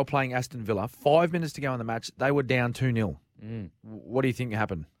City, they were playing Aston Villa. 5 minutes to go in the match. They were down 2-0. What do you think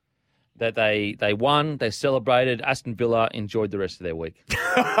happened? That they won, they celebrated. Aston Villa enjoyed the rest of their week.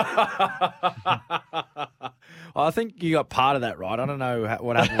 I think you got part of that right. I don't know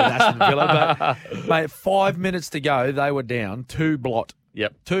what happened with Aston Villa, but mate, 5 minutes to go, they were down 2-0.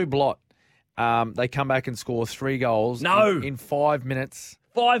 Yep. 2-0. They come back and score 3 goals in 5 minutes.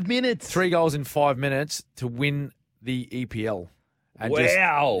 5 minutes. 3 goals in 5 minutes to win the EPL. And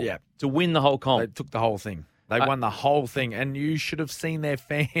wow. To win the whole comp. They took the whole thing. They won the whole thing, and you should have seen their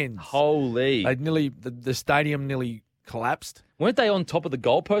fans. Holy. The stadium nearly collapsed. Weren't they on top of the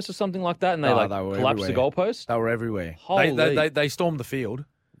goalpost or something like that, and they collapsed everywhere. the goalpost? They were everywhere. Holy. They stormed the field.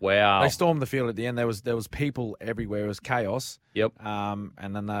 Wow. They stormed the field at the end. There was people everywhere. It was chaos. Yep.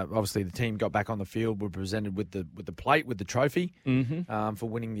 And then obviously the team got back on the field. Were presented with the plate, with the trophy for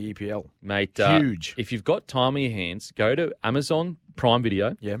winning the EPL. Mate, huge. If you've got time on your hands, go to Amazon Prime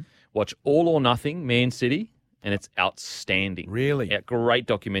Video. Yeah. Watch All or Nothing, Man City, and it's outstanding. Really? Yeah, great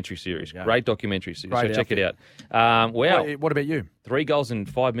documentary series. Yeah. Great documentary series. Great so check it out. Wow. What about you? 3 goals in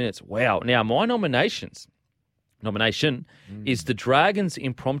 5 minutes. Wow. Now, my nomination is the Dragons'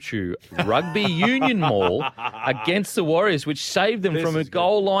 impromptu rugby union maul against the Warriors, which saved them from a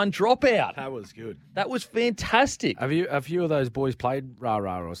goal line dropout. That was good. That was fantastic. Have a few of those boys played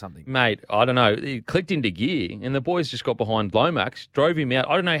rah-rah or something? Mate, I don't know. He clicked into gear, and the boys just got behind Lomax, drove him out.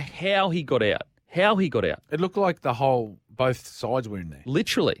 I don't know how he got out. It looked like both sides were in there.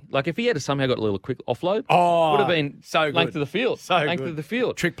 Literally. Like if he had somehow got a little quick offload, would have been so good. length of the field. Length of the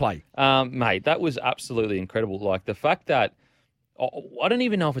field. Trick play. Mate, that was absolutely incredible. Like the fact that I don't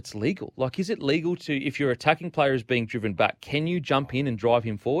even know if it's legal. Like, is it legal to, if your attacking player is being driven back, can you jump in and drive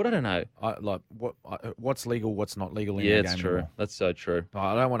him forward? I don't know. What's legal, what's not legal in the game? Yeah, it's true. Anymore. That's so true.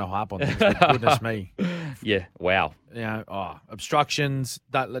 I don't want to harp on things, but goodness me. Yeah, wow. Obstructions.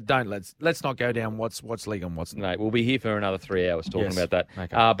 Let's not go down what's legal and what's not. Mate, we'll be here for another 3 hours talking about that.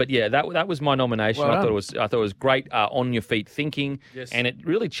 Okay. But yeah, that was my nomination. Well I thought it was great on your feet thinking, and it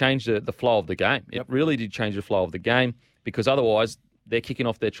really changed the flow of the game. It really did change the flow of the game, because otherwise they're kicking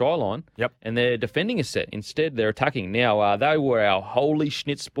off their try line and they're defending a set. Instead, they're attacking. Now, they were our holy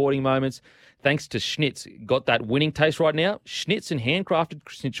Schnitz sporting moments. Thanks to Schnitz, got that winning taste right now. Schnitz and handcrafted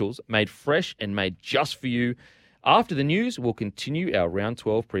schnitzels made fresh and made just for you. After the news, we'll continue our Round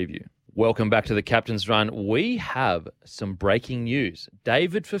 12 preview. Welcome back to the Captain's Run. We have some breaking news.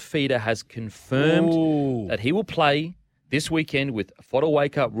 David Fifita has confirmed that he will play this weekend with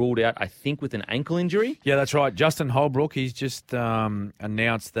Fotuaika ruled out, I think, with an ankle injury. Yeah, that's right. Justin Holbrook, he's just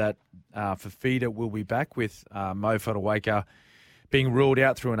announced that Fifita will be back with Mo Fotuaika being ruled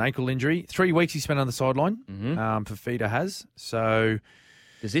out through an ankle injury. 3 weeks he spent on the sideline, Fifita has. So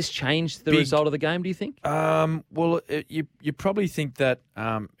does this change the result of the game, do you think? Well, you probably think that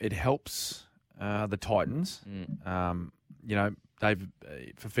it helps the Titans.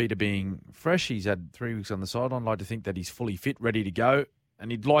 Fifita being fresh, he's had 3 weeks on the sideline. I'd like to think that he's fully fit, ready to go, and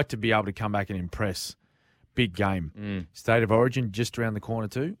he'd like to be able to come back and impress. Big game. State of Origin just around the corner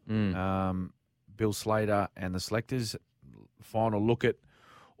too. Bill Slater and the selectors, final look at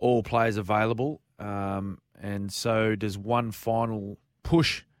all players available. And so does one final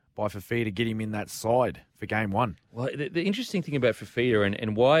push by Fifita to get him in that side for game one. Well, the interesting thing about Fifita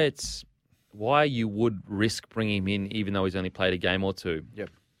and why you would risk bringing him in even though he's only played a game or two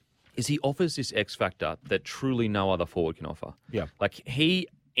is he offers this X factor that truly no other forward can offer. Yeah. Like he,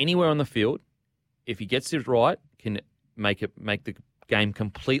 anywhere on the field, if he gets it right, can make the game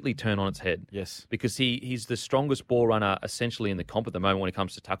completely turn on its head. Yes. Because he's the strongest ball runner essentially in the comp at the moment when it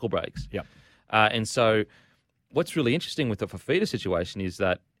comes to tackle breaks. Yeah. And so what's really interesting with the Fifita situation is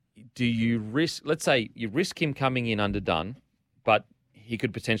that do you risk, let's say you risk him coming in underdone, but he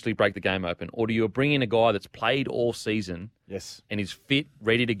could potentially break the game open, or do you bring in a guy that's played all season and is fit,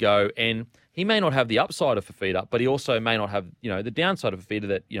 ready to go, and he may not have the upside of Fifita, but he also may not have, the downside of Fifita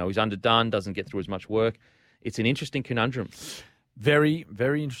that, he's underdone, doesn't get through as much work. It's an interesting conundrum. Very,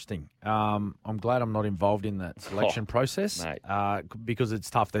 very interesting. I'm glad I'm not involved in that selection process because it's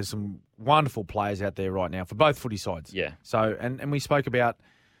tough. There's some wonderful players out there right now for both footy sides. Yeah. So, and we spoke about,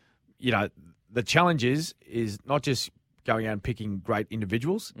 the challenge is not just going out and picking great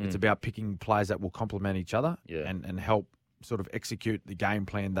individuals. It's about picking players that will complement each other and help sort of execute the game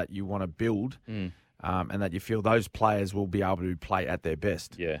plan that you want to build and that you feel those players will be able to play at their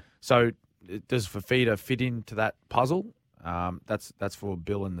best. Yeah. So does Fifita fit into that puzzle? That's for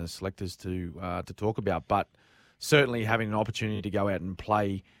Bill and the selectors to talk about. But certainly having an opportunity to go out and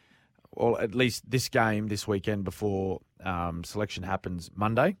play, well, at least this game this weekend before selection happens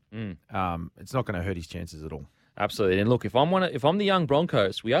Monday, it's not going to hurt his chances at all. Absolutely. And look, if I'm the young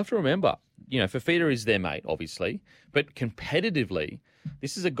Broncos, we have to remember, Fifita is their mate, obviously, but competitively,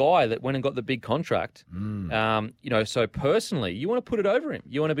 this is a guy that went and got the big contract. So personally, you want to put it over him.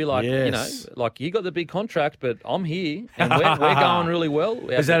 You want to be like, you got the big contract, but I'm here and we're going really well.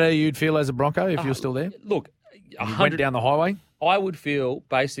 Is that how you'd feel as a Bronco if you're still there? Look, you went down the highway? I would feel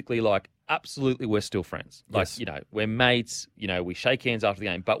basically like absolutely we're still friends. Like, we're mates, we shake hands after the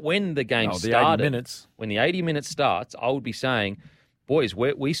game. But when the game started, 80 minutes. When the 80 minutes starts, I would be saying, boys,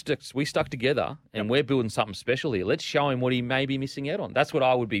 we stuck together and we're building something special here. Let's show him what he may be missing out on. That's what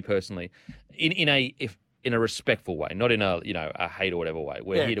I would be personally. If in a respectful way, not in a hate or whatever way.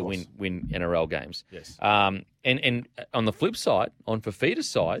 We're here to win NRL games. Yes. And on the flip side, on Fifita's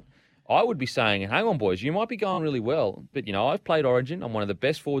side, I would be saying, hang on, boys, you might be going really well, but I've played Origin. I'm one of the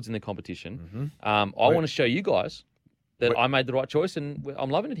best forwards in the competition. I want to show you guys that I made the right choice, and I'm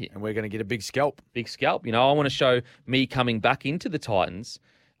loving it here. And we're going to get a big scalp. Big scalp. I want to show me coming back into the Titans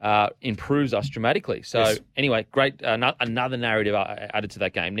improves us dramatically. So anyway, great. Another narrative added to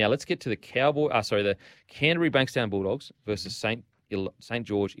that game. Now let's get to the Canterbury Bankstown Bulldogs versus St.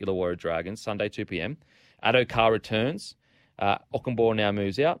 George Illawarra Dragons, Sunday 2 p.m. Addo Carr returns. Ockenbaugh now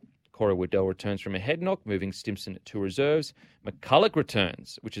moves out. Corey Waddell returns from a head knock, moving Stimson to reserves. McCulloch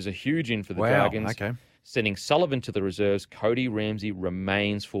returns, which is a huge in for the Dragons. Okay. Sending Sullivan to the reserves. Cody Ramsey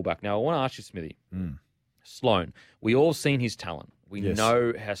remains fullback. Now, I want to ask you, Smithy. Sloan, we all seen his talent. We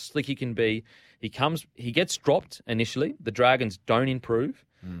know how slick he can be. He gets dropped initially. The Dragons don't improve.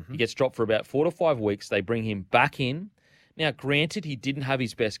 He gets dropped for about 4 to 5 weeks. They bring him back in. Now, granted, he didn't have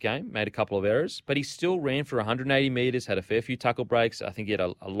his best game, made a couple of errors, but he still ran for 180 metres, had a fair few tackle breaks. I think he had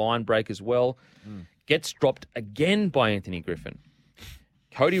a line break as well. Gets dropped again by Anthony Griffin.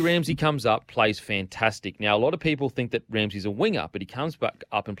 Cody Ramsey comes up, plays fantastic. Now, a lot of people think that Ramsey's a winger, but he comes back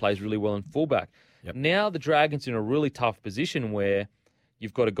up and plays really well in fullback. Yep. Now the Dragons are in a really tough position where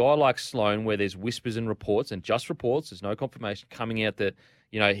you've got a guy like Sloan where there's whispers and reports, and just reports, there's no confirmation coming out that,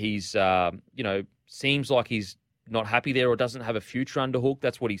 he's, seems like he's not happy there or doesn't have a future under Hook.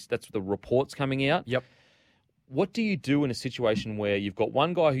 That's the reports coming out. Yep. What do you do in a situation where you've got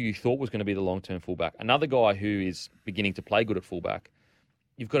one guy who you thought was going to be the long-term fullback, another guy who is beginning to play good at fullback?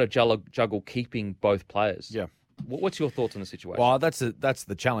 You've got to juggle keeping both players. Yeah. What's your thoughts on the situation? Well, that's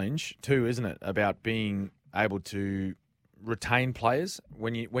the challenge too, isn't it? About being able to retain players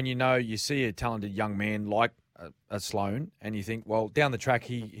when you see a talented young man like a Sloan, and you think, well, down the track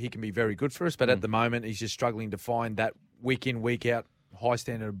he can be very good for us, but at the moment he's just struggling to find that week in, week out high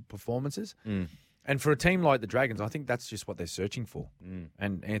standard performances. And for a team like the Dragons, I think that's just what they're searching for.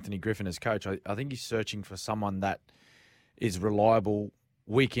 And Anthony Griffin as coach, I think he's searching for someone that is reliable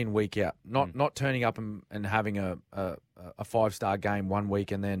week in, week out, not turning up and having a 5-star game one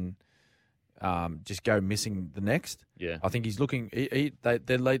week and then just go missing the next. Yeah, I think he's looking.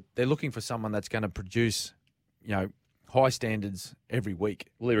 They're looking for someone that's going to produce, high standards every week.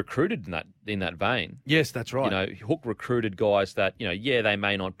 Well, he recruited in that vein. Yes, that's right. Hook recruited guys that they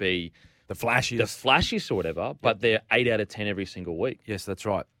may not be the flashiest or whatever, but they're 8 out of 10 every single week. Yes, that's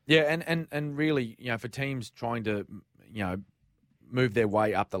right. Yeah, and really, for teams trying to, move their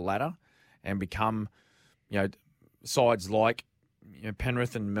way up the ladder and become, sides like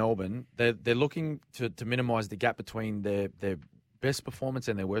Penrith and Melbourne, they're looking to minimise the gap between their best performance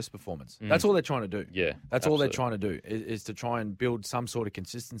and their worst performance. That's all they're trying to do. Yeah, that's all they're trying to do is to try and build some sort of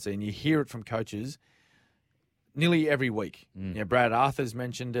consistency. And you hear it from coaches nearly every week. Brad Arthur's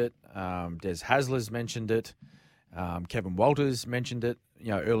mentioned it. Des Hasler's mentioned it. Kevin Walters mentioned it.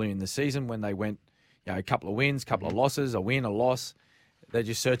 Early in the season when they went, a couple of wins, couple of losses, a win, a loss. They're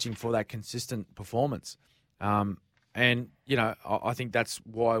just searching for that consistent performance. And, I think that's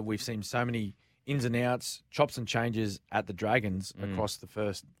why we've seen so many ins and outs, chops and changes at the Dragons across the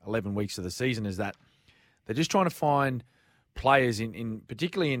first 11 weeks of the season, is that they're just trying to find players in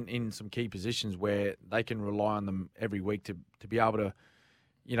particularly in some key positions where they can rely on them every week to be able to,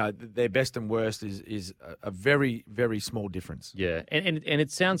 their best and worst is a very, very small difference. Yeah, and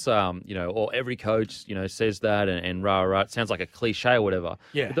it sounds, or every coach, says that and rah. It sounds like a cliche or whatever.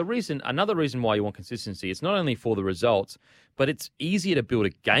 Yeah. But another reason why you want consistency, it's not only for the results, but it's easier to build a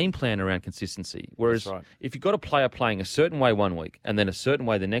game plan around consistency. Whereas if you've got a player playing a certain way one week and then a certain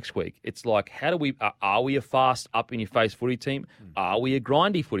way the next week, it's like, are we a fast, up-in-your-face footy team? Are we a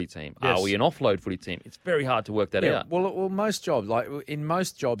grindy footy team? Yes. Are we an offload footy team? It's very hard to work that out. Well, most jobs,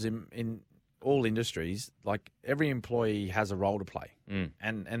 in in all industries, every employee has a role to play,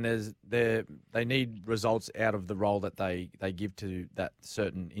 and they need results out of the role that they give to that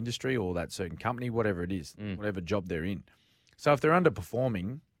certain industry or that certain company, whatever it is, whatever job they're in. So if they're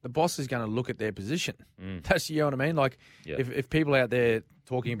underperforming, the boss is going to look at their position. That's, you know what I mean? If people out there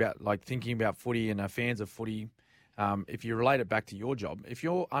talking about, thinking about footy and are fans of footy, if you relate it back to your job, if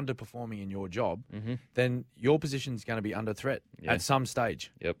you're underperforming in your job, then your position is going to be under threat at some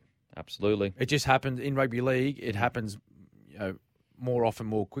stage. Yep, absolutely. It just happens in rugby league. It happens, more often,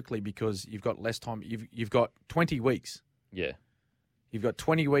 more quickly because you've got less time. You've got 20 weeks. Yeah, you've got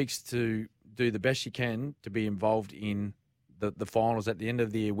 20 weeks to do the best you can to be involved in the finals at the end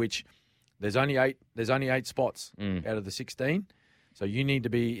of the year, which there's only 8 spots out of the 16. So you need to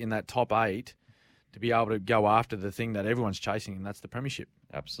be in that top 8 to be able to go after the thing that everyone's chasing, and that's the premiership.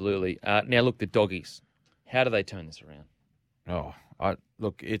 Absolutely. Now, look, the Doggies. How do they turn this around? Oh,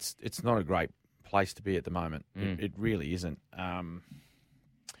 look, it's not a great place to be at the moment. It really isn't.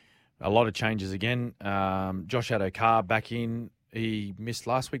 A lot of changes again. Josh Adokar back in. He missed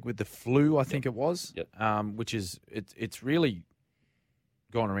last week with the flu, I think it was. Yep. Which is it's really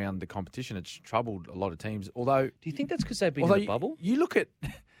gone around the competition. It's troubled a lot of teams. Although, Do you think that's because they've been in the bubble? You look at,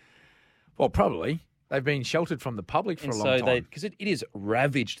 well, probably they've been sheltered from the public for a long time. Because it is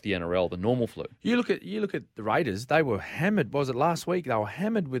ravaged the NRL, the normal flu. You look at the Raiders. They were hammered. Was it last week? They were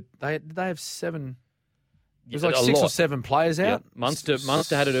hammered with. They have 7. It was like 6 or 7 players out. Munster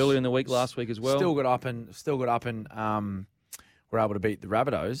had it earlier in the week last week as well. Still got up and were able to beat the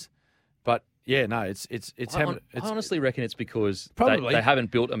Rabbitohs. But yeah, no, it's I honestly reckon it's because Probably. they haven't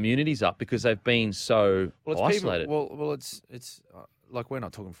built immunities up because they've been so isolated. It's like we're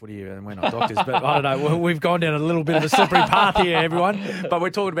not talking footy here and we're not doctors, but I don't know. We've gone down a little bit of a slippery path here, everyone. But we're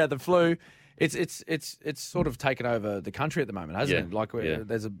talking about the flu. It's sort of taken over the country at the moment, hasn't it? Like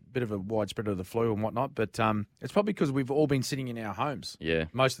there's a bit of a widespread of the flu and whatnot, but it's probably because we've all been sitting in our homes. Yeah,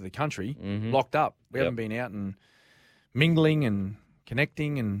 most of the country locked up. We haven't been out and mingling and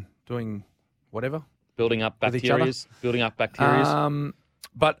connecting and doing whatever, building up bacteria.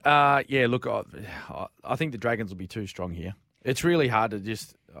 But look, I think the Dragons will be too strong here. It's really hard to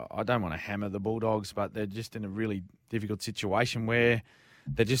just. I don't want to hammer the Bulldogs, but they're just in a really difficult situation where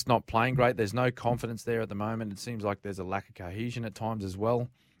they're just not playing great. There's no confidence there at the moment. It seems like there's a lack of cohesion at times as well.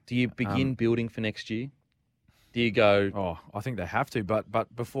 Do you begin building for next year? Do you go? Oh, I think they have to.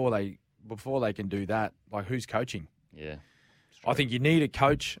 But before they can do that, like who's coaching? Yeah, I think you need a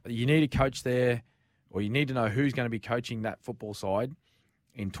coach. You need a coach there, or you need to know who's going to be coaching that football side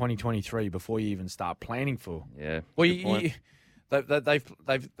in 2023 before you even start planning for. Yeah. Well,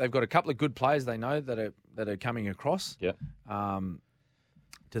 they've got a couple of good players they know that are coming across. Yeah.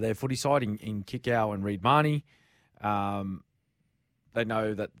 To their footy side in Kikau and Reed Marnie. They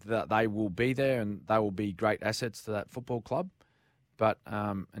know that they will be there and they will be great assets to that football club. But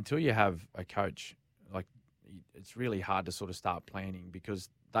until you have a coach, like it's really hard to sort of start planning because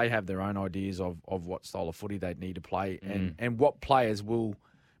they have their own ideas of what style of footy they'd need to play and what players will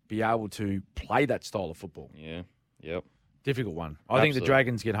be able to play that style of football. Yeah. Yep. Difficult one. I think the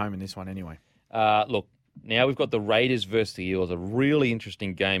Dragons get home in this one anyway. Look, now we've got the Raiders versus the Eels, a really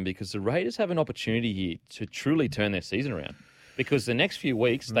interesting game because the Raiders have an opportunity here to truly turn their season around because the next few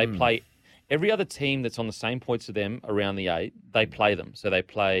weeks they play every other team that's on the same points as them around the 8, they play them. So they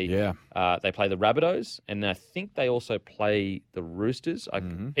play the Rabbitohs, and I think they also play the Roosters.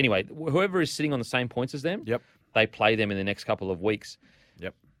 Anyway, whoever is sitting on the same points as them, they play them in the next couple of weeks.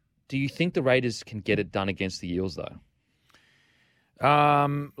 Yep. Do you think the Raiders can get it done against the Eels, though?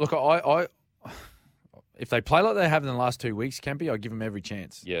 Look, I if they play like they have in the last 2 weeks, Campy, I give them every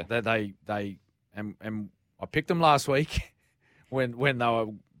chance. Yeah. They and I picked them last week when they were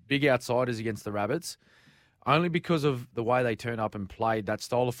big outsiders against the Rabbits, only because of the way they turned up and played that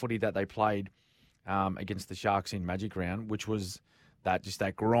style of footy that they played against the Sharks in Magic Round, which was that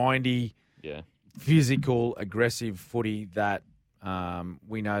grindy, physical, aggressive footy that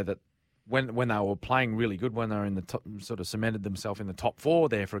we know that when they were playing really good, when they were in the top, sort of cemented themselves in the top 4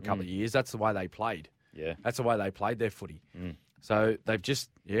 there for a couple of years, that's the way they played. Yeah, that's the way they played their footy. So they've just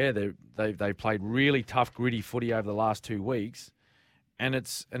they played really tough, gritty footy over the last 2 weeks, and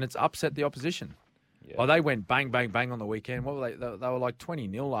it's upset the opposition. Yeah. Well, they went bang, bang, bang on the weekend. What were they? They were like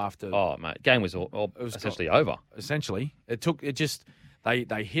 20-0 after. Oh, mate, game was essentially over. Essentially,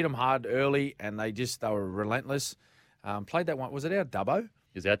 they hit them hard early, and they were relentless. Played that one. Was it out of Dubbo?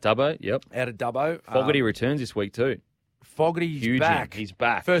 Is that Dubbo? Yep. Out of Dubbo. Fogarty returns this week too. Fogarty's back. He's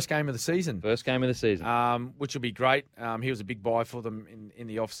back. First game of the season. Which will be great. He was a big buy for them in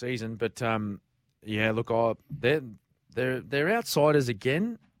the off season, but look, they're outsiders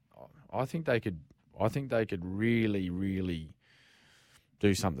again. I think they could really, really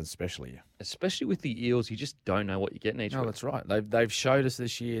do something special here. Especially with the Eels, you just don't know what you're getting each week. No, that's right. They've showed us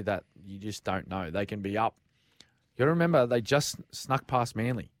this year that you just don't know. They can be up. You got to remember they just snuck past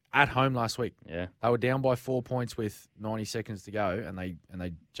Manly at home last week. Yeah, they were down by 4 points with 90 seconds to go, and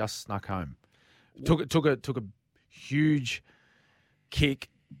they just snuck home. Took a huge kick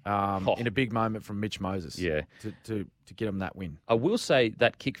in a big moment from Mitch Moses. Yeah, to get them that win. I will say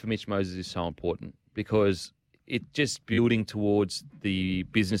that kick for Mitch Moses is so important because it's just building towards the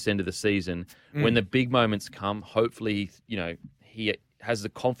business end of the season. When the big moments come, hopefully, he has the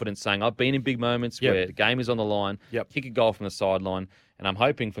confidence saying, I've been in big moments where the game is on the line, kick a goal from the sideline, and I'm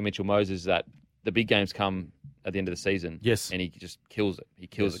hoping for Mitchell Moses that the big games come at the end of the season. Yes. And he just kills it. He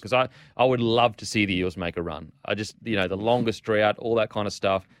kills it. Because I would love to see the Eels make a run. I just, the longest drought, all that kind of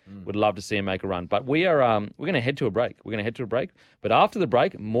stuff, would love to see him make a run. But we're going to head to a break. But after the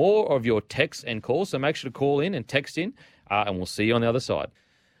break, more of your texts and calls. So make sure to call in and text in, and we'll see you on the other side.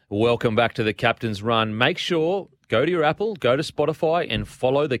 Welcome back to the Captain's Run. Make sure, go to your Apple, go to Spotify, and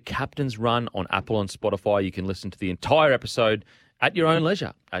follow the Captain's Run on Apple and Spotify. You can listen to the entire episode at your own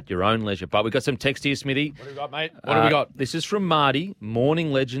leisure. But we've got some text here, Smithy. What do we got, mate? What do we got? This is from Marty.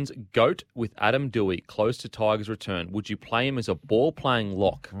 Morning Legends, GOAT with Adam Doueihi, close to Tigers' return. Would you play him as a ball-playing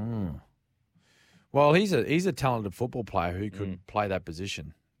lock? Well, he's a talented football player who could play that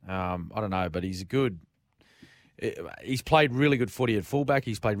position. I don't know, but he's played really good footy at fullback.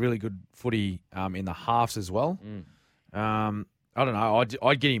 He's played really good footy in the halves as well. I don't know.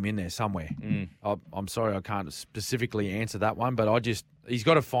 I'd get him in there somewhere. I'm sorry I can't specifically answer that one, but he's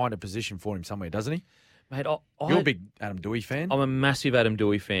got to find a position for him somewhere, doesn't he? Mate, You're a big Adam Doueihi fan. I'm a massive Adam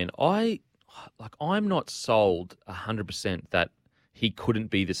Doueihi fan. I'm not sold 100% that he couldn't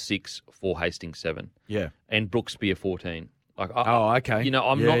be the 6 for Hastings 7. Yeah. And Brooks be a 14. Okay.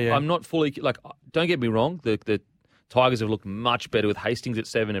 I'm not fully don't get me wrong, the Tigers have looked much better with Hastings at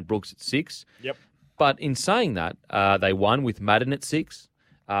 7 and Brooks at 6. Yep. But in saying that, they won with Madden at 6.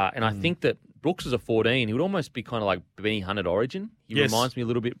 And I think that Brooks is a 14. He would almost be kind of like Benny Hunt at Origin. He reminds me a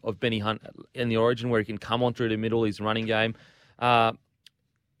little bit of Benny Hunt in the Origin, where he can come on through the middle, his running game.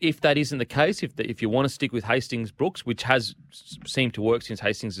 If that isn't the case, if you want to stick with Hastings Brooks, which has seemed to work since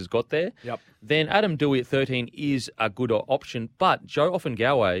Hastings has got there, then Adam Doueihi at 13 is a good option. But Joe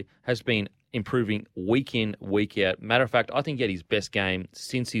Offengawe has been improving week in, week out. Matter of fact, I think he had his best game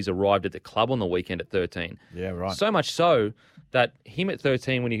since he's arrived at the club on the weekend at 13. Yeah, right. So much so that him at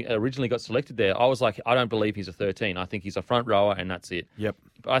 13, when he originally got selected there, I was like, I don't believe he's a 13. I think he's a front rower and that's it. Yep.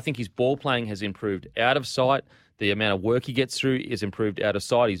 But I think his ball playing has improved out of sight. The amount of work he gets through is improved out of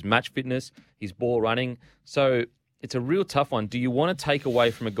sight. His match fitness, his ball running. So it's a real tough one. Do you want to take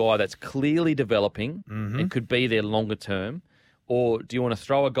away from a guy that's clearly developing and could be there longer term? Or do you want to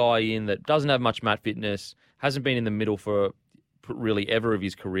throw a guy in that doesn't have much match fitness, hasn't been in the middle for really ever of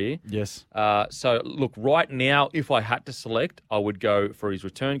his career? Yes. So, look, right now, if I had to select, I would go for his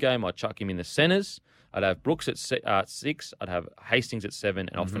return game. I'd chuck him in the centres. I'd have Brooks at 6. I'd have Hastings at 7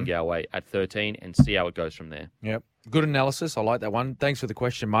 and Offengawe at 13 and see how it goes from there. Yep. Good analysis. I like that one. Thanks for the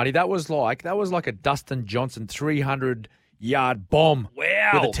question, Marty. That was like a Dustin Johnson 300-yard bomb. Wow.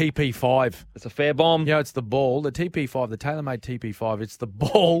 With a TP5. It's a fair bomb. Yeah, it's the ball, the TP5, the tailor-made TP5. It's the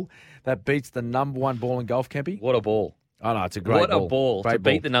ball that beats the number one ball in golf, Kempy. What a ball. Oh, no, it's a great ball. What a ball great to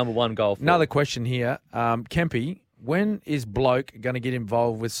beat the number one golf ball. Another question here. Kempy, when is Bloke going to get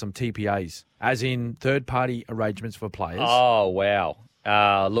involved with some TPAs, as in third-party arrangements for players? Oh, wow.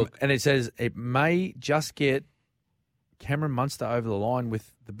 Look. And it says it may just get Cameron Munster over the line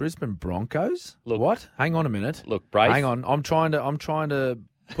with the Brisbane Broncos. Look, what? Hang on a minute. Look, Braith. Hang on. I'm trying to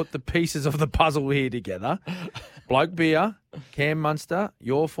put the pieces of the puzzle here together. Bloke Beer, Cam Munster,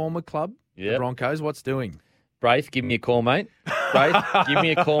 your former club, the Broncos. What's doing? Braith, give me a call, mate. Braith, give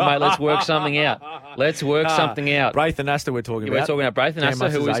me a call, mate. Let's work something out. Something out. Braith and Astor we're talking about. We're talking about Braith and Astor,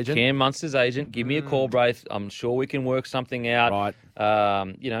 who is agent. Cam Munster's agent. Give me a call, Braith. I'm sure we can work something out. Right.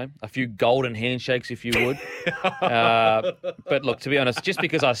 A few golden handshakes, if you would. But look, to be honest, just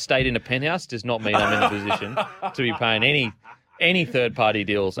because I stayed in a penthouse does not mean I'm in a position to be paying any third-party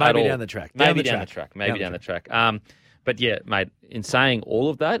deals at all. Maybe down the track. Maybe down the track. But yeah, mate, in saying all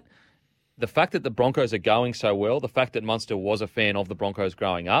of that, the fact that the Broncos are going so well, the fact that Munster was a fan of the Broncos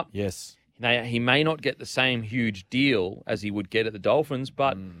growing up, yes, he may not get the same huge deal as he would get at the Dolphins,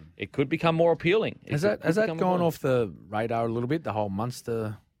 but it could become more appealing. Has that gone off the radar a little bit? The whole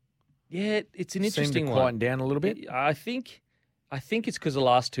Munster, it's an interesting seemed to quieten down a little bit. I think it's because the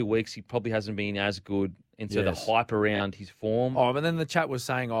last 2 weeks he probably hasn't been as good, and so the hype around his form. Oh, but then the chat was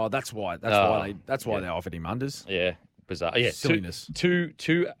saying, that's why they offered him unders. Yeah. Bizarre. Yeah, silliness. Two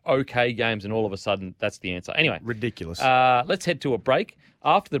okay games, and all of a sudden, that's the answer. Anyway, ridiculous. Let's head to a break.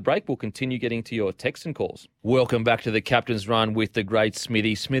 After the break, we'll continue getting to your texts and calls. Welcome back to the Captain's Run with the great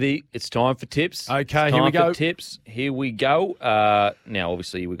Smithy. Smithy, it's time for tips. Okay, here we go. Here we go. Now,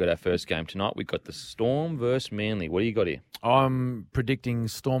 obviously, we've got our first game tonight. We've got the Storm versus Manly. What do you got here? I'm predicting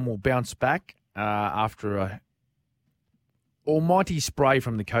Storm will bounce back after a almighty spray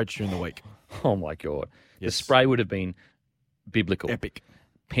from the coach during the week. Oh, my God. Yes. The spray would have been biblical. Epic.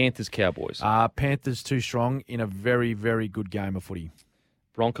 Panthers, Cowboys. Panthers too strong in a very, very good game of footy.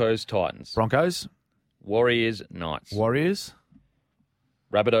 Broncos, Titans. Broncos. Warriors, Knights. Warriors.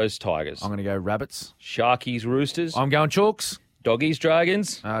 Rabbitohs, Tigers. I'm going to go Rabbits. Sharkies, Roosters. I'm going Chalks. Doggies,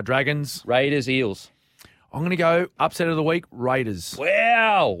 Dragons. Dragons. Raiders, Eels. I'm going to go upset of the week, Raiders.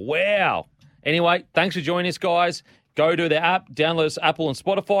 Wow. Anyway, thanks for joining us, guys. Go to the app, download us Apple and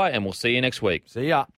Spotify, and we'll see you next week. See ya.